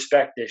they do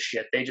respect this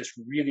shit. They just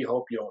really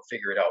hope you don't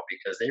figure it out,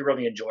 because they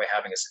really enjoy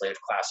having a slave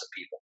class of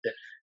people. That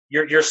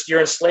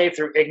you're enslaved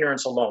through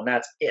ignorance alone.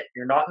 That's it.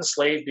 You're not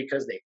enslaved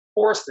because they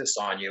force this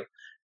on you.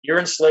 You're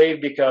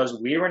enslaved because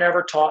we were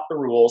never taught the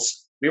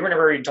rules. We were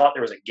never even taught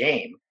there was a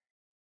game.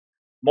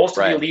 Most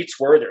of the elites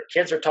were. Their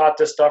kids are taught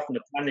this stuff from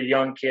the time they're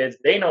young kids.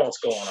 They know what's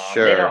going on.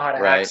 They know how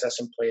to access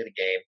and play the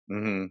game.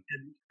 And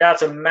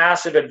that's a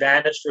massive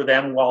advantage for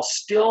them, while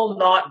still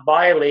not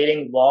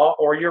violating law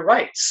or your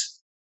rights.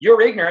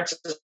 Your ignorance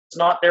is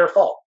not their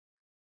fault.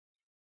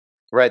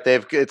 Right.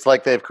 It's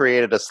like they've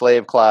created a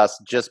slave class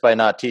just by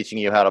not teaching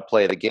you how to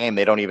play the game.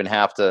 They don't even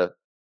have to,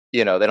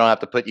 they don't have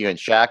to put you in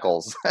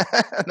shackles.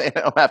 They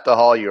don't have to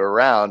haul you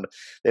around.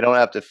 They don't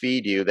have to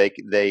feed you.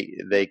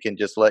 They can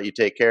just let you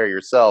take care of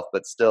yourself,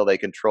 but still they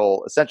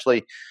control.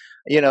 Essentially,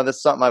 this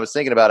is something I was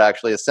thinking about,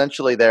 actually.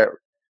 Essentially,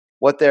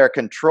 what they're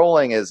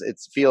controlling is, it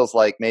feels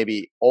like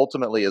maybe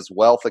ultimately, is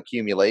wealth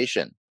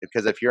accumulation.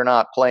 Because if you're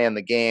not playing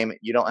the game,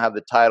 you don't have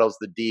the titles,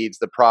 the deeds,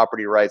 the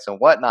property rights and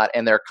whatnot.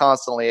 And they're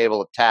constantly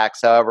able to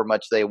tax however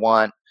much they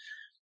want.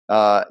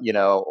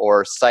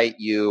 or cite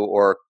you,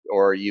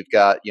 or you've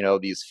got,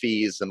 these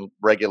fees and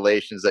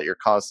regulations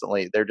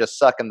that they're just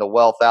sucking the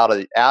wealth out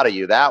of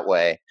you that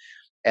way.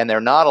 And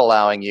they're not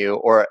allowing you,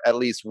 or at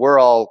least we're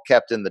all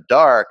kept in the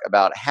dark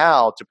about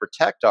how to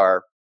protect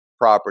our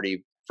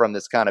property from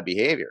this kind of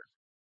behavior.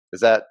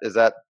 Does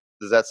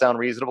that sound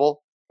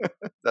reasonable? Does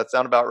that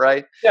sound about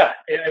right? Yeah,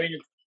 I mean,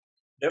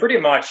 pretty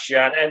much,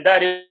 yeah, and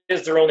that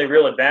is their only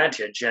real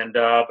advantage. And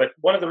but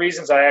one of the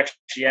reasons I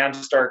actually am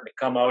starting to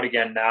come out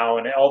again now,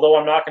 and although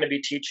I'm not going to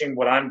be teaching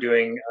what I'm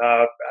doing,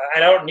 I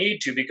don't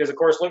need to, because of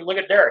course, look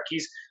at Derek.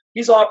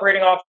 He's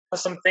operating off of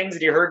some things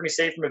that he heard me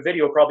say from a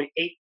video probably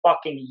 8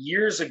 fucking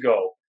years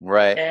ago,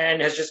 right?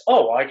 And has just,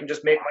 well, I can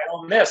just make my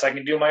own this, I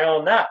can do my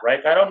own that,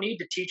 right? I don't need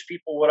to teach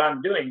people what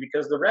I'm doing,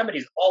 because the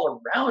remedy's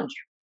all around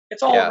you.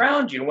 It's all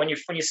around you. When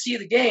you see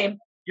the game,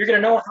 you're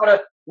going to know how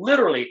to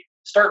literally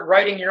start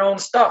writing your own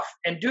stuff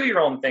and do your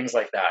own things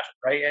like that,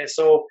 right? And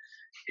so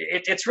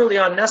it's really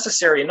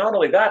unnecessary. And not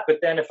only that, but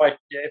then if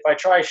I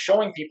try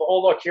showing people,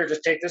 oh, look here,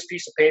 just take this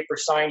piece of paper,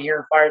 sign here,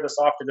 and fire this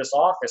off to this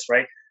office,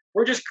 right?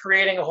 We're just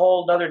creating a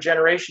whole other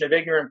generation of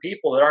ignorant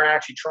people that aren't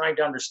actually trying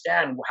to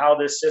understand how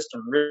this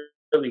system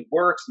really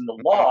works and the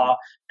law.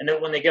 And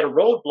then when they get a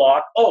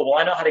roadblock, oh, well,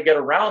 I know how to get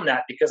around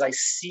that because I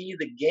see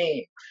the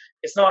game.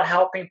 It's not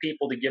helping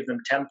people to give them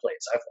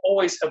templates. I've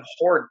always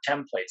abhorred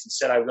templates and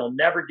said I will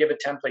never give a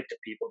template to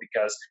people,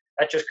 because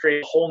that just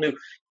creates a whole new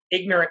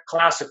ignorant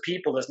class of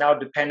people that's now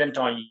dependent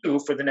on you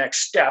for the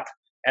next step.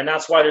 And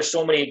that's why there's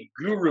so many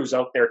gurus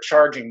out there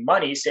charging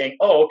money, saying,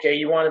 oh, okay,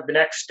 you wanted the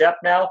next step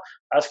now?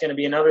 That's going to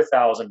be another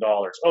 $1,000.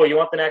 Oh, you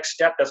want the next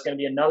step? That's going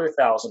to be another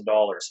 $1,000.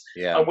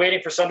 Yeah. I'm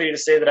waiting for somebody to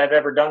say that I've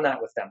ever done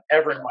that with them,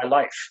 ever in my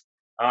life.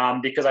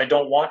 Because I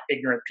don't want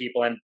ignorant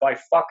people. And by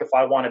fuck, if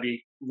I want to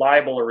be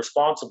liable or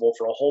responsible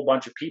for a whole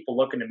bunch of people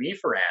looking to me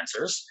for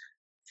answers,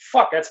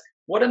 fuck,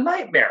 what a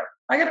nightmare.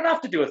 I got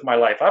enough to do with my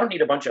life. I don't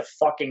need a bunch of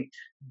fucking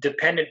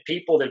dependent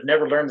people that have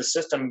never learned the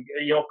system,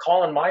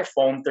 calling my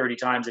phone 30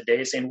 times a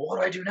day saying, what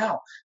do I do now?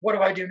 What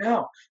do I do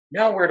now?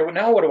 Now what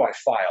do I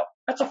file?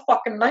 That's a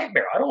fucking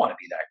nightmare. I don't want to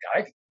be that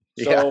guy.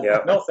 So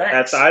no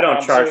thanks. I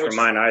don't charge for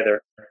mine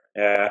either.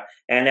 Yeah.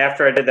 And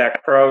after I did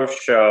that Crow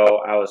show,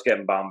 I was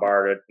getting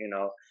bombarded.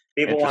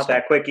 People want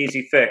that quick,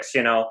 easy fix.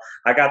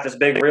 I got this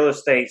big real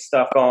estate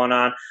stuff going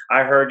on.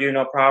 I heard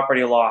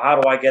property law. How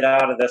do I get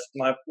out of this?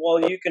 I'm like,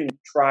 well, you can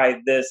try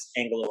this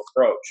angle of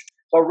approach.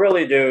 But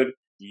really, dude,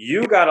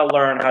 you got to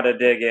learn how to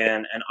dig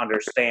in and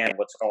understand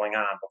what's going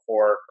on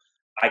before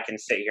I can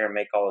sit here and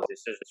make all the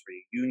decisions for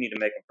you. You need to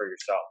make them for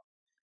yourself.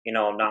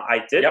 Now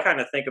I did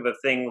kind of think of a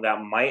thing that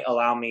might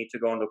allow me to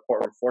go into a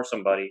courtroom for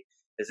somebody.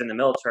 Is in the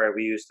military,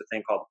 we use the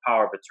thing called the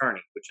power of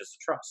attorney, which is a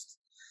trust.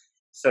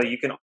 So you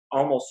can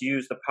almost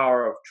use the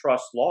power of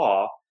trust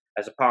law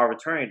as a power of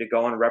attorney to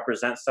go and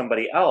represent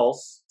somebody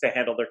else to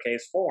handle their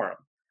case for them.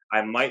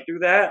 I might do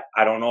that.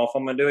 I don't know if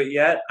I'm going to do it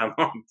yet.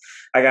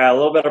 I got a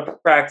little bit of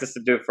practice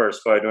to do first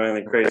before I do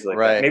anything crazy like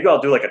that. Maybe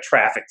I'll do like a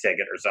traffic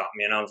ticket or something,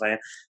 you know what I'm saying?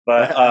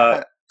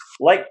 But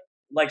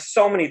like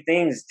so many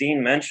things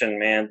Dean mentioned,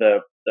 man,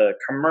 the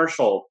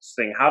commercial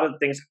thing, how did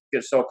things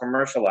get so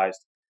commercialized?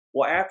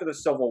 Well, after the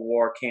Civil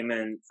War came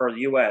in for the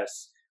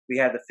U.S., we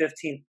had the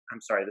 16th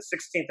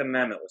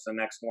Amendment was the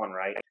next one,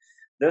 right?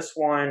 This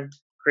one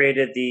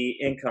created the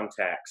income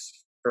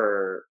tax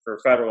for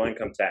federal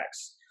income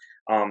tax.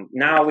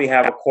 Now we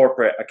have a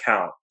corporate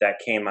account that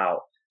came out.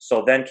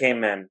 So then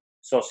came in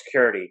Social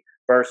Security,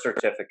 birth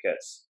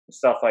certificates,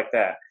 stuff like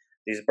that.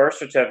 These birth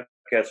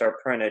certificates are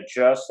printed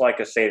just like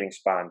a savings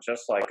bond,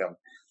 just like them.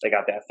 They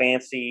got that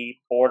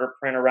fancy border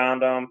print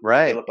around them.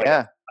 Right, they look like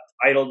a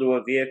title to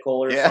a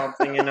vehicle or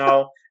something,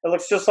 It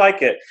looks just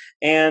like it.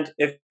 And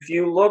if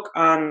you look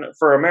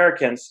for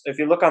Americans, if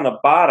you look on the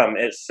bottom,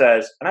 it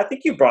says, and I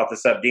think you brought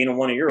this up, Dean, in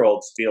one of your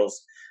old spiels,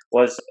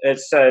 it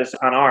says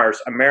on ours,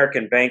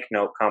 American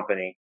Banknote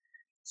Company.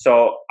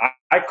 So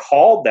I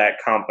called that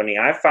company.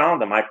 I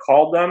found them. I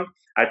called them.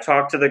 I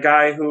talked to the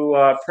guy who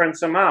prints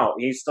them out.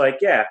 He's like,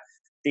 yeah,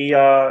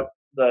 the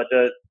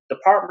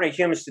Department of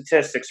Human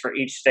Statistics for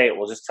each state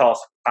will just tell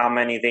us how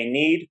many they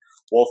need.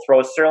 We'll throw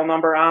a serial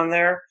number on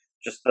there.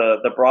 Just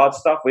the broad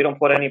stuff. We don't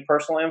put any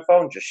personal info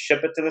and just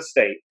ship it to the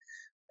state.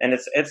 And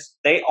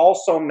they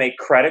also make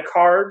credit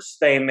cards.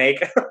 They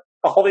make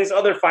all these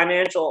other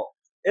financial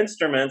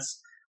instruments.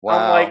 Wow.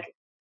 I'm like,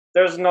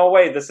 there's no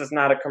way this is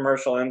not a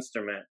commercial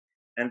instrument.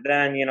 And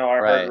then, I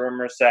heard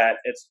rumors that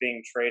it's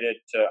being traded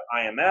to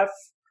IMF.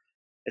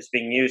 It's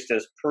being used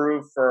as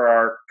proof for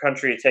our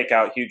country to take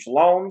out huge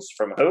loans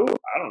from who?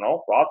 I don't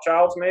know,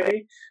 Rothschilds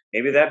maybe?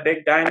 Maybe that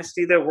big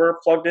dynasty that we're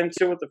plugged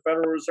into with the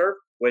Federal Reserve,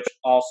 which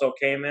also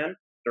came in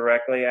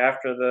directly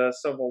after the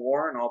Civil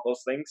War and all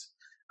those things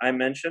I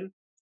mentioned.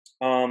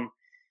 Why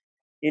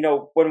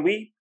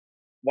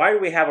do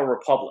we have a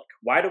republic?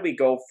 Why do we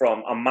go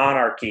from a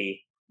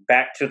monarchy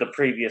back to the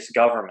previous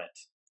government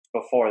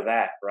before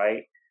that,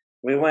 right?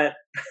 We went,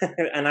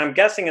 and I'm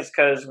guessing it's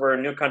because we're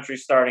a new country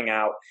starting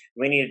out.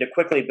 We needed to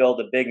quickly build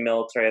a big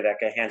military that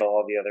could handle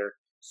all the other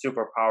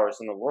superpowers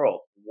in the world.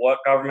 What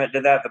government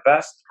did that the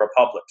best?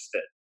 Republics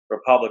did,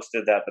 Republics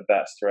did that the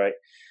best, right?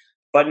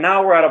 But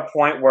now we're at a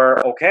point where,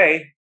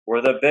 okay,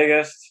 we're the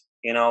biggest,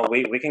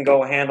 we can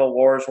go handle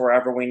wars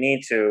wherever we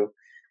need to,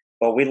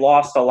 but we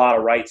lost a lot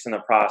of rights in the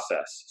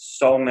process.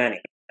 So many.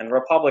 And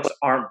republics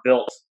aren't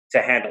built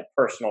to handle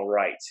personal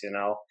rights,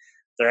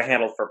 They're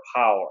handled for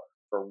power,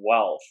 for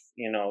wealth,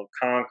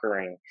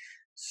 conquering.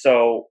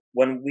 So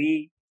when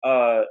we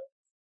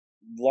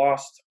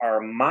lost our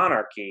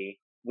monarchy,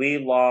 we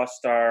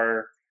lost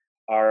our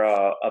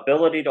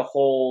ability to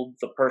hold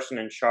the person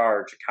in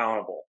charge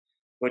accountable,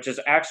 which is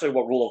actually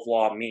what rule of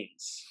law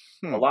means.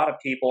 A lot of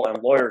people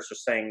and lawyers are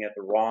saying it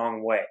the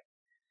wrong way.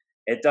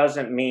 It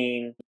doesn't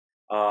mean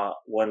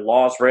when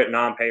law is written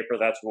on paper,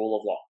 that's rule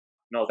of law.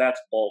 No, that's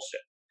bullshit.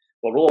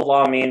 What rule of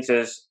law means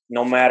is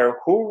no matter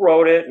who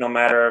wrote it, no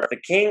matter if the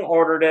king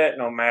ordered it,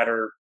 no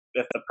matter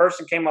if the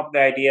person came up with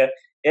the idea,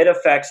 it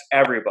affects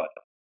everybody.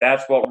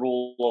 That's what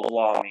rule of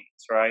law means,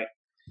 right?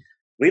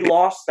 We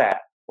lost that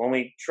when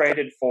we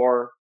traded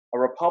for a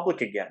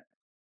republic again,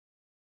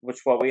 which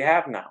is what we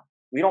have now.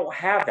 We don't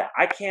have that.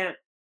 I can't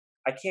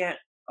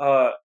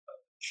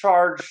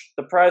charge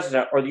the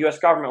president or the U.S.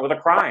 government with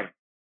a crime.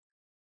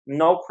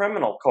 No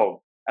criminal code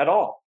at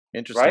all.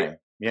 Interesting. Right?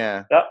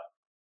 Yeah. Yep.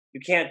 You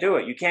can't do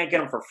it. You can't get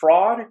them for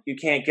fraud. You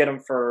can't get them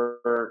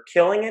for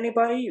killing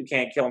anybody. You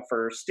can't kill them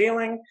for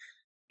stealing.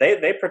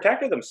 They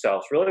protected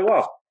themselves really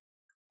well.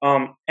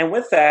 And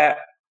with that,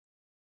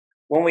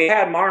 when we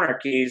had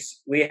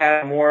monarchies, we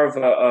had more of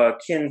a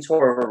kin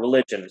toward a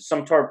religion,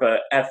 some sort of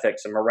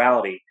ethics and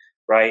morality,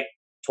 right,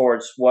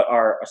 towards what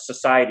our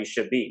society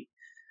should be.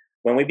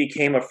 When we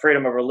became a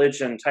freedom of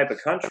religion type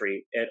of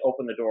country, it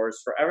opened the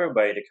doors for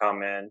everybody to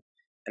come in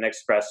and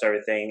express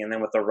everything, and then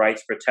with the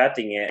rights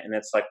protecting it, and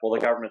it's like, well, the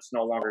government's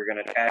no longer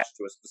going to attach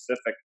to a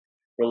specific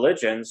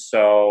religion,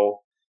 so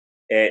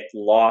it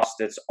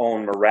lost its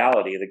own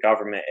morality. The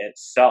government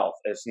itself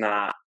is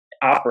not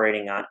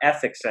operating on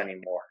ethics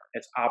anymore.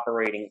 It's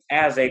operating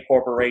as a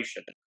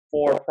corporation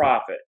for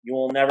profit. You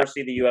will never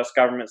see the U.S.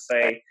 government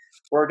say,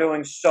 we're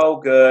doing so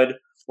good,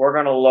 we're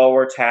going to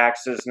lower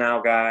taxes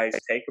now, guys,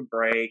 take a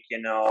break,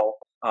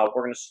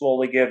 we're going to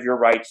slowly give your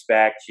rights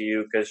back to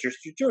you because you're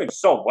doing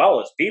so well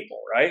as people,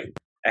 right?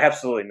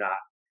 Absolutely not.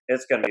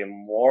 It's going to be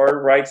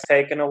more rights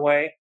taken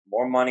away,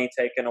 more money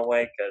taken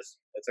away because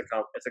it's a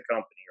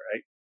company,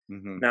 right?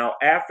 Mm-hmm. Now,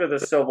 after the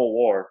Civil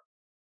War,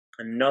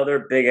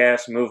 another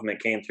big-ass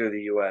movement came through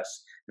the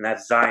U.S., and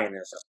that's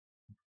Zionism.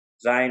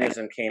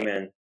 Zionism came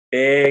in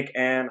big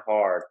and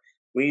hard.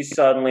 We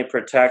suddenly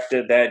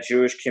protected that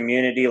Jewish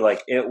community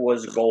like it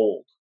was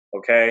gold,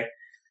 okay?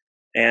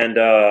 And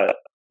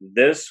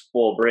this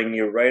will bring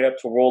you right up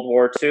to World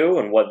War II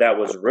and what that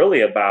was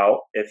really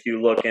about, if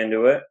you look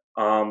into it,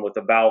 with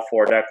the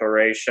Balfour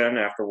Declaration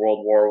after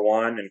World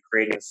War I and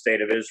creating the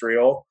State of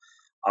Israel.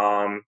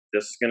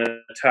 This is going to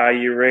tie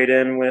you right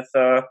in with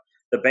the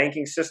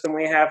banking system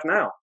we have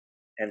now.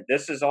 And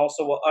this is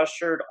also what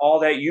ushered all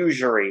that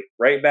usury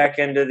right back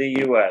into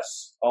the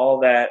U.S., all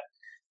that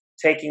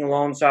taking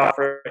loans off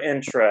for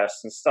interest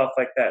and stuff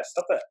like that,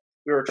 stuff that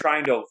we were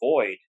trying to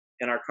avoid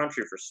in our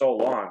country for so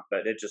long,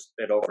 but it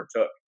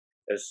overtook.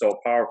 It's so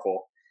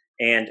powerful.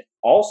 And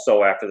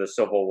also after the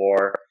Civil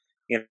War,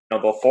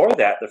 before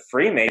that, the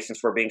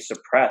Freemasons were being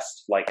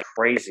suppressed like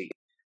crazy.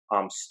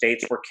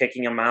 States were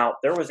kicking them out.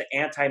 There was an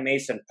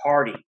anti-Mason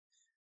party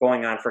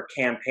going on for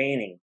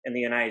campaigning in the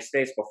United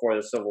States before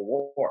the Civil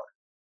War.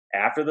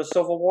 After the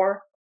Civil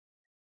War,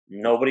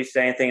 nobody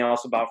said anything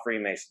else about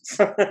Freemasons.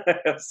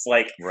 It's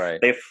like right.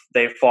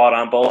 they fought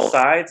on both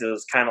sides. It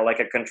was kind of like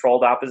a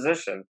controlled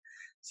opposition.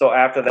 So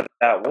after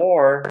that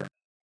war,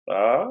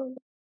 I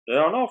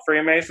don't know,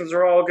 Freemasons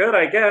are all good,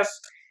 I guess.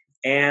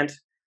 And,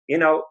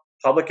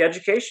 public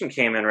education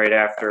came in right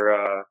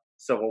after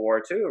Civil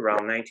War II,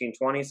 around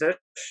 1920s-ish.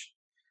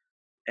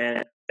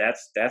 And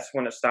that's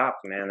when it stopped,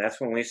 man.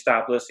 That's when we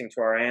stopped listening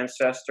to our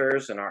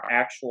ancestors and our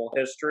actual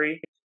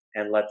history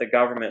and let the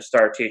government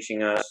start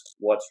teaching us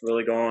what's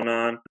really going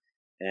on.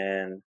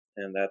 And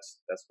that's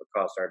what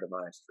caused our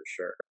demise for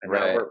sure. And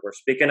right. now we're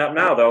speaking up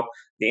now, though.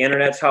 The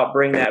internet's helped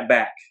bring that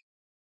back.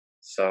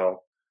 So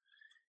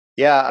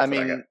yeah, I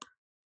mean,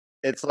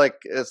 it's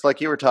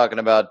like you were talking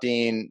about,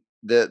 Dean.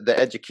 The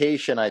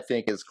education, I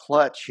think, is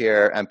clutch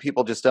here, and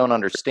people just don't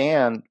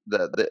understand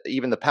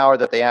even the power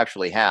that they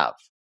actually have.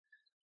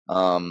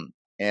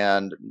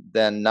 And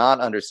then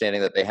not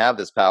understanding that they have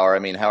this power. I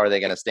mean, how are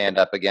they going to stand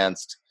up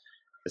against,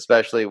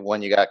 especially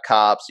when you got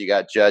cops, you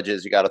got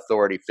judges, you got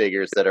authority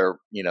figures that are,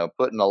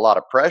 putting a lot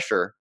of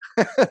pressure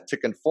to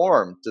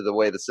conform to the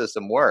way the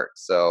system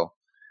works. So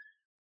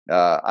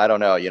I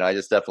don't know, I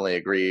just definitely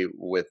agree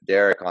with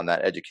Derek on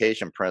that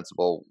education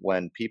principle.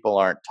 When people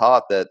aren't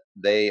taught that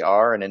they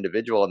are an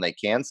individual and they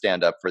can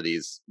stand up for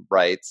these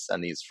rights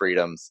and these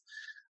freedoms,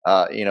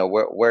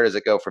 where does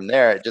it go from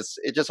there? It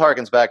just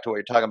harkens back to what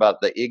you're talking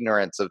about, the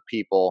ignorance of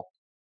people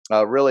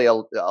really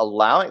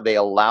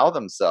allow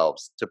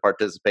themselves to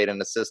participate in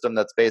a system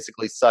that's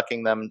basically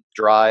sucking them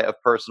dry of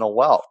personal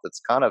wealth.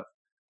 It's kind of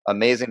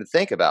amazing to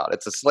think about.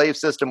 It's a slave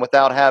system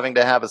without having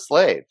to have a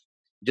slave.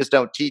 You just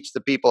don't teach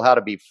the people how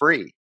to be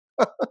free.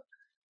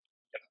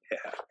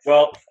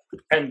 Well,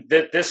 and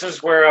this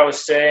is where I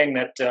was saying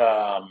that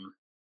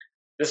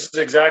this is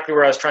exactly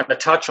where I was trying to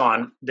touch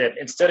on, that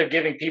instead of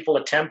giving people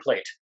a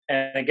template,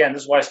 and again,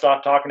 this is why I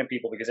stopped talking to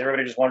people, because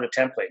everybody just wanted a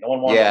template. No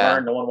one wanted to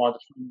learn. No one wanted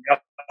to put the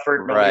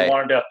effort. Nobody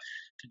wanted to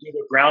do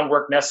the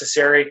groundwork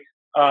necessary.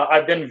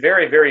 I've been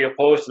very, very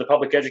opposed to the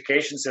public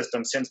education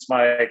system since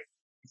my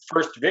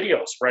first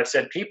videos, where I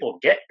said, people,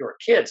 get your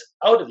kids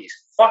out of these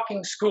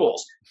fucking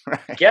schools.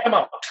 Get them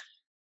out.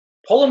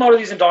 Pull them out of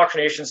these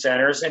indoctrination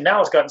centers, and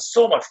now it's gotten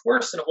so much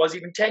worse than it was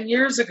even 10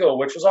 years ago,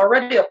 which was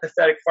already a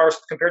pathetic farce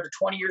compared to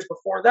 20 years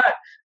before that.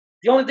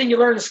 The only thing you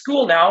learn in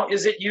school now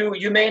is that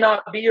you may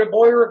not be a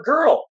boy or a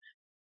girl,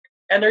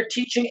 and they're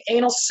teaching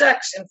anal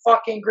sex in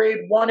fucking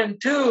grade 1 and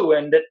 2,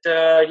 and that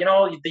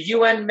the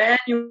UN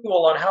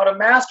manual on how to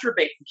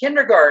masturbate in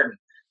kindergarten.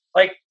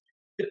 Like,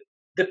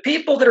 the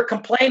people that are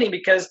complaining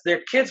because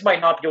their kids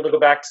might not be able to go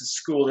back to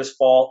school this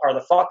fall are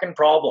the fucking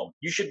problem.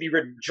 You should be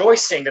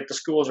rejoicing that the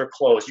schools are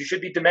closed. You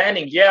should be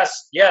demanding, yes,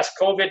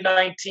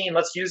 COVID-19,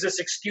 let's use this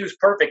excuse.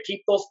 Perfect.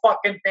 Keep those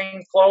fucking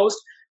things closed,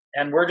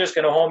 and we're just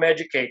going to home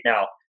educate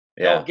now.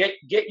 Yeah. Get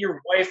your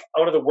wife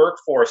out of the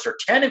workforce, or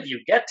 10 of you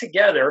get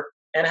together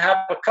and have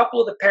a couple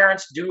of the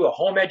parents do a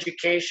home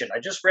education. I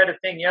just read a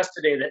thing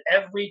yesterday that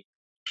every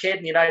kid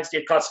in the United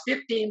States costs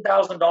 $15,000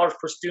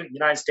 per student in the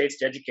United States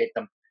to educate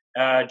them.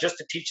 Just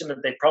to teach them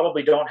that they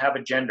probably don't have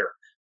a gender.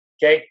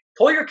 Okay,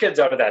 pull your kids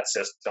out of that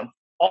system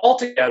all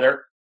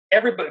together.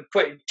 Everybody,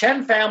 put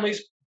 10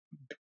 families,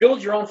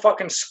 build your own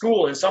fucking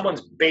school in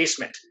someone's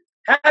basement.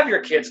 Have your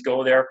kids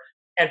go there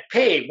and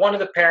pay one of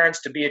the parents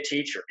to be a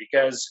teacher,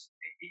 because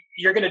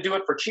you're going to do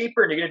it for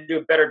cheaper, and you're going to do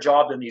a better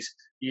job than these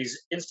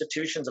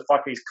institutions of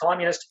these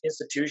communist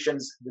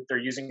institutions that they're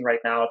using right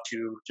now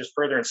to just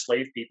further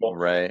enslave people,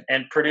 right,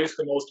 and produce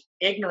the most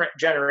ignorant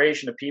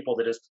generation of people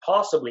that has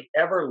possibly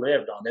ever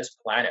lived on this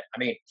planet. I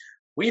mean,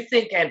 we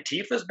think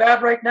Antifa's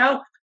bad right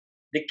now.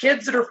 The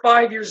kids that are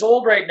 5 years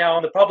old right now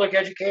in the public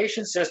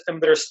education system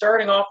that are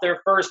starting off their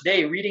first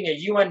day reading a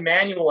UN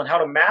manual on how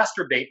to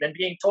masturbate and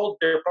being told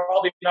they're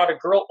probably not a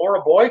girl or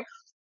a boy,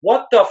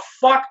 what the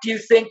fuck do you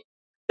think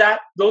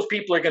that those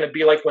people are going to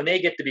be like when they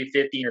get to be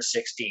 15 or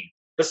 16?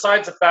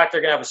 Besides the fact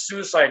they're going to have a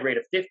suicide rate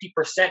of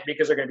 50%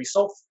 because they're going to be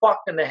so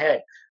fucked in the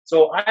head.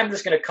 So I'm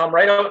just going to come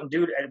right out and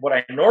do what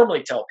I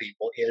normally tell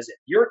people is, if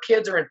your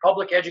kids are in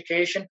public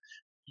education,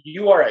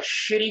 you are a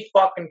shitty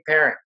fucking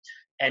parent.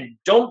 And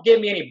don't give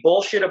me any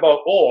bullshit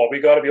about,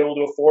 we got to be able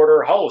to afford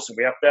our house, and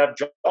we have to have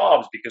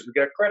jobs because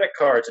we got credit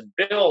cards and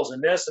bills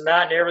and this and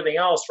that and everything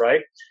else,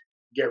 right?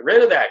 Get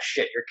rid of that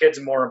shit. Your kids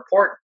are more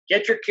important.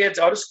 Get your kids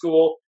out of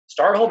school.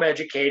 Start home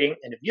educating,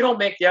 and if you don't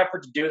make the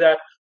effort to do that,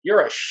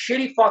 you're a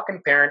shitty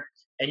fucking parent,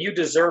 and you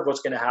deserve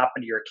what's going to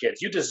happen to your kids.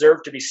 You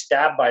deserve to be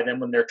stabbed by them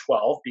when they're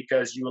 12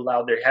 because you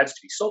allowed their heads to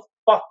be so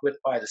fucked with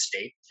by the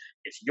state.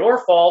 It's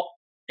your fault.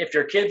 If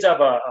your kids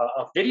have a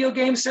video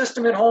game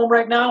system at home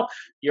right now,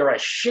 you're a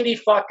shitty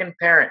fucking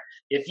parent.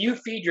 If you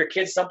feed your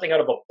kids something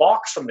out of a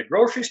box from the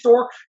grocery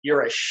store,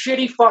 you're a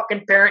shitty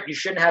fucking parent. You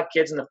shouldn't have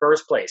kids in the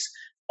first place.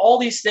 All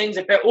these things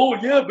that, but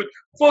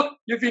fuck,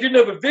 if you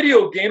didn't have a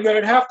video game, then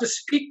I'd have to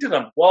speak to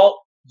them.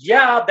 Well,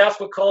 yeah, that's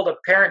what called a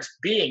parent's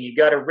being. You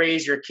got to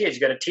raise your kids.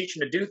 You got to teach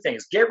them to do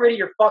things. Get rid of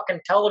your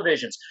fucking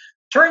televisions.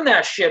 Turn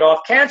that shit off.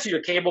 Cancel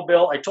your cable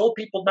bill. I told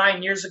people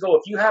 9 years ago,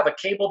 if you have a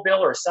cable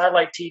bill or a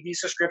satellite TV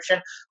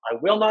subscription, I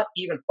will not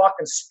even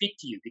fucking speak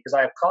to you because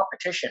I have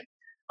competition.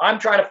 I'm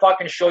trying to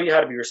fucking show you how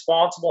to be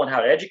responsible and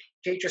how to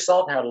educate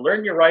yourself and how to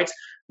learn your rights.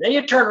 Then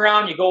you turn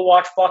around, you go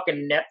watch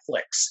fucking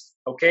Netflix.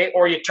 Okay,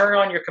 or you turn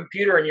on your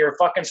computer and you're a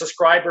fucking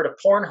subscriber to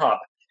Pornhub.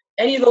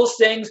 Any of those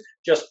things,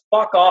 just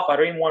fuck off. I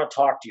don't even want to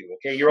talk to you.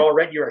 Okay, you're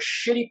a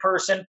shitty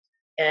person,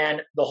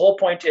 and the whole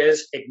point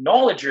is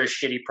acknowledge you're a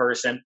shitty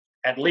person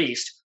at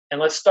least,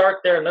 and let's start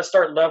there, and let's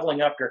start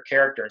leveling up your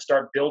character and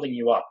start building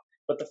you up.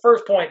 But the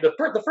first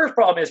first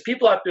problem is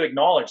people have to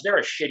acknowledge they're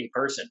a shitty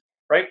person,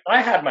 right?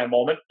 I had my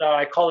moment.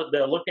 I call it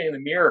the looking in the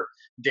mirror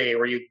day,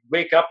 where you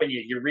wake up and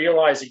you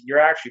realize that you're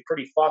actually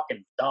pretty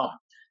fucking dumb.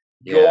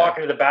 You go walk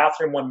into the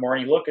bathroom one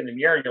morning, you look in the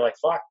mirror, and you're like,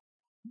 fuck,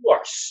 you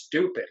are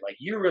stupid. Like,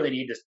 you really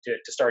need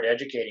to start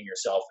educating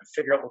yourself and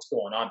figure out what's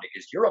going on,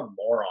 because you're a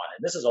moron,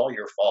 and this is all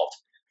your fault.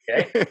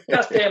 Okay?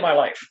 Best day of my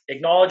life.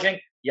 Acknowledging,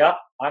 yep,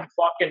 I'm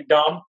fucking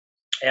dumb,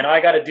 and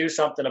I got to do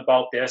something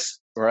about this.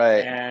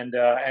 Right. And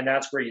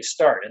that's where you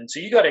start. And so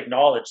you got to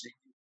acknowledge that.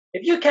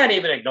 If you can't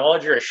even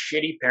acknowledge you're a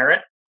shitty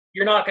parent,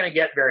 you're not going to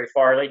get very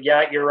far. Like,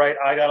 yeah, you're right.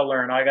 I got to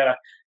learn. I got to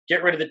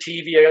get rid of the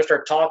TV. I got to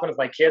start talking with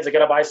my kids. I got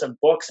to buy some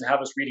books and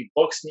have us reading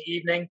books in the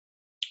evening.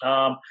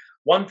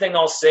 One thing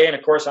I'll say, and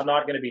of course I'm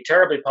not going to be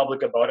terribly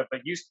public about it,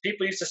 but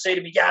people used to say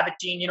to me, yeah, but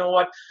Dean, you know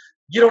what?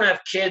 You don't have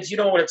kids. You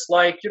know what it's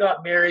like. You're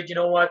not married. You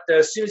know what?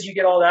 As soon as you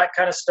get all that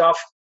kind of stuff,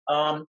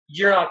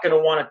 you're not going to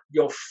want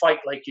to fight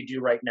like you do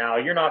right now.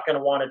 You're not going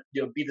to want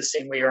to be the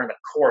same way you're in the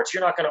courts.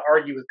 You're not going to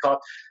argue with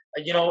cops.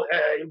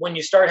 When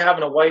you start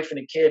having a wife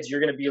and kids, you're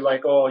going to be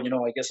like, oh,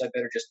 I guess I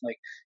better just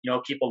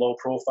keep a low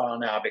profile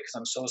now because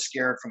I'm so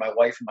scared for my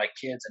wife and my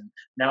kids. And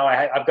now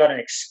I've got an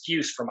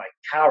excuse for my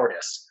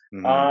cowardice.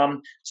 Mm-hmm.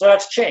 So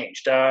that's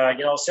changed.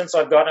 Since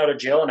I've gotten out of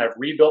jail and I've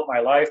rebuilt my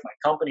life, my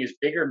company is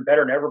bigger and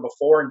better than ever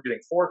before and doing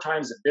 4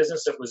 times the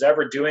business it was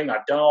ever doing.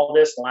 I've done all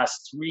this in the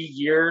last 3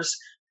 years.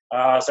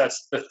 So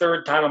that's the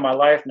 3rd time in my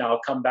life now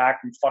I've come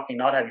back from fucking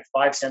not having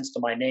 5 cents to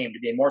my name to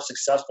being more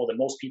successful than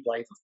most people I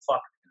even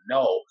fucking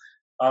know.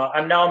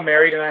 I'm now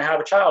married and I have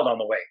a child on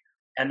the way.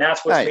 And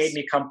that's what's made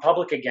me come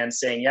public again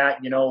saying, yeah,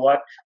 you know what?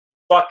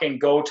 Fucking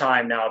go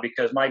time now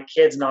because my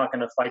kid's not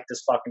going to fight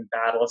this fucking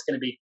battle. It's going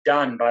to be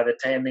done by the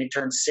time they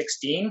turn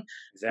 16.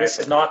 Exactly. This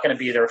is not going to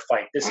be their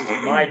fight. This is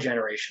my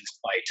generation's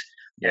fight.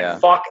 Yeah.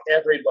 And fuck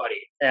everybody.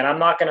 And I'm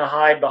not going to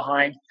hide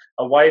behind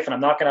a wife and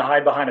I'm not going to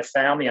hide behind a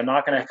family. I'm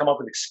not going to come up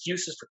with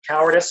excuses for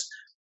cowardice.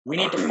 We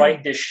need to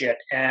fight this shit.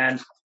 And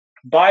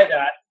by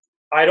that,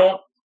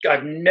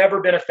 I've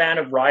never been a fan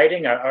of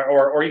rioting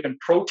or even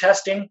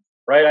protesting,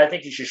 right? I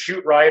think you should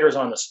shoot rioters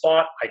on the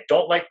spot. I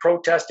don't like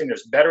protesting.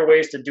 There's better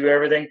ways to do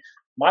everything.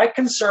 My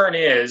concern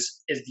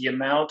is the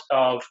amount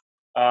of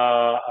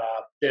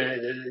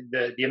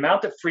the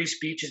amount of free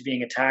speech is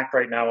being attacked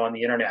right now on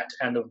the internet,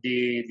 and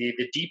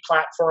the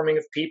deplatforming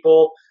of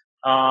people,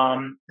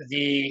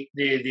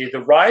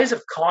 the rise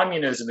of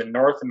communism in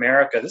North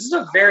America. This is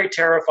a very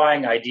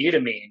terrifying idea to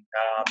me.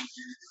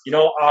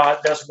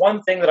 That's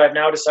one thing that I've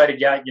now decided.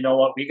 Yeah, you know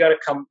what? We got to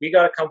come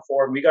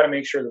forward. We got to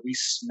make sure that we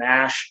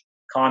smash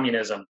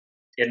communism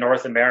in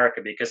North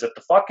America, because if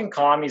the fucking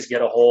commies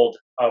get a hold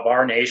of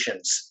our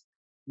nations,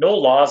 no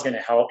law is going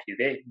to help you.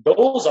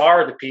 Those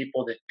are the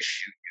people that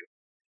shoot you.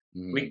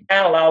 Mm. We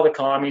can't allow the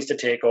commies to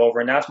take over,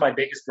 and that's my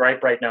biggest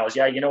gripe right now. Is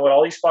you know what?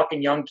 All these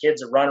fucking young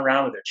kids that run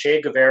around with their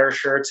Che Guevara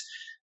shirts,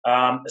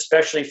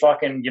 especially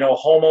fucking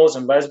homos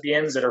and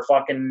lesbians that are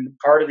fucking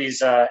part of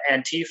these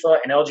Antifa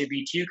and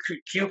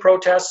LGBTQ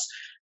protests,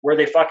 where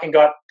they fucking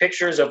got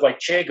pictures of like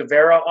Che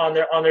Guevara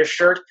on their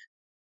shirt.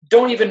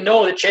 Don't even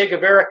know that Che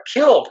Guevara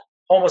killed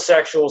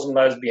homosexuals and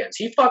lesbians.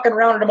 He fucking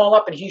rounded them all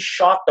up and he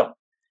shot them.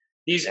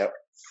 These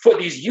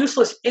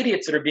useless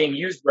idiots that are being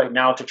used right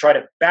now to try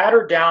to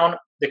batter down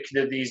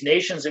these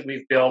nations that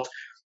we've built,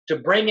 to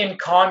bring in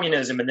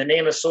communism in the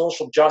name of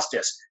social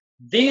justice.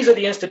 These are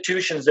the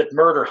institutions that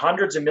murder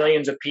hundreds of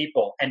millions of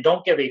people and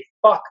don't give a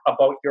fuck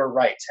about your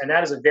rights. And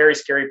that is a very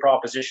scary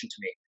proposition to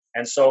me.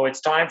 And so it's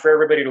time for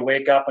everybody to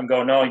wake up and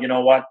go, no, you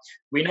know what?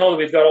 We know that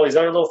we've got all these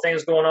other little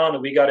things going on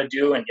that we got to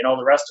do. And,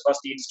 the rest of us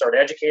need to start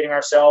educating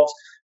ourselves.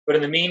 But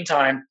in the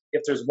meantime,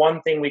 if there's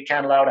one thing we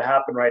can't allow to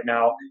happen right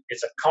now,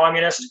 it's a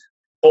communist,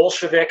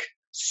 Bolshevik,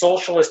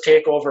 socialist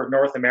takeover of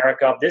North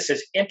America. This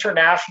is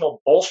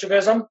international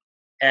Bolshevism.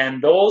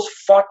 And those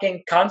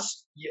fucking cunts,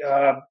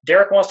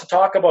 Derek wants to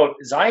talk about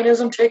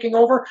Zionism taking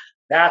over.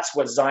 That's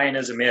what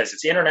Zionism is.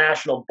 It's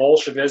international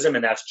Bolshevism,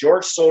 and that's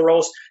George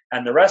Soros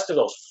and the rest of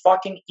those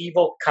fucking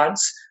evil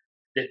cunts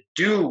that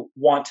do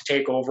want to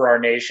take over our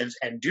nations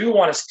and do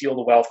want to steal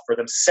the wealth for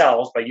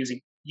themselves by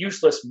using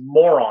useless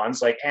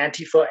morons like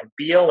Antifa and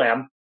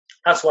BLM.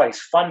 That's why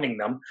he's funding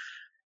them.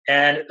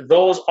 And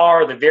those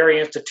are the very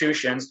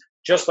institutions,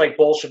 just like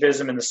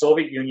Bolshevism in the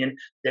Soviet Union,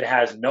 that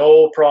has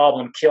no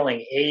problem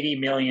killing 80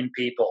 million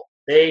people.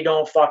 They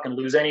don't fucking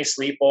lose any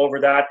sleep over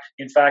that.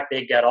 In fact,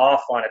 they get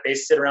off on it. They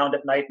sit around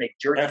at night and they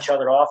jerk each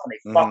other off and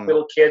they fuck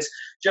little kids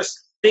just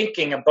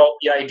thinking about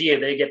the idea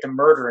they get to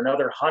murder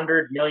another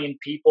 100 million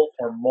people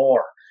or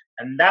more.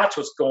 And that's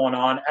what's going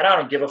on. And I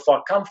don't give a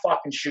fuck. Come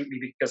fucking shoot me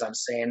because I'm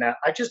saying that.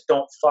 I just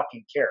don't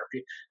fucking care.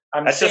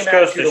 I'm that saying just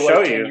goes that to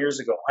show 10 years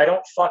ago. I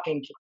don't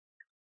fucking care.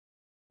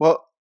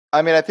 Well,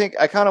 I mean, I think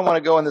I kind of want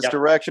to go in this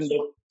direction.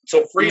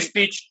 So free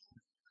speech.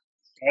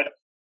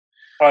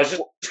 I was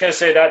just going to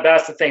say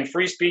that's the thing.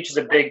 Free speech is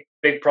a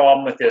big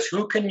problem with this.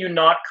 Who can you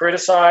not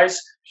criticize?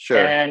 Sure.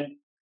 And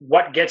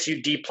what gets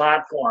you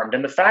deplatformed?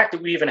 And the fact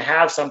that we even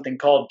have something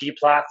called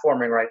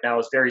deplatforming right now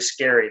is very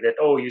scary. That,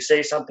 you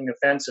say something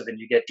offensive and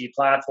you get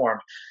deplatformed.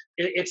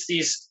 It's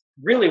these,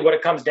 really what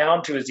it comes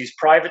down to is these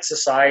private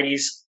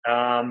societies,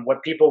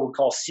 what people would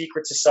call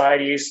secret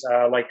societies,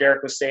 like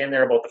Derek was saying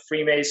there about the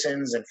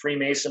Freemasons and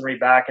Freemasonry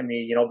back in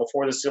the,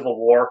 before the Civil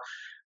War.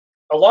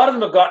 A lot of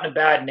them have gotten a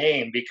bad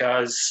name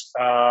because,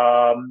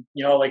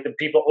 like the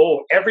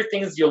people,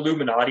 everything's the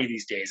Illuminati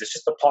these days. It's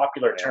just a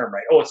popular term,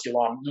 right? It's the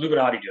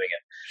Illuminati doing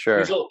it. Sure.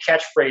 These little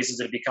catchphrases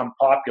that have become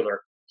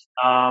popular.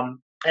 And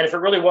if it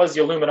really was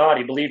the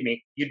Illuminati, believe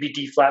me, you'd be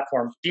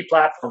deplatformed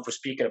for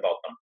speaking about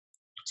them.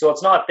 So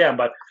it's not them,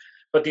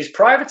 but these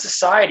private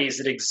societies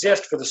that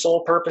exist for the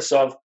sole purpose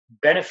of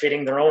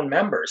benefiting their own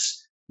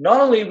members.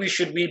 Not only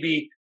should we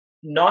be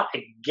not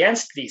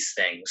against these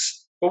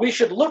things, but we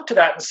should look to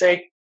that and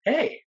say,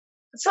 hey,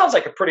 it sounds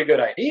like a pretty good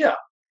idea.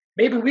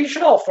 Maybe we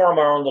should all form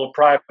our own little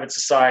private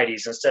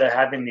societies instead of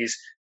having these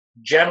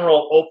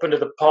general, open to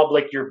the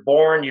public. You're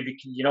born,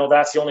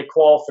 that's the only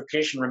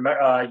qualification,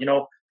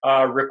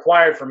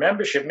 required for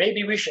membership.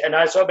 Maybe we should,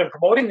 so I've been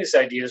promoting these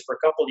ideas for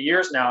a couple of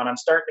years now, and I'm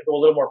starting to go a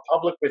little more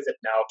public with it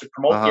now to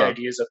promote the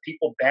ideas of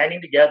people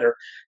banding together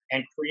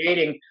and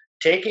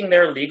taking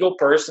their legal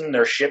person,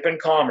 their ship in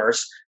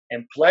commerce,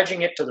 and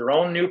pledging it to their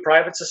own new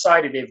private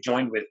society they've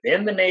joined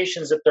within the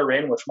nations that they're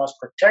in, which must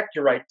protect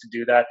your right to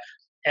do that.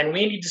 And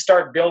we need to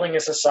start building a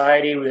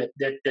society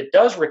that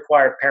does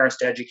require parents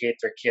to educate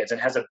their kids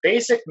and has a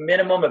basic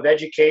minimum of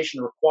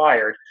education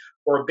required,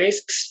 or a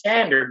basic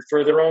standard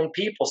for their own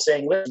people,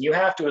 saying, listen, you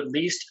have to at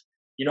least,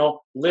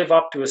 live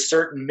up to a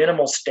certain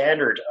minimal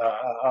standard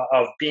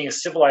of being a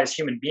civilized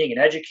human being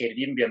and educated,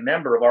 even be a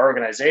member of our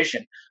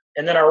organization.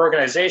 And then our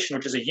organization,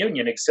 which is a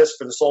union, exists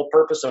for the sole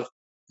purpose of,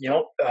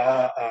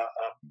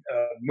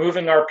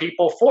 moving our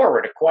people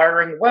forward,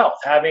 acquiring wealth,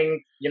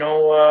 having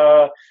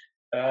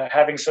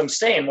some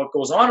say in what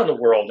goes on in the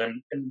world.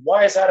 And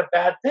why is that a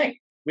bad thing?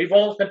 We've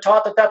always been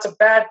taught that that's a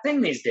bad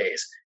thing these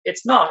days.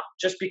 It's not,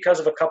 just because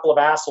of a couple of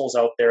assholes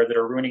out there that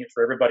are ruining it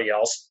for everybody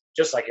else,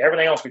 just like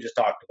everything else we just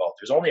talked about.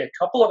 There's only a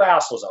couple of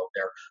assholes out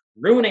there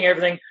ruining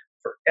everything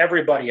for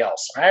everybody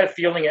else. And I have a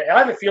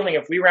feeling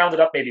if we rounded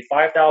up maybe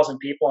 5,000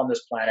 people on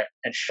this planet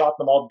and shot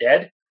them all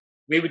dead,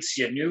 we would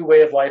see a new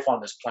way of life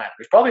on this planet.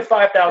 There's probably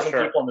 5,000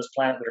 people on this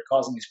planet that are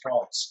causing these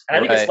problems. And I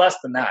think it's less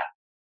than that.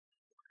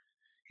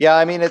 Yeah,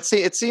 I mean, it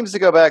seems to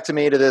go back to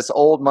me to this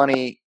old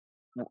money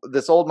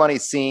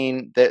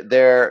scene, that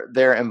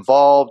they're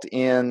involved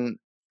in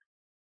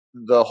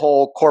the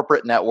whole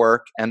corporate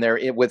network, and they're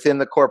within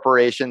the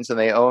corporations, and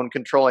they own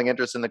controlling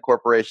interest in the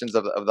corporations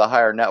of the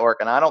higher network.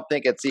 And I don't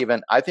think it's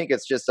even, I think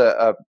it's just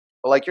a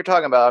like you're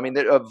talking about. I mean,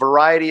 a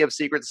variety of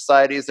secret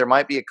societies. There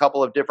might be a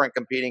couple of different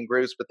competing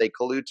groups, but they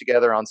collude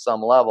together on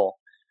some level.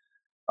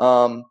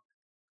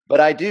 But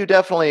I do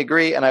definitely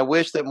agree, and I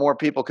wish that more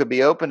people could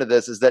be open to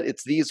this, is that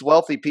it's these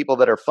wealthy people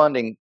that are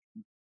funding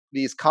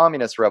these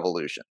communist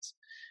revolutions.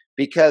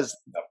 Because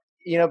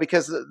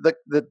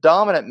the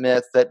dominant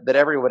myth that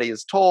everybody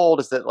is told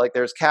is that, like,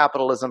 there's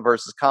capitalism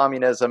versus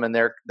communism, and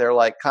they're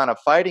like kind of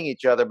fighting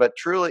each other, but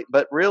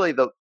really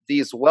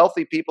these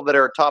wealthy people that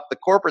are atop the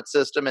corporate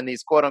system and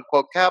these quote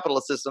unquote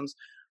capitalist systems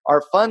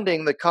are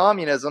funding the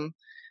communism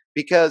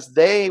because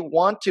they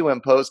want to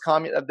impose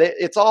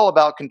it's all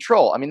about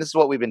control. I mean, this is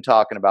what we've been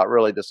talking about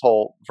really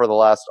for the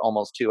last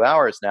almost 2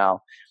 hours now.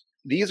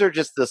 These are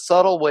just the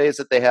subtle ways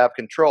that they have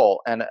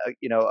control. And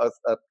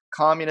a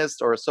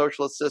communist or a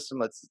socialist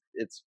system,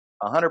 it's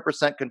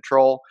 100%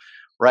 control.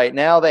 Right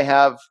now they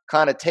have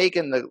kind of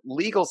taken the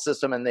legal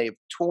system and they've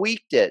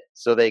tweaked it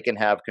so they can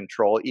have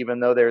control, even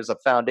though there's a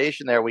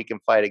foundation there we can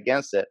fight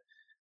against it.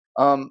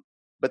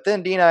 But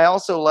then, Dean, I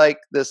also like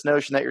this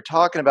notion that you're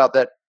talking about,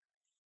 that,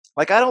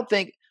 like, I don't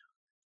think,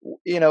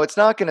 it's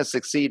not going to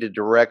succeed to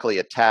directly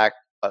attack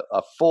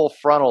a full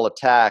frontal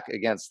attack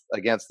against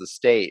the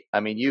state. I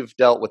mean, you've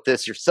dealt with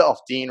this yourself,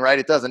 Dean, right?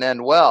 It doesn't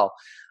end well.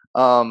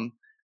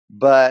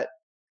 But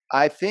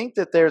I think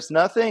that there's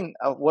nothing.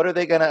 What are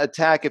they going to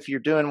attack if you're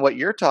doing what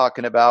you're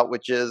talking about,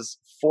 which is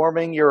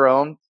forming your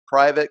own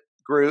private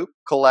group,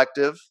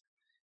 collective,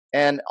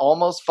 and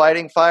almost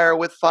fighting fire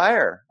with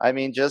fire? I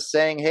mean, just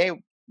saying, hey,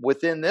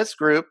 within this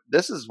group,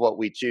 this is what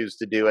we choose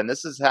to do, and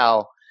this is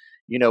how,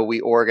 we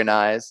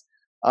organize,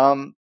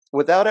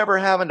 without ever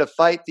having to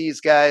fight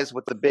these guys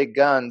with the big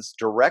guns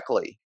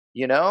directly.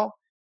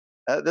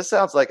 This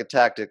sounds like a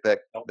tactic that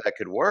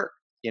could work.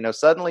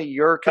 Suddenly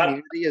your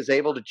community is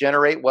able to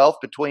generate wealth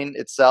between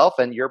itself,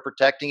 and you're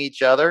protecting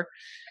each other.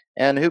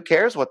 And who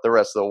cares what the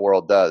rest of the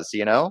world does,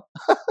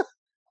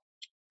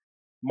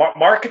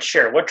 Market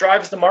share. What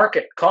drives the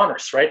market?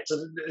 Commerce, right? So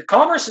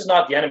commerce is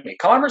not the enemy.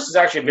 Commerce is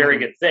actually a very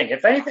good thing.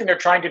 If anything, they're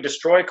trying to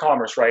destroy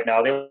commerce right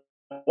now. They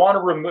want to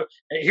remove.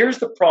 Here's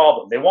the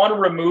problem. They want to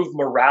remove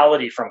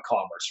morality from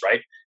commerce,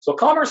 right? So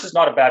commerce is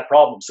not a bad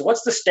problem. So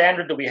what's the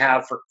standard that we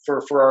have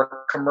for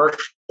our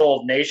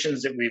commercial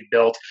nations that we've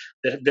built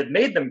that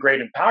made them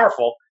great and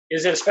powerful?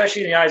 Is it,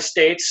 especially in the United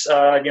States,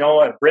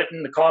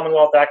 Britain, the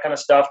Commonwealth, that kind of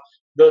stuff,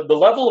 the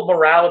level of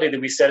morality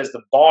that we set as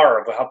the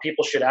bar of how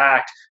people should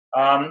act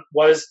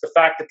was the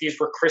fact that these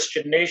were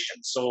Christian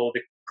nations. So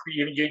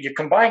you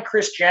combine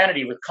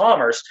Christianity with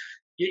commerce,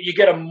 you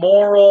get a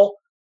moral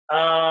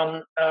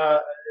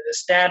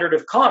standard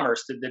of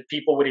commerce that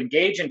people would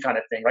engage in, kind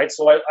of thing, right?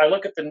 So I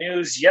look at the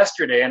news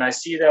yesterday and I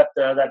see that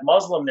that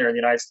Muslim there in the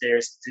United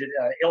States,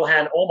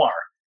 Ilhan Omar,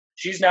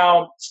 she's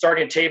now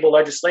starting to table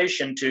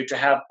legislation to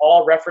have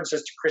all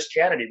references to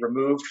Christianity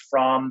removed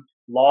from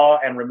law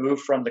and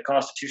removed from the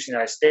Constitution of the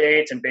United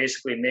States, and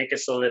basically make it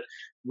so that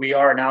we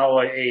are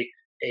now a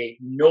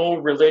no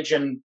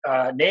religion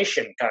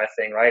nation, kind of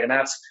thing, right? And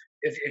that's,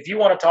 if you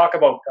want to talk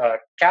about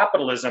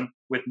capitalism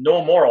with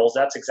no morals,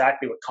 that's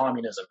exactly what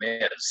communism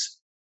is,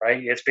 right?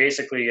 It's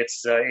basically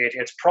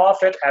it's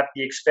profit at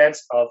the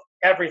expense of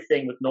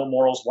everything with no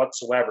morals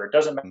whatsoever. It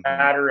doesn't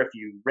matter if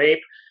you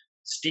rape,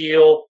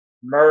 steal,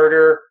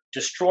 murder,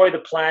 destroy the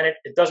planet.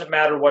 It doesn't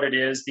matter what it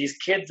is. These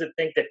kids that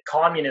think that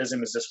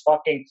communism is this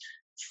fucking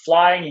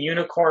flying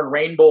unicorn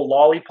rainbow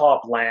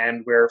lollipop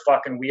land where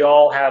fucking we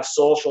all have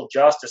social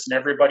justice and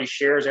everybody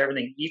shares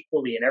everything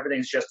equally and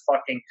everything's just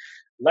fucking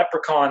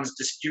leprechauns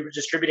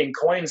distributing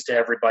coins to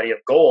everybody of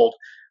gold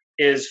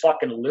is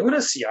fucking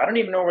lunacy. I don't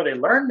even know where they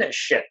learned this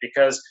shit,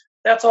 because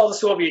that's all the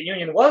Soviet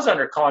Union was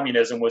under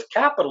communism, was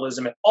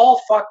capitalism at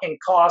all fucking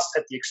costs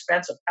at the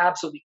expense of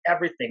absolutely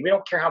everything. We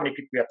don't care how many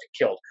people we have to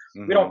kill.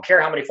 Mm-hmm. We don't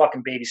care how many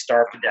fucking babies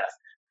starve to death.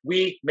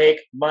 We make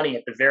money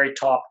at the very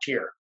top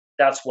tier.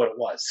 That's what it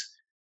was.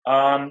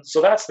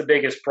 So that's the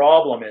biggest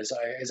problem, as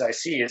I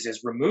see,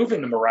 is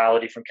removing the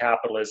morality from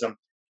capitalism.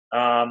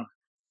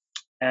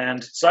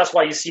 And so that's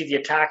why you see the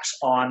attacks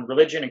on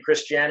religion and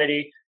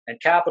Christianity and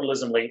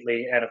capitalism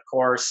lately. And of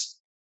course,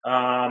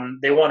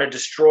 they want to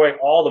destroy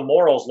all the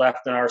morals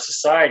left in our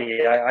society.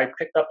 I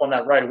picked up on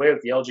that right away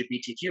with the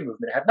LGBTQ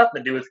movement. It had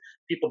nothing to do with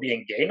people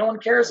being gay. No one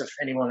cares if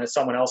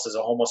someone else is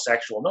a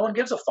homosexual. No one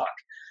gives a fuck.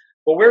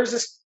 But where's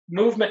this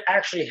movement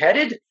actually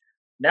headed?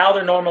 Now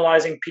they're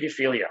normalizing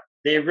pedophilia.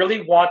 They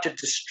really want to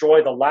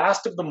destroy the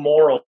last of the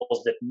morals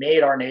that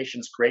made our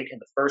nations great in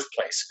the first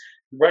place.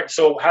 Right?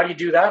 So how do you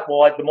do that?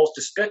 Well, the most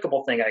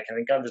despicable thing I can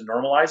think of is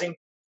normalizing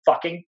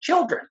fucking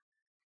children.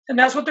 And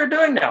that's what they're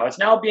doing now. It's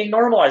now being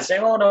normalized,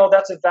 saying, oh, no,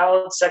 that's a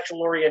valid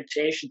sexual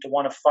orientation to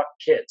want to fuck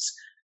kids.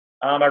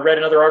 I read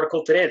another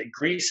article today that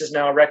Greece has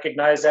now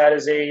recognized that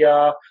as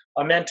a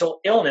mental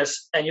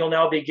illness, and you'll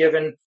now be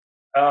given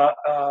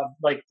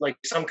like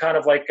some kind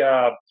of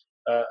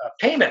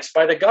payments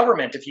by the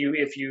government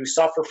if you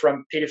suffer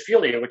from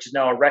pedophilia, which is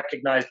now a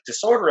recognized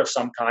disorder of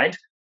some kind.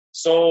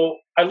 So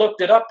I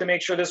looked it up to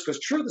make sure this was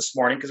true this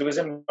morning, because it was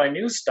in my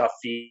news stuff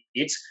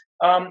feeds.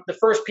 The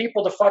first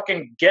people to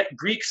fucking get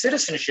Greek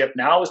citizenship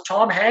now is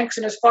Tom Hanks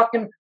and his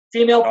fucking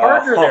female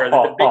partner there.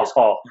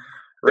 The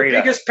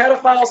biggest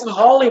pedophiles in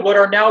Hollywood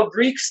are now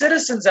Greek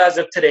citizens as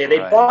of today. They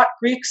bought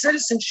Greek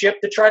citizenship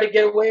to try to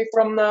get away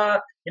from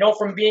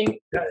from being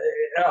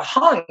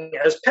hung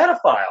as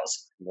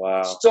pedophiles.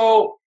 Wow.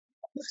 So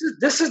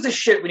this is the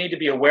shit we need to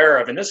be aware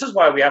of, and this is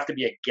why we have to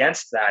be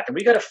against that. And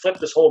we got to flip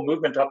this whole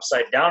movement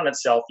upside down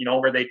itself.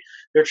 Where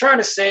they're trying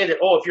to say that,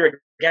 if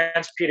you're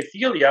against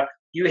pedophilia,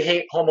 you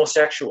hate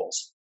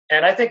homosexuals.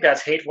 And I think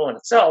that's hateful in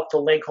itself to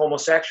link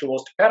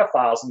homosexuals to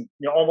pedophiles and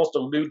almost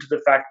allude to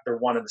the fact that they're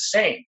one and the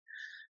same.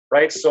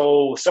 Right.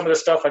 So some of the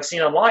stuff I've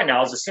seen online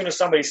now is, as soon as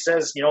somebody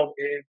says,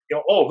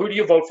 oh, who do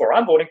you vote for?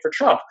 I'm voting for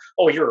Trump.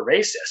 Oh, you're a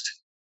racist.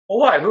 Well,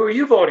 why? Who are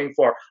you voting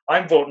for?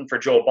 I'm voting for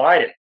Joe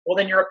Biden. Well,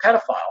 then you're a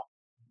pedophile.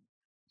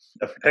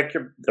 Pick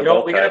your.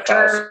 We got to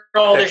turn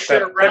all this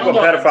shit around. Pick what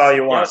pedophile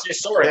you want. Say,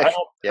 sorry, I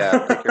don't.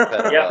 Yeah, pick your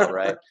pedophile,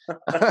 right?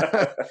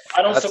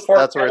 I don't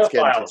support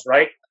pedophiles,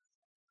 right?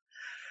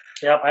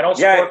 Yeah, I don't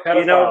support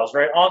pedophiles,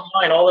 right?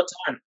 Online all the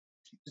time.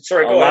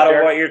 Sorry, go ahead. A lot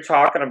of what you're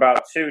talking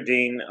about too,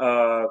 Dean.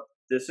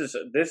 This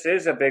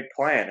is a big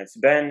plan. It's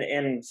been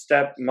in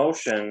step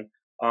motion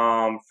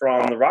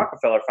from the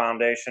Rockefeller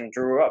Foundation.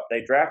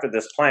 They drafted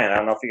this plan. I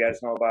don't know if you guys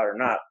know about it or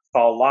not. It's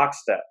called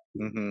Lockstep.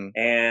 Mm-hmm.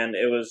 And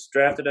it was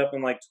drafted up in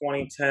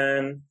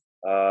 2010.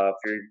 If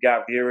you've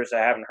got viewers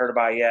that haven't heard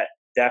about it yet,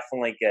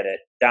 definitely get it.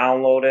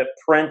 Download it,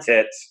 print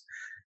it,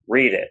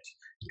 read it.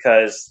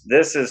 Because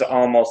this is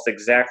almost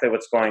exactly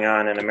what's going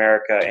on in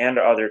America and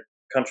other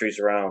countries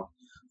around.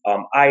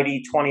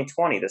 ID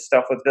 2020, the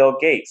stuff with Bill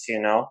Gates,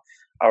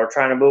 we're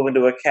trying to move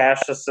into a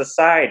cashless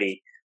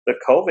society. The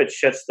COVID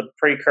shit's the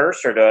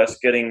precursor to us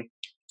getting,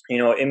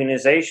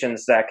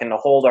 immunizations that can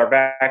hold our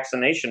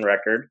vaccination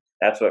record.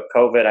 That's what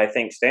COVID, I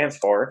think, stands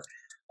for,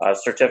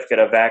 Certificate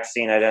of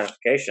Vaccine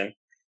Identification.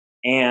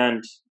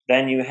 And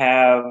then you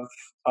have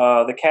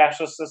the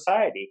cashless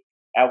society.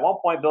 At one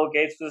point, Bill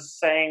Gates was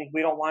saying,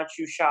 we don't want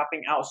you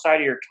shopping outside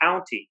of your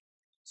county.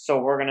 So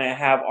we're going to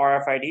have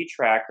RFID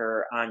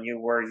tracker on you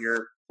where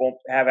you won't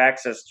have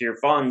access to your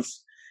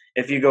funds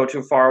if you go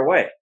too far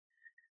away.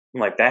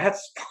 I'm like,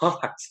 that's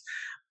fucked.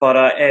 But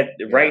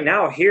right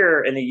now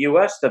here in the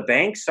U.S., the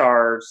banks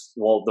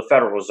the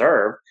Federal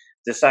Reserve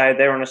decided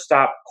they were going to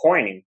stop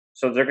coining.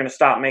 So they're going to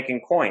stop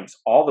making coins.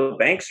 All the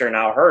banks are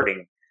now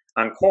hurting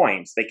on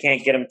coins. They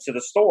can't get them to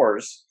the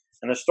stores,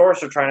 and the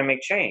stores are trying to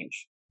make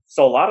change.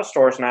 So a lot of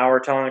stores now are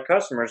telling their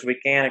customers we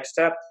can't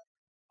accept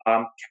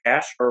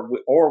cash,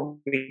 or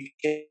we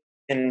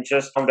can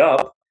just round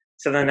up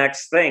to the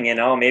next thing,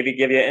 maybe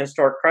give you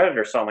in-store credit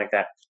or something like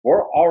that.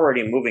 We're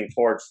already moving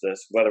towards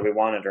this, whether we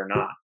want it or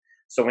not.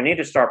 So we need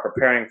to start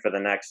preparing for the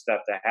next step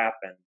to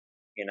happen,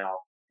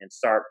 and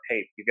start,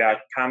 hey, you got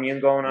commune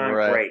going on?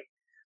 Right. Great.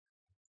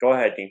 Go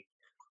ahead, Dean.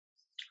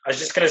 I was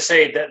just going to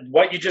say that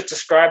what you just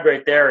described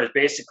right there is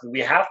basically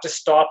we have to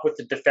stop with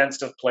the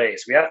defensive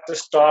plays. We have to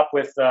stop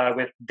with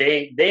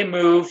they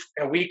move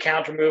and we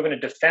counter move in a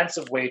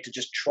defensive way to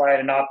just try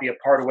to not be a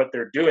part of what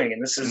they're doing.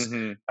 And this is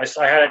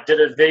I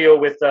did a video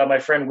with my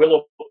friend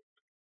Willow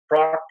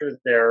Proctor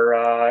there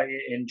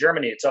in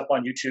Germany. It's up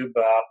on YouTube.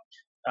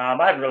 I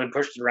haven't really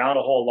pushed it around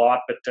a whole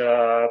lot, but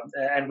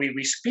and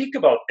we speak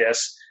about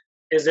this.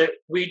 Is that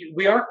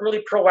we aren't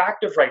really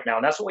proactive right now,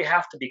 and that's what we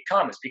have to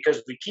become. Is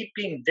because we keep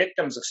being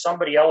victims of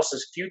somebody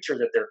else's future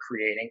that they're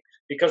creating,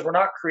 because we're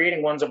not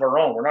creating ones of our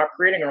own. We're not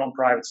creating our own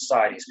private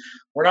societies.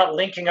 We're not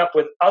linking up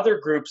with other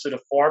groups that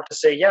have formed to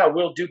say, yeah,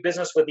 we'll do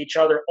business with each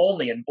other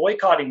only, and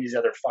boycotting these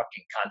other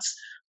fucking cunts.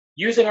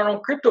 using our own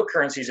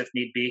cryptocurrencies if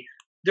need be.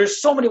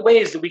 There's so many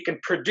ways that we can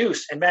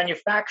produce and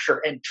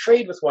manufacture and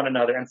trade with one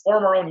another and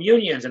form our own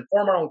unions and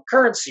form our own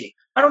currency.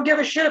 I don't give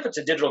a shit if it's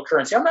a digital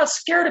currency. I'm not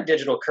scared of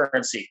digital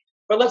currency,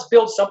 but let's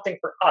build something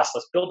for us.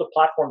 Let's build the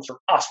platforms for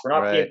us. We're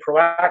not being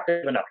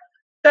proactive enough.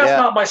 That's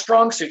not my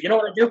strong suit. You know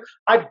what I do?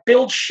 I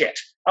build shit.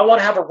 I want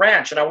to have a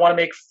ranch and I want to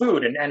make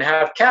food and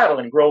have cattle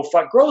and grow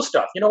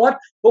stuff. You know what?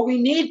 But we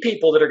need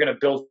people that are going to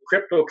build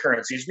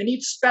cryptocurrencies. We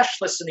need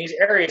specialists in these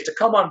areas to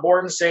come on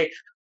board and say,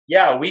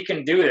 yeah, we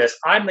can do this.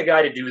 I'm the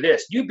guy to do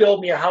this. You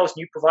build me a house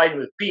and you provide me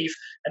with beef,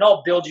 and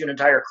I'll build you an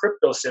entire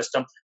crypto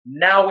system.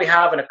 Now we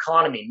have an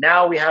economy.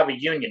 Now we have a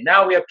union.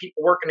 Now we have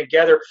people working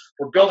together.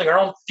 We're building our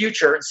own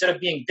future instead of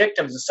being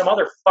victims of some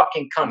other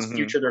fucking cunt's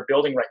future they're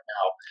building right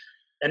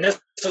now. And this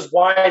is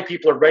why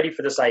people are ready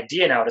for this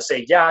idea now to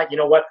say, yeah, you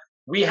know what?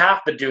 We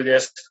have to do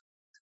this,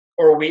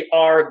 or we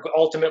are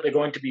ultimately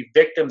going to be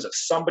victims of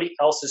somebody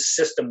else's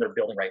system they're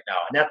building right now.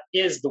 And that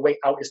is the way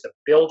out, is to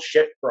build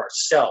shit for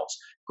ourselves.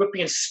 Quit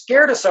being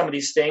scared of some of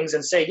these things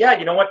and say, yeah,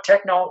 you know what?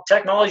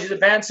 Technology is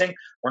advancing.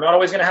 We're not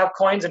always going to have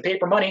coins and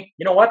paper money.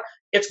 You know what?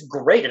 It's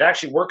great. It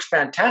actually works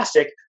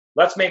fantastic.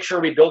 Let's make sure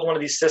we build one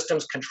of these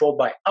systems controlled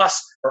by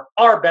us for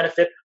our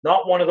benefit,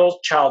 not one of those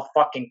child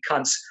fucking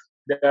cunts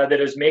that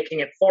is making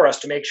it for us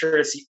to make sure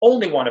it's the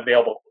only one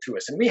available to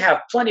us. And we have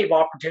plenty of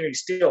opportunity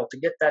still to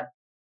get that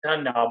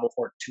done now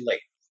before it's too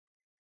late.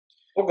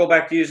 We'll go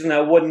back to using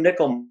that wooden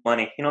nickel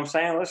money. You know what I'm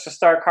saying? Let's just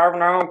start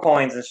carving our own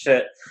coins and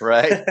shit.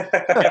 Right.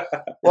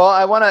 Well,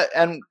 I want to,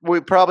 and we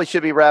probably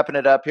should be wrapping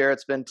it up here.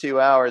 It's been 2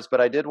 hours,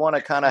 but I did want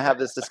to kind of have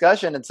this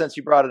discussion. And since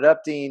you brought it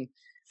up, Dean,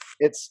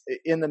 it's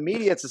in the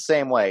media, it's the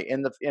same way.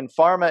 In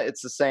pharma,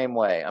 it's the same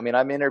way. I mean,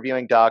 I'm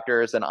interviewing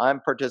doctors and I'm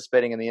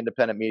participating in the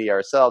independent media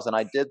ourselves. And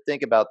I did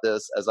think about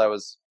this as I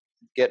was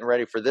getting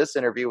ready for this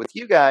interview with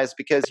you guys,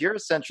 because you're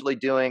essentially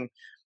doing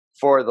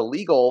for the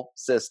legal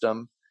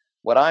system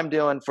what I'm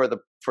doing for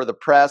the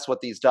press,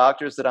 what these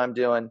doctors that I'm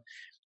doing.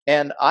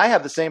 And I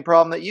have the same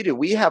problem that you do.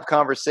 We have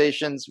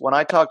conversations when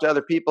I talk to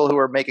other people who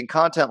are making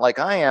content like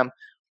I am.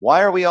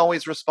 Why are we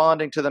always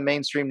responding to the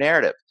mainstream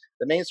narrative?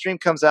 The mainstream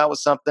comes out with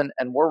something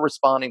and we're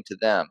responding to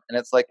them. And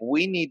it's like,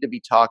 we need to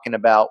be talking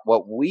about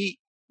what we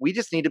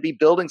just need to be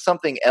building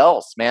something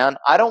else, man.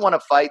 I don't want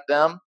to fight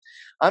them.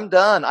 I'm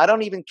done. I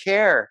don't even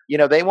care. You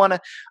know,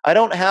 I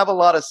don't have a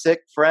lot of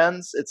sick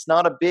friends. It's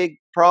not a big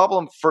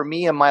problem for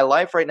me in my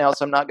life right now.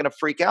 So I'm not going to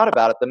freak out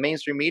about it. The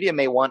mainstream media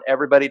may want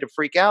everybody to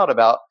freak out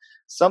about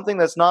something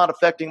that's not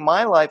affecting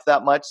my life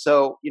that much.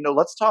 So, you know,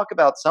 let's talk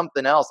about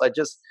something else. I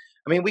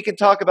mean, we can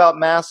talk about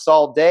masks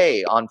all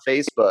day on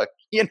Facebook,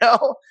 you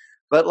know,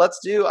 but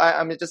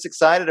I'm just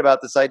excited about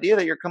this idea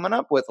that you're coming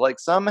up with. Like,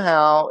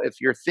 somehow, if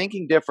you're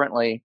thinking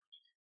differently,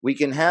 we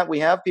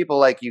have people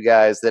like you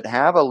guys that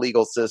have a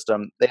legal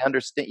system. They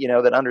understand, you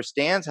know, that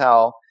understands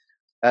how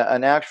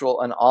an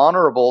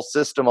honorable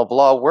system of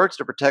law works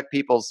to protect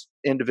people's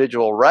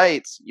individual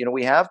rights. You know,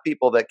 we have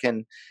people that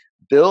can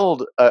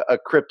build a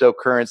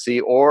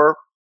cryptocurrency or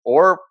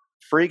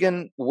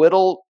freaking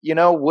whittle, you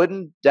know,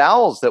 wooden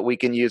dowels that we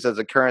can use as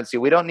a currency.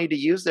 We don't need to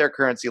use their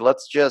currency.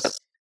 Let's just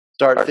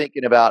start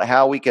thinking about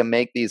how we can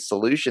make these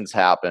solutions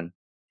happen.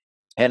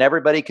 And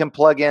everybody can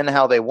plug in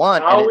how they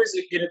want. How is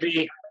it going to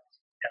be?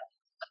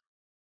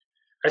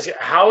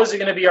 How is it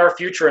going to be our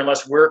future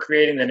unless we're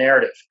creating the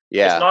narrative?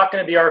 Yeah. It's not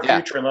going to be our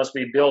future unless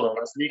we build it,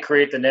 unless we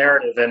create the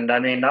narrative. And I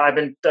mean, I've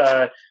been,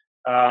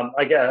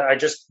 I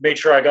just made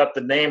sure I got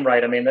the name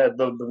right. I mean,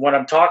 the when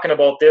I'm talking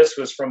about this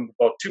was from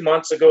about 2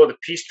 months ago, the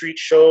P Street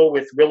Show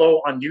with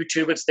Willow on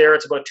YouTube. It's there.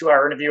 It's about a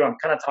 2-hour interview. I'm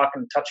kind of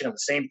touching on the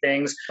same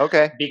things.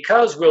 Okay.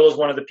 Because Willow is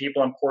one of the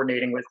people I'm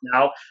coordinating with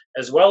now,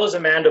 as well as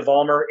Amanda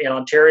Vollmer in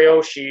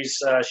Ontario. She's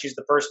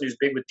the person who's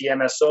big with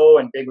DMSO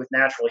and big with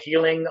natural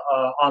healing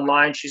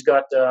online. She's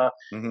got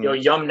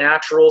Yum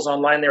Naturals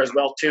online there as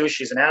well too.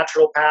 She's a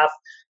naturopath.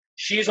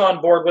 She's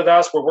on board with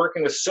us. We're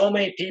working with so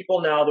many people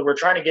now that we're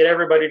trying to get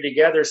everybody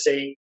together,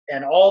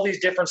 and all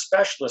these different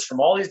specialists from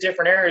all these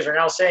different areas are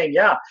now saying,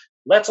 yeah,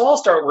 let's all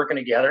start working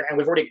together. And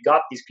we've already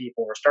got these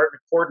people. We're starting to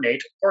coordinate,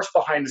 of course,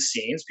 behind the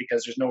scenes,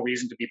 because there's no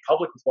reason to be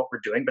public with what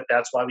we're doing. But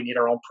that's why we need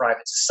our own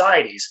private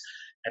societies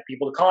and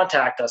people to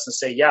contact us and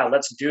say, yeah,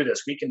 let's do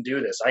this. We can do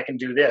this. I can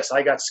do this.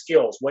 I got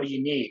skills. What do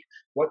you need?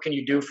 What can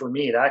you do for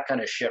me? That kind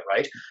of shit,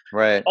 right?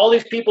 Right. All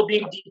these people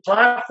being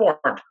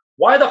deplatformed.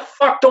 Why the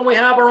fuck don't we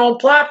have our own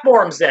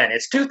platforms then?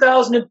 It's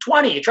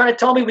 2020. You're trying to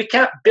tell me we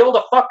can't build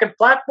a fucking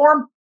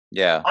platform?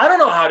 Yeah. I don't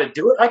know how to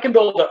do it. I can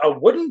build a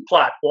wooden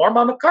platform.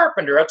 I'm a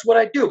carpenter. That's what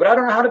I do. But I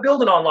don't know how to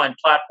build an online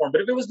platform. But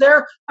if it was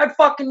there, I'd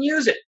fucking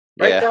use it.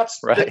 Right? Yeah, That's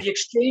right. the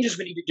exchanges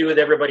we need to do with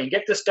everybody and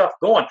get this stuff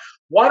going.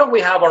 Why don't we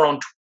have our own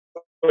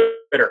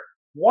Twitter?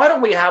 Why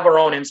don't we have our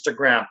own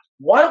Instagram?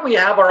 Why don't we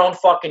have our own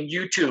fucking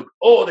YouTube?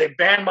 Oh, they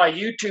banned my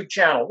YouTube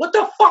channel. What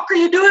the fuck are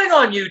you doing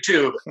on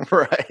YouTube?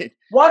 Right.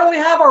 Why don't we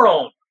have our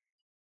own?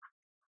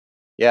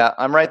 Yeah,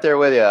 I'm right there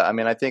with you. I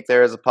mean, I think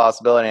there is a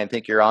possibility. I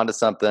think you're onto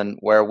something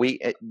where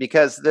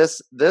because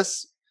this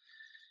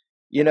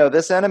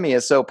enemy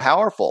is so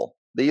powerful.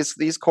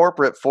 these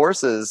corporate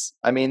forces,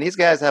 I mean, these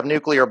guys have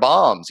nuclear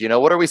bombs.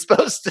 What are we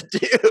supposed to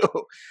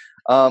do?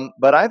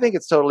 But I think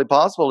it's totally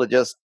possible to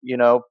just,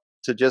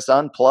 to just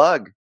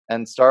unplug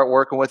and start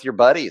working with your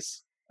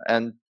buddies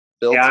and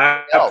build something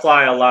I else.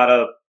 apply a lot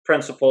of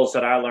principles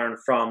that I learned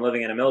from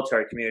living in a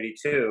military community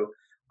too.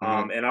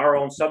 In our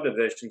own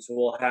subdivisions,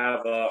 we'll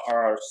have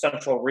our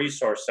central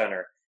resource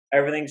center.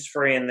 Everything's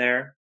free in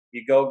there.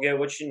 You go get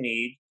what you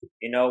need.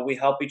 We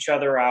help each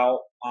other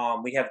out.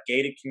 We have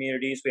gated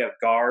communities. We have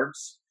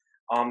guards.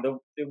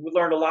 We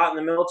learned a lot in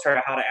the military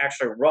how to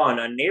actually run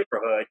a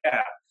neighborhood,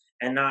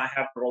 and not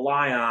have to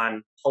rely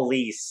on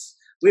police.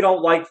 We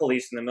don't like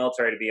police in the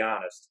military, to be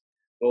honest.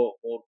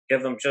 We'll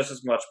give them just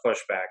as much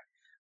pushback.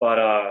 But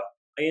I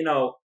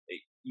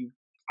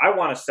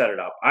want to set it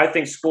up. I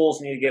think schools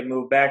need to get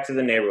moved back to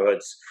the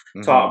neighborhoods,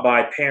 taught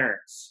by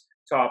parents,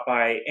 taught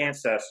by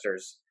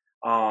ancestors.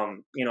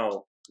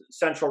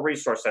 Central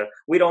resource center.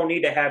 We don't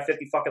need to have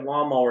 50 fucking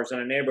lawnmowers in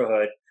a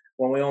neighborhood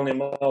when we only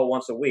mow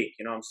once a week.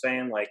 You know what I'm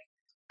saying? Like,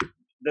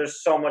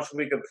 there's so much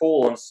we could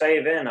pool and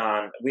save in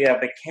on. We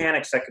have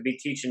mechanics that could be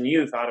teaching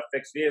youth how to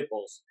fix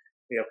vehicles.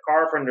 We have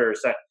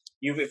carpenters that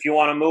if you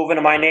want to move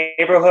into my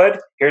neighborhood,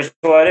 here's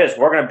what it is.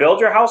 We're going to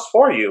build your house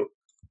for you.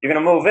 You're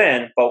going to move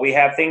in, but we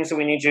have things that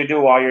we need you to do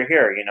while you're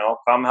here.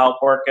 Come help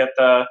work at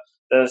the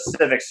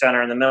civic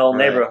center in the middle of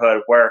the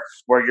neighborhood where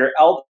your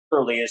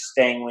elderly is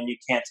staying when you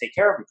can't take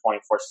care of them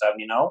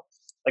 24/7.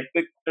 Like,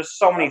 there's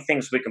so many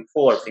things we can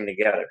pull everything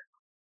together.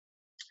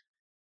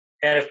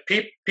 And if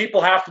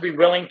people have to be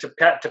willing to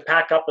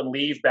pack up and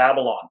leave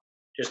Babylon,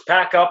 just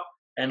pack up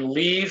and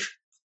leave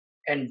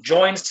and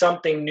join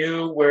something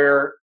new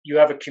where you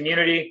have a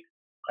community.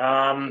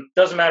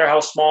 Doesn't matter how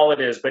small it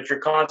is, but you're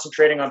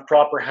concentrating on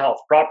proper health,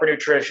 proper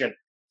nutrition,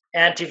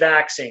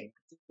 anti-vaxxing,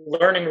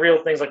 learning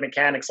real things like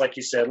mechanics, like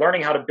you said,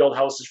 learning how to build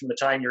houses from the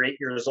time you're 8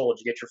 years old.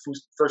 You get your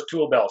first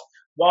tool belt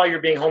while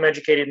you're being home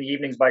educated in the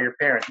evenings by your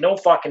parents. No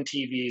fucking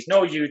TVs,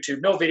 no YouTube,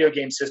 no video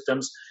game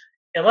systems.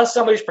 Unless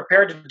somebody's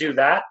prepared to do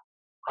that,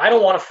 I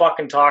don't want to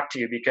fucking talk to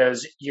you,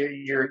 because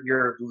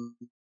you're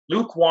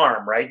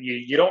lukewarm, right?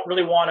 You don't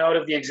really want out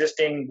of the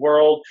existing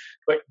world,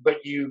 but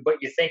you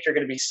think you're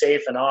going to be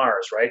safe in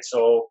ours, right?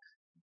 So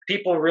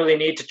people really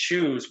need to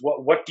choose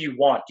what do you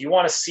want? Do you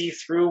want to see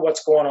through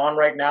what's going on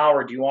right now,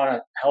 or do you want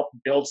to help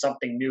build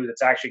something new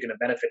that's actually going to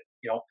benefit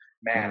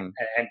man,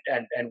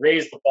 and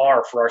raise the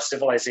bar for our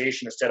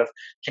civilization instead of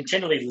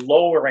continually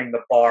lowering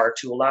the bar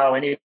to allow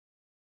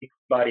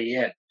anybody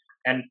in?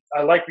 And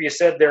I like what you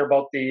said there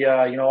about the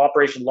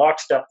Operation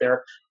Lockstep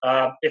there.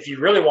 If you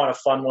really want a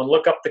fun one,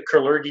 look up the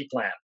Kalergi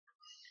Plan.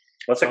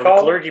 What's it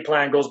called? The Kalergi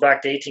Plan goes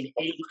back to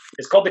 1880.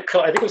 It's called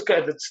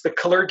it's the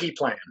Kalergi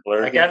Plan.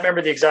 I can't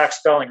remember the exact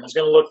spelling. I was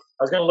going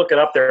to look it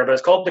up there, but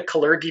it's called the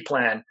Kalergi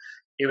Plan.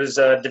 It was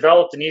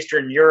developed in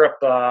Eastern Europe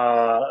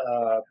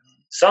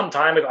some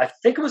time ago. I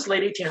think it was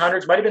late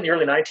 1800s, might have been the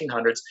early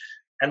 1900s.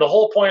 And the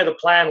whole point of the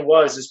plan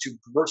is to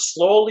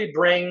slowly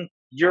bring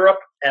Europe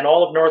and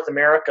all of North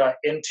America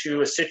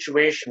into a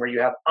situation where you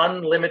have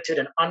unlimited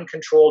and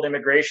uncontrolled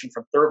immigration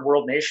from third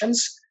world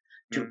nations,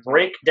 to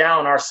break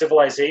down our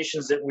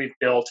civilizations that we've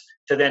built,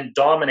 to then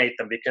dominate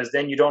them, because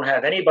then you don't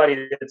have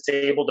anybody that's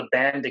able to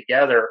band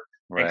together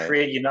and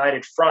create a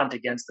united front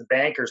against the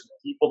bankers and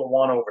the people that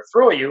want to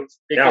overthrow you,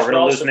 because we're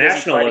also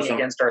busy fighting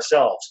against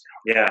ourselves.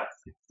 Yeah,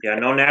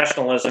 no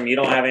nationalism. You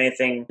don't have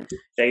anything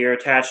that you're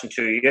attaching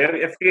to.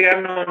 If you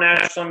have no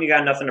nationalism, you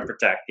got nothing to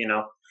protect,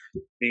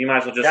 You might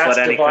as well just let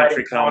any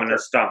country come and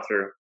stomp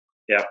through.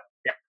 Yeah,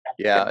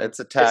 it's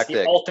a tactic.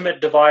 It's the ultimate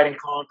divide and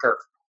conquer.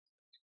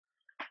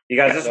 You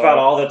guys, this is about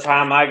all the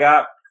time I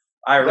got.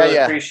 I really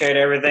appreciate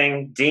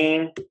everything.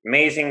 Dean,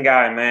 amazing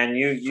guy, man.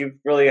 You've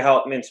really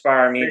helped me,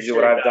 inspire me to do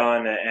what I've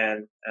done,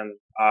 and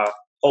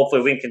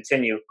hopefully we can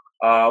continue.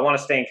 I want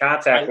to stay in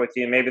contact with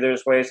you. Maybe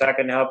there's ways I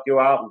can help you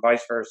out, and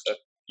vice versa.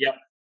 Yeah.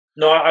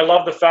 No, I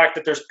love the fact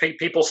that there's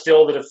people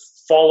still that have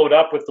followed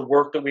up with the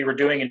work that we were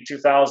doing in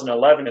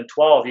 2011 and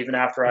 12, even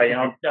after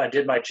I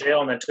did my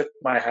jail and then took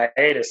my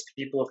hiatus.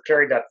 People have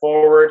carried that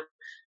forward.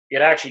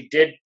 It actually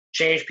did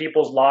change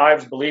people's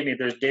lives. Believe me,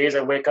 there's days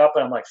I wake up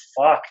and I'm like,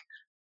 fuck,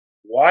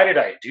 why did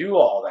I do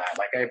all that?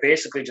 Like, I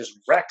basically just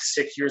wrecked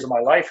 6 years of my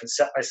life and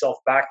set myself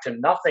back to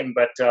nothing.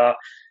 But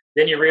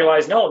then you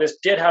realize, no, this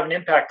did have an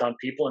impact on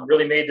people and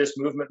really made this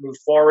movement move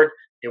forward.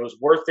 It was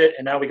worth it.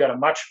 And now we got a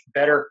much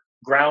better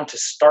ground to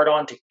start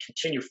on to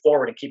continue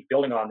forward and keep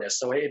building on this.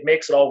 So it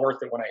makes it all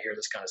worth it when I hear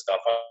this kind of stuff.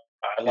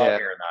 I love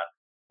hearing that.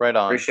 Right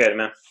on. Appreciate it,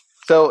 man.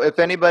 So if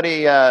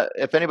anybody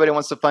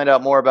wants to find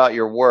out more about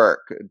your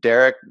work,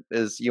 Derek,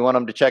 you want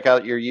them to check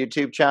out your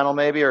YouTube channel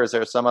maybe, or is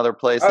there some other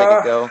place they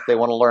can go if they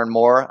want to learn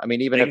more? I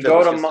mean, even if it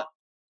was just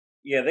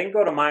they can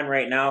go to mine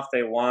right now if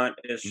they want.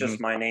 It's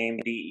just my name,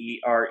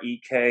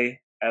 DerekSyroka.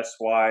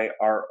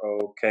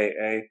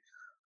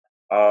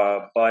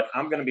 But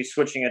I'm going to be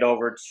switching it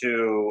over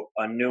to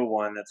a new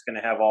one that's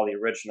going to have all the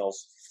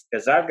originals,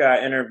 because I've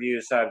got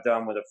interviews I've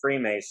done with a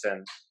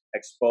Freemason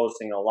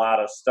exposing a lot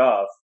of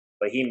stuff,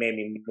 but he made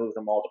me move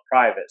them all to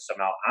private. So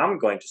now I'm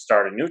going to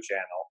start a new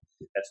channel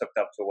that's hooked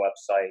up to a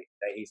website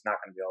that he's not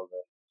going to be able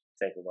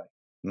take away.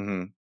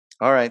 Mm-hmm.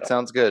 All right, So,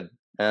 sounds good.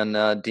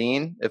 And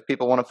Dean, if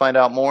people want to find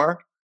out more,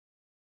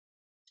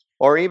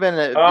 or even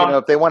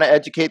if they want to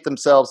educate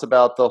themselves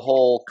about the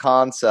whole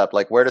concept,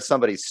 like where does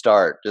somebody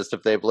start? Just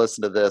if they've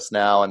listened to this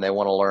now and they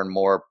want to learn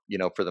more,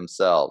 for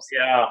themselves.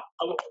 Yeah.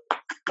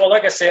 Well,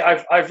 like I say,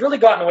 I've really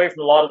gotten away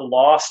from a lot of the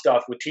law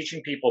stuff with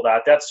teaching people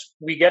that.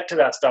 We get to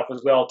that stuff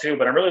as well too.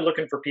 But I'm really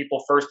looking for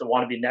people first that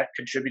want to be net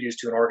contributors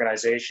to an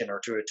organization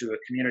or to a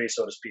community,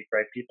 so to speak.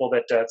 Right? People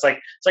that it's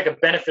like a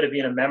benefit of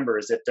being a member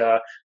is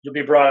that you'll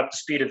be brought up to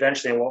speed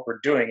eventually on what we're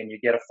doing, and you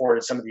get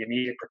afforded some of the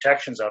immediate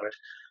protections of it.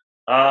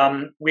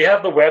 We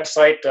have the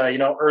website,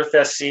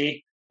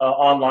 EarthSC.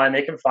 Online,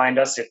 they can find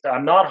us.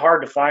 I'm not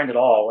hard to find at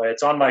all.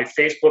 It's on my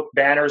Facebook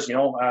banners,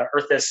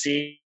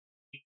 EarthSC.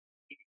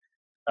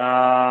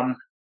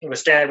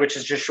 Which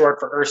is just short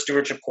for Earth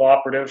Stewardship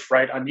Cooperative,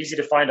 right? I'm easy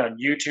to find on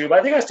YouTube.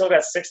 I think I still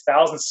got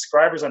 6,000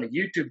 subscribers on a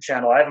YouTube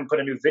channel. I haven't put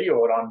a new video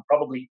out on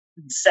probably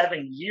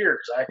 7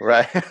 years.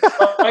 Right.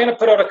 I'm going to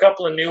put out a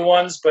couple of new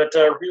ones, but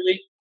really,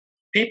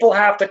 people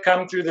have to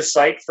come through the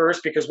site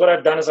first, because what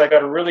I've done is I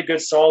got a really good,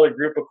 solid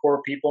group of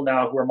core people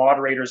now who are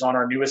moderators on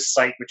our newest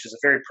site, which is a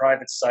very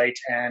private site,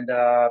 and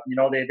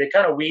they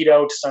kind of weed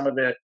out some of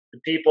the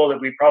people that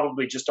we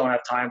probably just don't have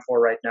time for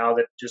right now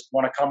that just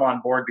want to come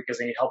on board because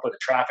they need help with a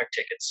traffic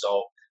ticket.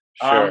 So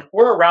Sure.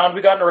 We're around.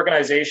 We got an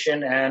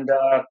organization, and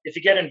if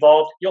you get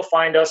involved, you'll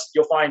find us.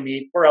 You'll find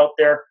me. We're out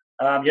there.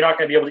 You're not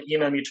going to be able to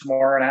email me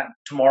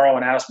tomorrow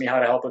and ask me how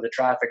to help with a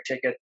traffic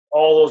ticket.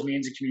 All those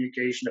means of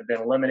communication have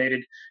been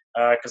eliminated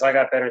because I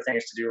got better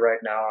things to do right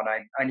now, and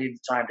I need the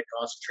time to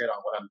concentrate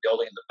on what I'm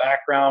building in the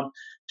background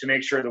to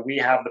make sure that we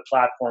have the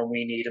platform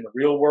we need in the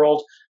real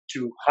world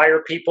to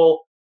hire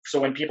people. So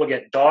when people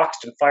get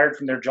doxxed and fired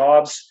from their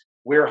jobs,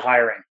 we're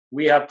hiring.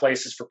 We have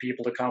places for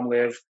people to come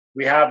live.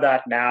 We have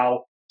that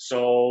now.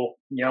 So,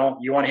 you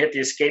want to hit the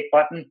escape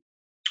button,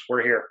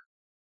 we're here.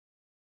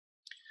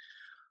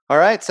 All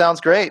right, sounds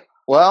great.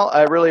 Well,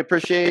 I really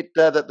appreciate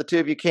that the two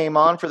of you came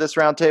on for this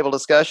roundtable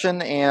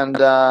discussion,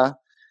 and I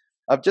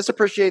just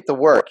appreciate the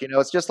work.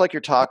 It's just like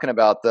you're talking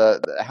about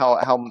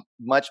how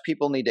much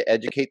people need to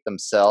educate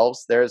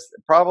themselves. There's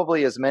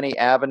probably as many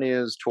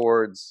avenues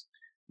towards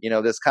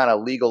this kind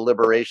of legal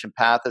liberation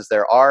path as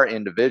there are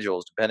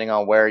individuals, depending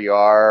on where you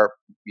are,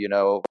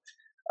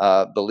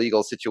 the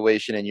legal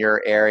situation in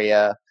your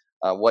area,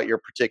 what your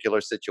particular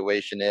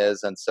situation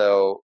is. And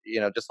so,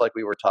 just like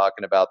we were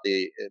talking about,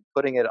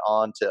 putting it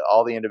on to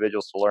all the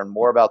individuals to learn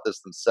more about this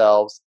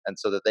themselves, and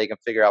so that they can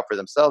figure out for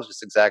themselves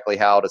just exactly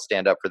how to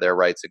stand up for their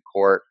rights in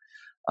court.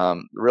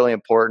 Really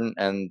important.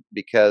 And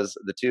because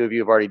the two of you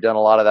have already done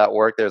a lot of that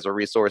work, there's a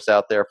resource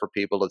out there for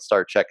people to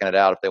start checking it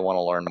out if they want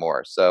to learn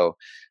more. So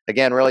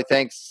again, really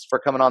thanks for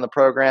coming on the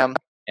program,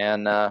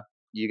 and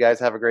you guys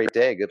have a great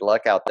day. Good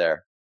luck out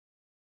there.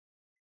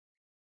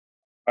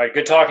 All right.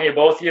 Good talking to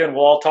both of you, and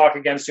we'll all talk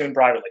again soon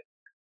privately.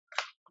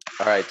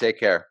 All right. Take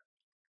care.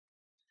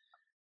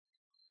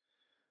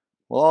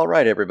 Well, all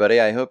right,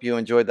 everybody. I hope you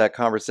enjoyed that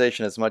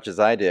conversation as much as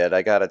I did.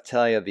 I got to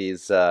tell you,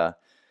 these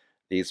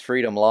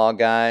freedom law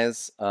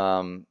guys,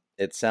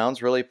 it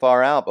sounds really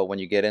far out, but when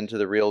you get into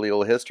the real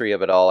legal history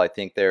of it all, I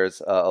think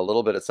there's a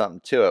little bit of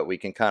something to it. We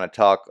can kind of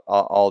talk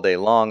all day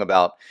long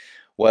about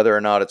whether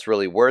or not it's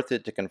really worth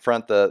it to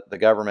confront the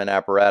government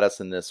apparatus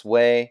in this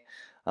way.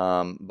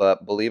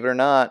 But believe it or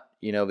not,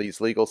 these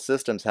legal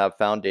systems have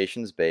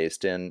foundations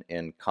based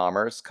in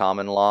commerce,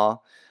 common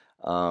law,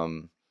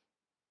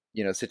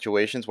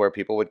 situations where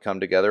people would come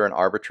together and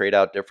arbitrate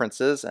out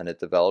differences, and it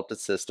developed a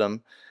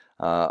system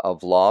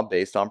of law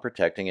based on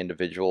protecting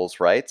individuals'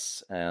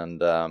 rights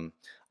and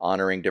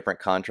honoring different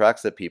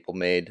contracts that people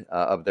made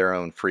of their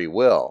own free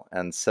will.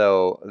 And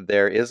so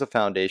there is a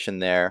foundation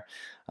there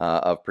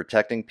of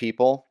protecting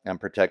people and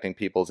protecting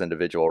people's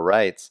individual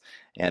rights.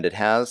 And it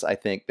has, I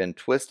think, been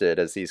twisted,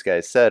 as these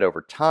guys said,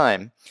 over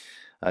time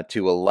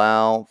to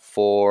allow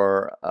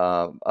for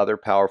other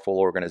powerful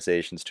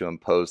organizations to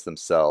impose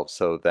themselves,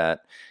 so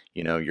that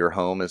your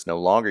home is no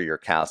longer your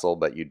castle,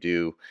 but you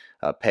do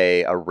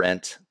pay a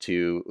rent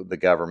to the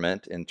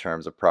government in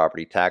terms of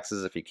property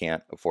taxes. If you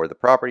can't afford the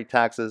property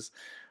taxes,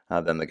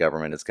 then the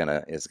government is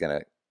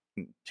gonna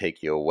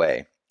take you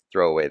away,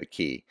 throw away the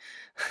key.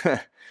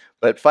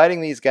 But fighting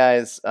these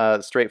guys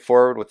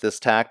straightforward with this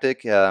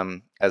tactic,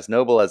 as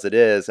noble as it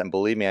is, and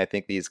believe me, I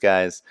think these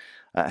guys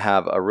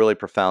have a really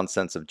profound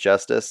sense of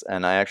justice,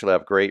 and I actually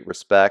have great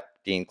respect.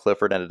 Dean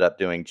Clifford ended up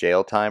doing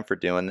jail time for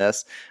doing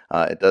this.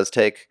 It does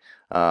take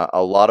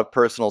a lot of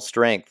personal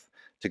strength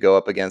to go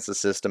up against the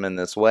system in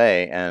this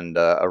way, and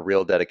a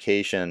real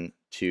dedication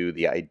to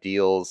the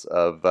ideals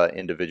of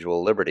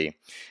individual liberty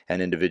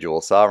and individual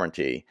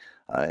sovereignty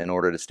in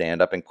order to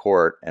stand up in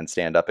court and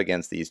stand up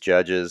against these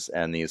judges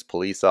and these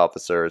police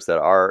officers that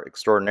are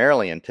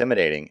extraordinarily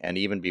intimidating, and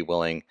even be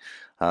willing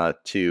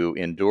to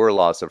endure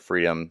loss of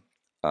freedom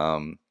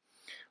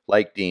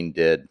like Dean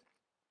did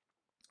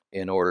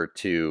in order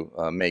to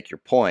make your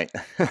point.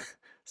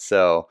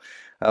 So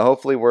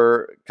hopefully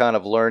we're kind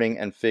of learning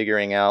and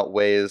figuring out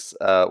ways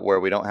where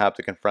we don't have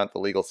to confront the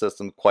legal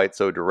system quite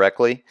so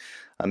directly.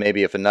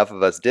 Maybe if enough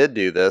of us did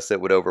do this, it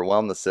would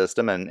overwhelm the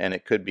system, and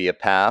it could be a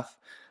path.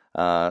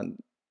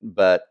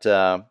 But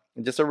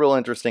just a real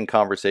interesting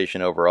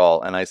conversation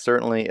overall. And I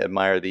certainly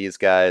admire these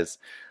guys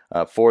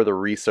for the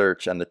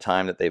research and the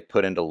time that they've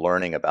put into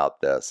learning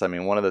about this. I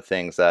mean, one of the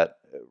things that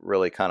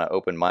really kind of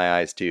opened my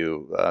eyes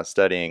to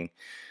studying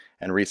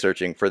and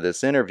researching for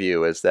this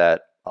interview is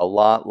that a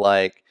lot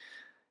like,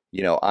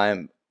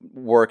 I'm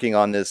working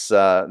on this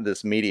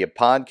media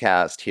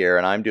podcast here,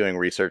 and I'm doing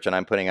research and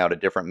I'm putting out a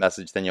different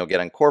message than you'll get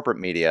in corporate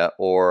media.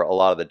 Or a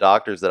lot of the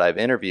doctors that I've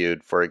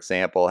interviewed, for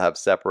example, have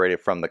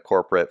separated from the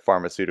corporate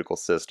pharmaceutical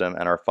system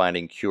and are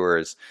finding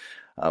cures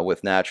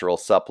with natural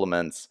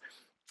supplements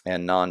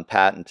and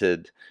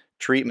non-patented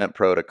treatment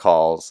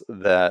protocols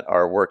that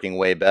are working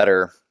way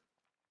better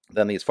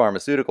than these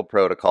pharmaceutical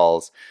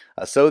protocols.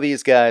 So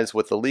these guys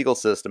with the legal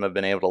system have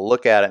been able to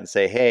look at it and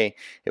say, hey,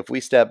 if we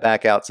step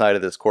back outside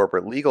of this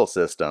corporate legal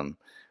system,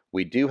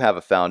 we do have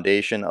a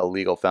foundation, a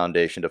legal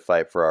foundation to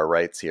fight for our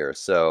rights here.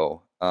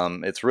 So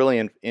it's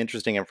really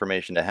interesting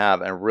information to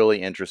have, and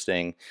really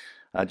interesting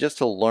just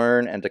to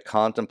learn and to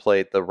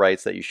contemplate the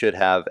rights that you should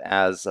have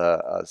as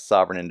a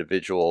sovereign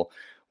individual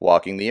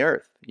walking the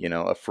earth,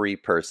 a free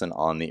person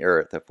on the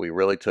earth. If we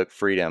really took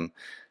freedom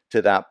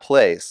to that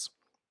place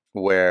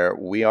where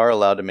we are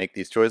allowed to make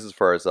these choices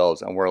for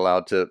ourselves, and we're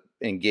allowed to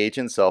engage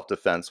in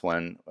self-defense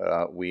when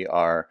we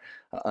are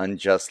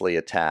unjustly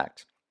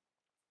attacked,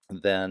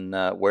 then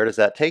where does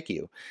that take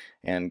you?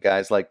 And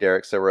guys like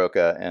Derek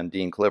Soroka and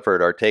Dean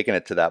Clifford are taking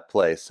it to that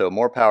place. So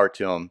more power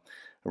to them.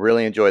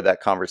 Really enjoyed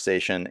that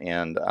conversation,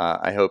 and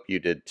I hope you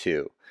did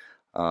too.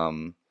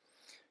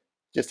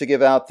 Just to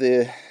give out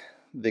the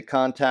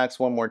contacts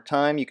one more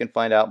time, you can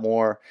find out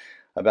more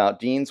about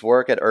Dean's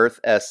work at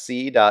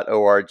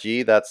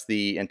earthsc.org. That's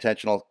the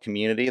intentional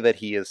community that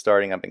he is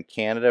starting up in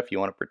Canada. If you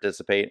want to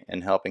participate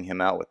in helping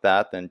him out with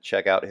that, then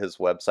check out his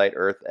website,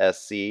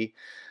 earthsc.org,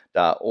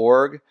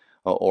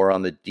 or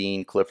on the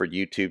Dean Clifford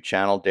YouTube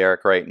channel.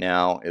 Derek right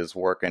now is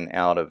working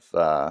out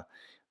of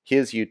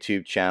his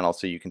YouTube channel,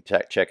 so you can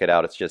check it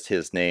out. It's just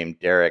his name,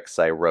 Derek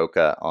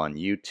Soroka, on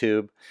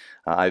YouTube.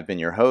 I've been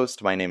your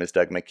host. My name is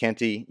Doug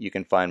McKenty. You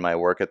can find my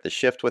work at The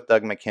Shift with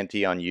Doug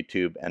McKenty on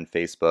YouTube and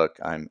Facebook.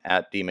 I'm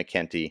at D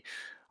McKenty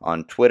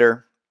on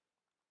Twitter.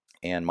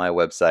 And my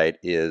website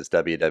is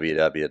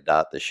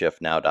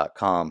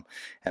www.theshiftnow.com.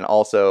 And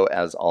also,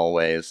 as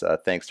always,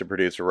 thanks to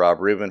producer Rob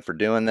Rubin for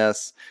doing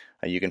this.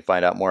 You can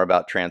find out more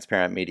about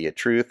Transparent Media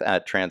Truth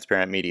at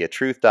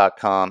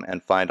transparentmediatruth.com,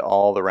 and find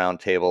all the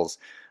roundtables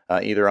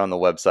either on the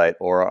website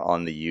or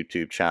on the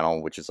YouTube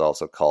channel, which is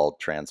also called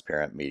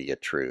Transparent Media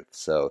Truth.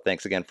 So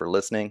thanks again for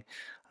listening.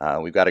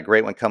 We've got a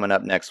great one coming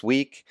up next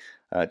week.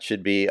 It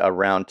should be a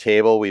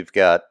roundtable. We've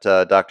got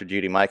Dr.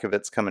 Judy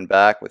Mikovits coming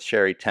back with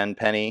Sherry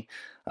Tenpenny,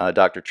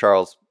 Dr.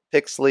 Charles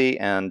Pixley,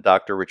 and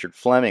Dr. Richard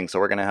Fleming. So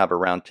we're going to have a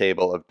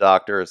roundtable of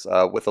doctors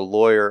with a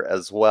lawyer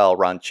as well,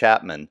 Ron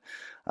Chapman,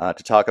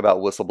 to talk about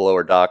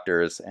whistleblower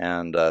doctors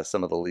and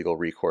some of the legal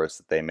recourse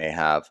that they may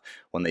have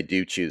when they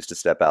do choose to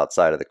step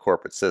outside of the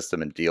corporate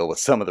system and deal with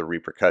some of the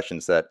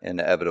repercussions that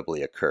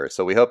inevitably occur.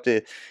 So we hope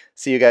to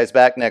see you guys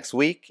back next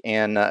week.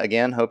 And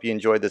again, hope you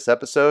enjoyed this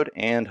episode,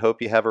 and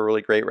hope you have a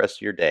really great rest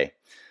of your day.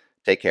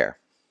 Take care.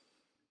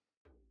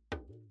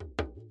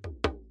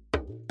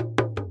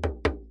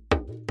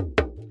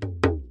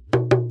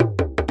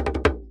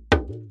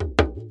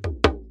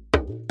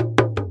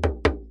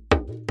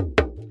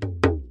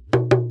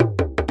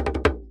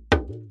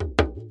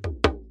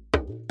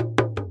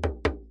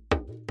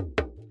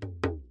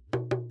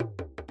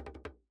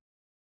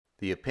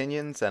 The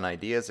opinions and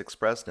ideas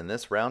expressed in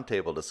this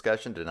roundtable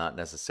discussion do not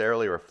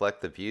necessarily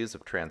reflect the views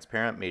of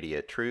Transparent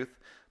Media Truth,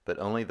 but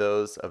only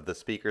those of the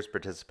speakers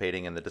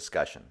participating in the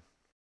discussion.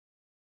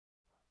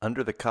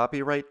 Under the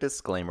copyright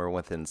disclaimer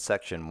within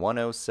Section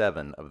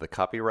 107 of the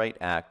Copyright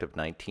Act of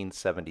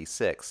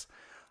 1976,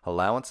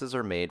 allowances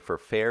are made for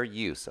fair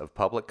use of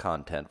public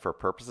content for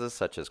purposes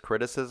such as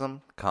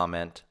criticism,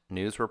 comment,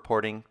 news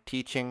reporting,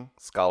 teaching,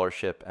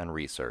 scholarship, and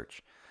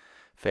research.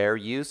 Fair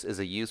use is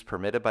a use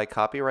permitted by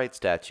copyright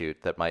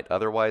statute that might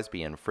otherwise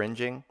be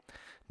infringing.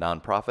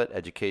 Nonprofit,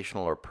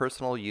 educational, or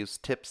personal use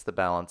tips the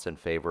balance in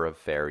favor of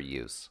fair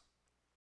use.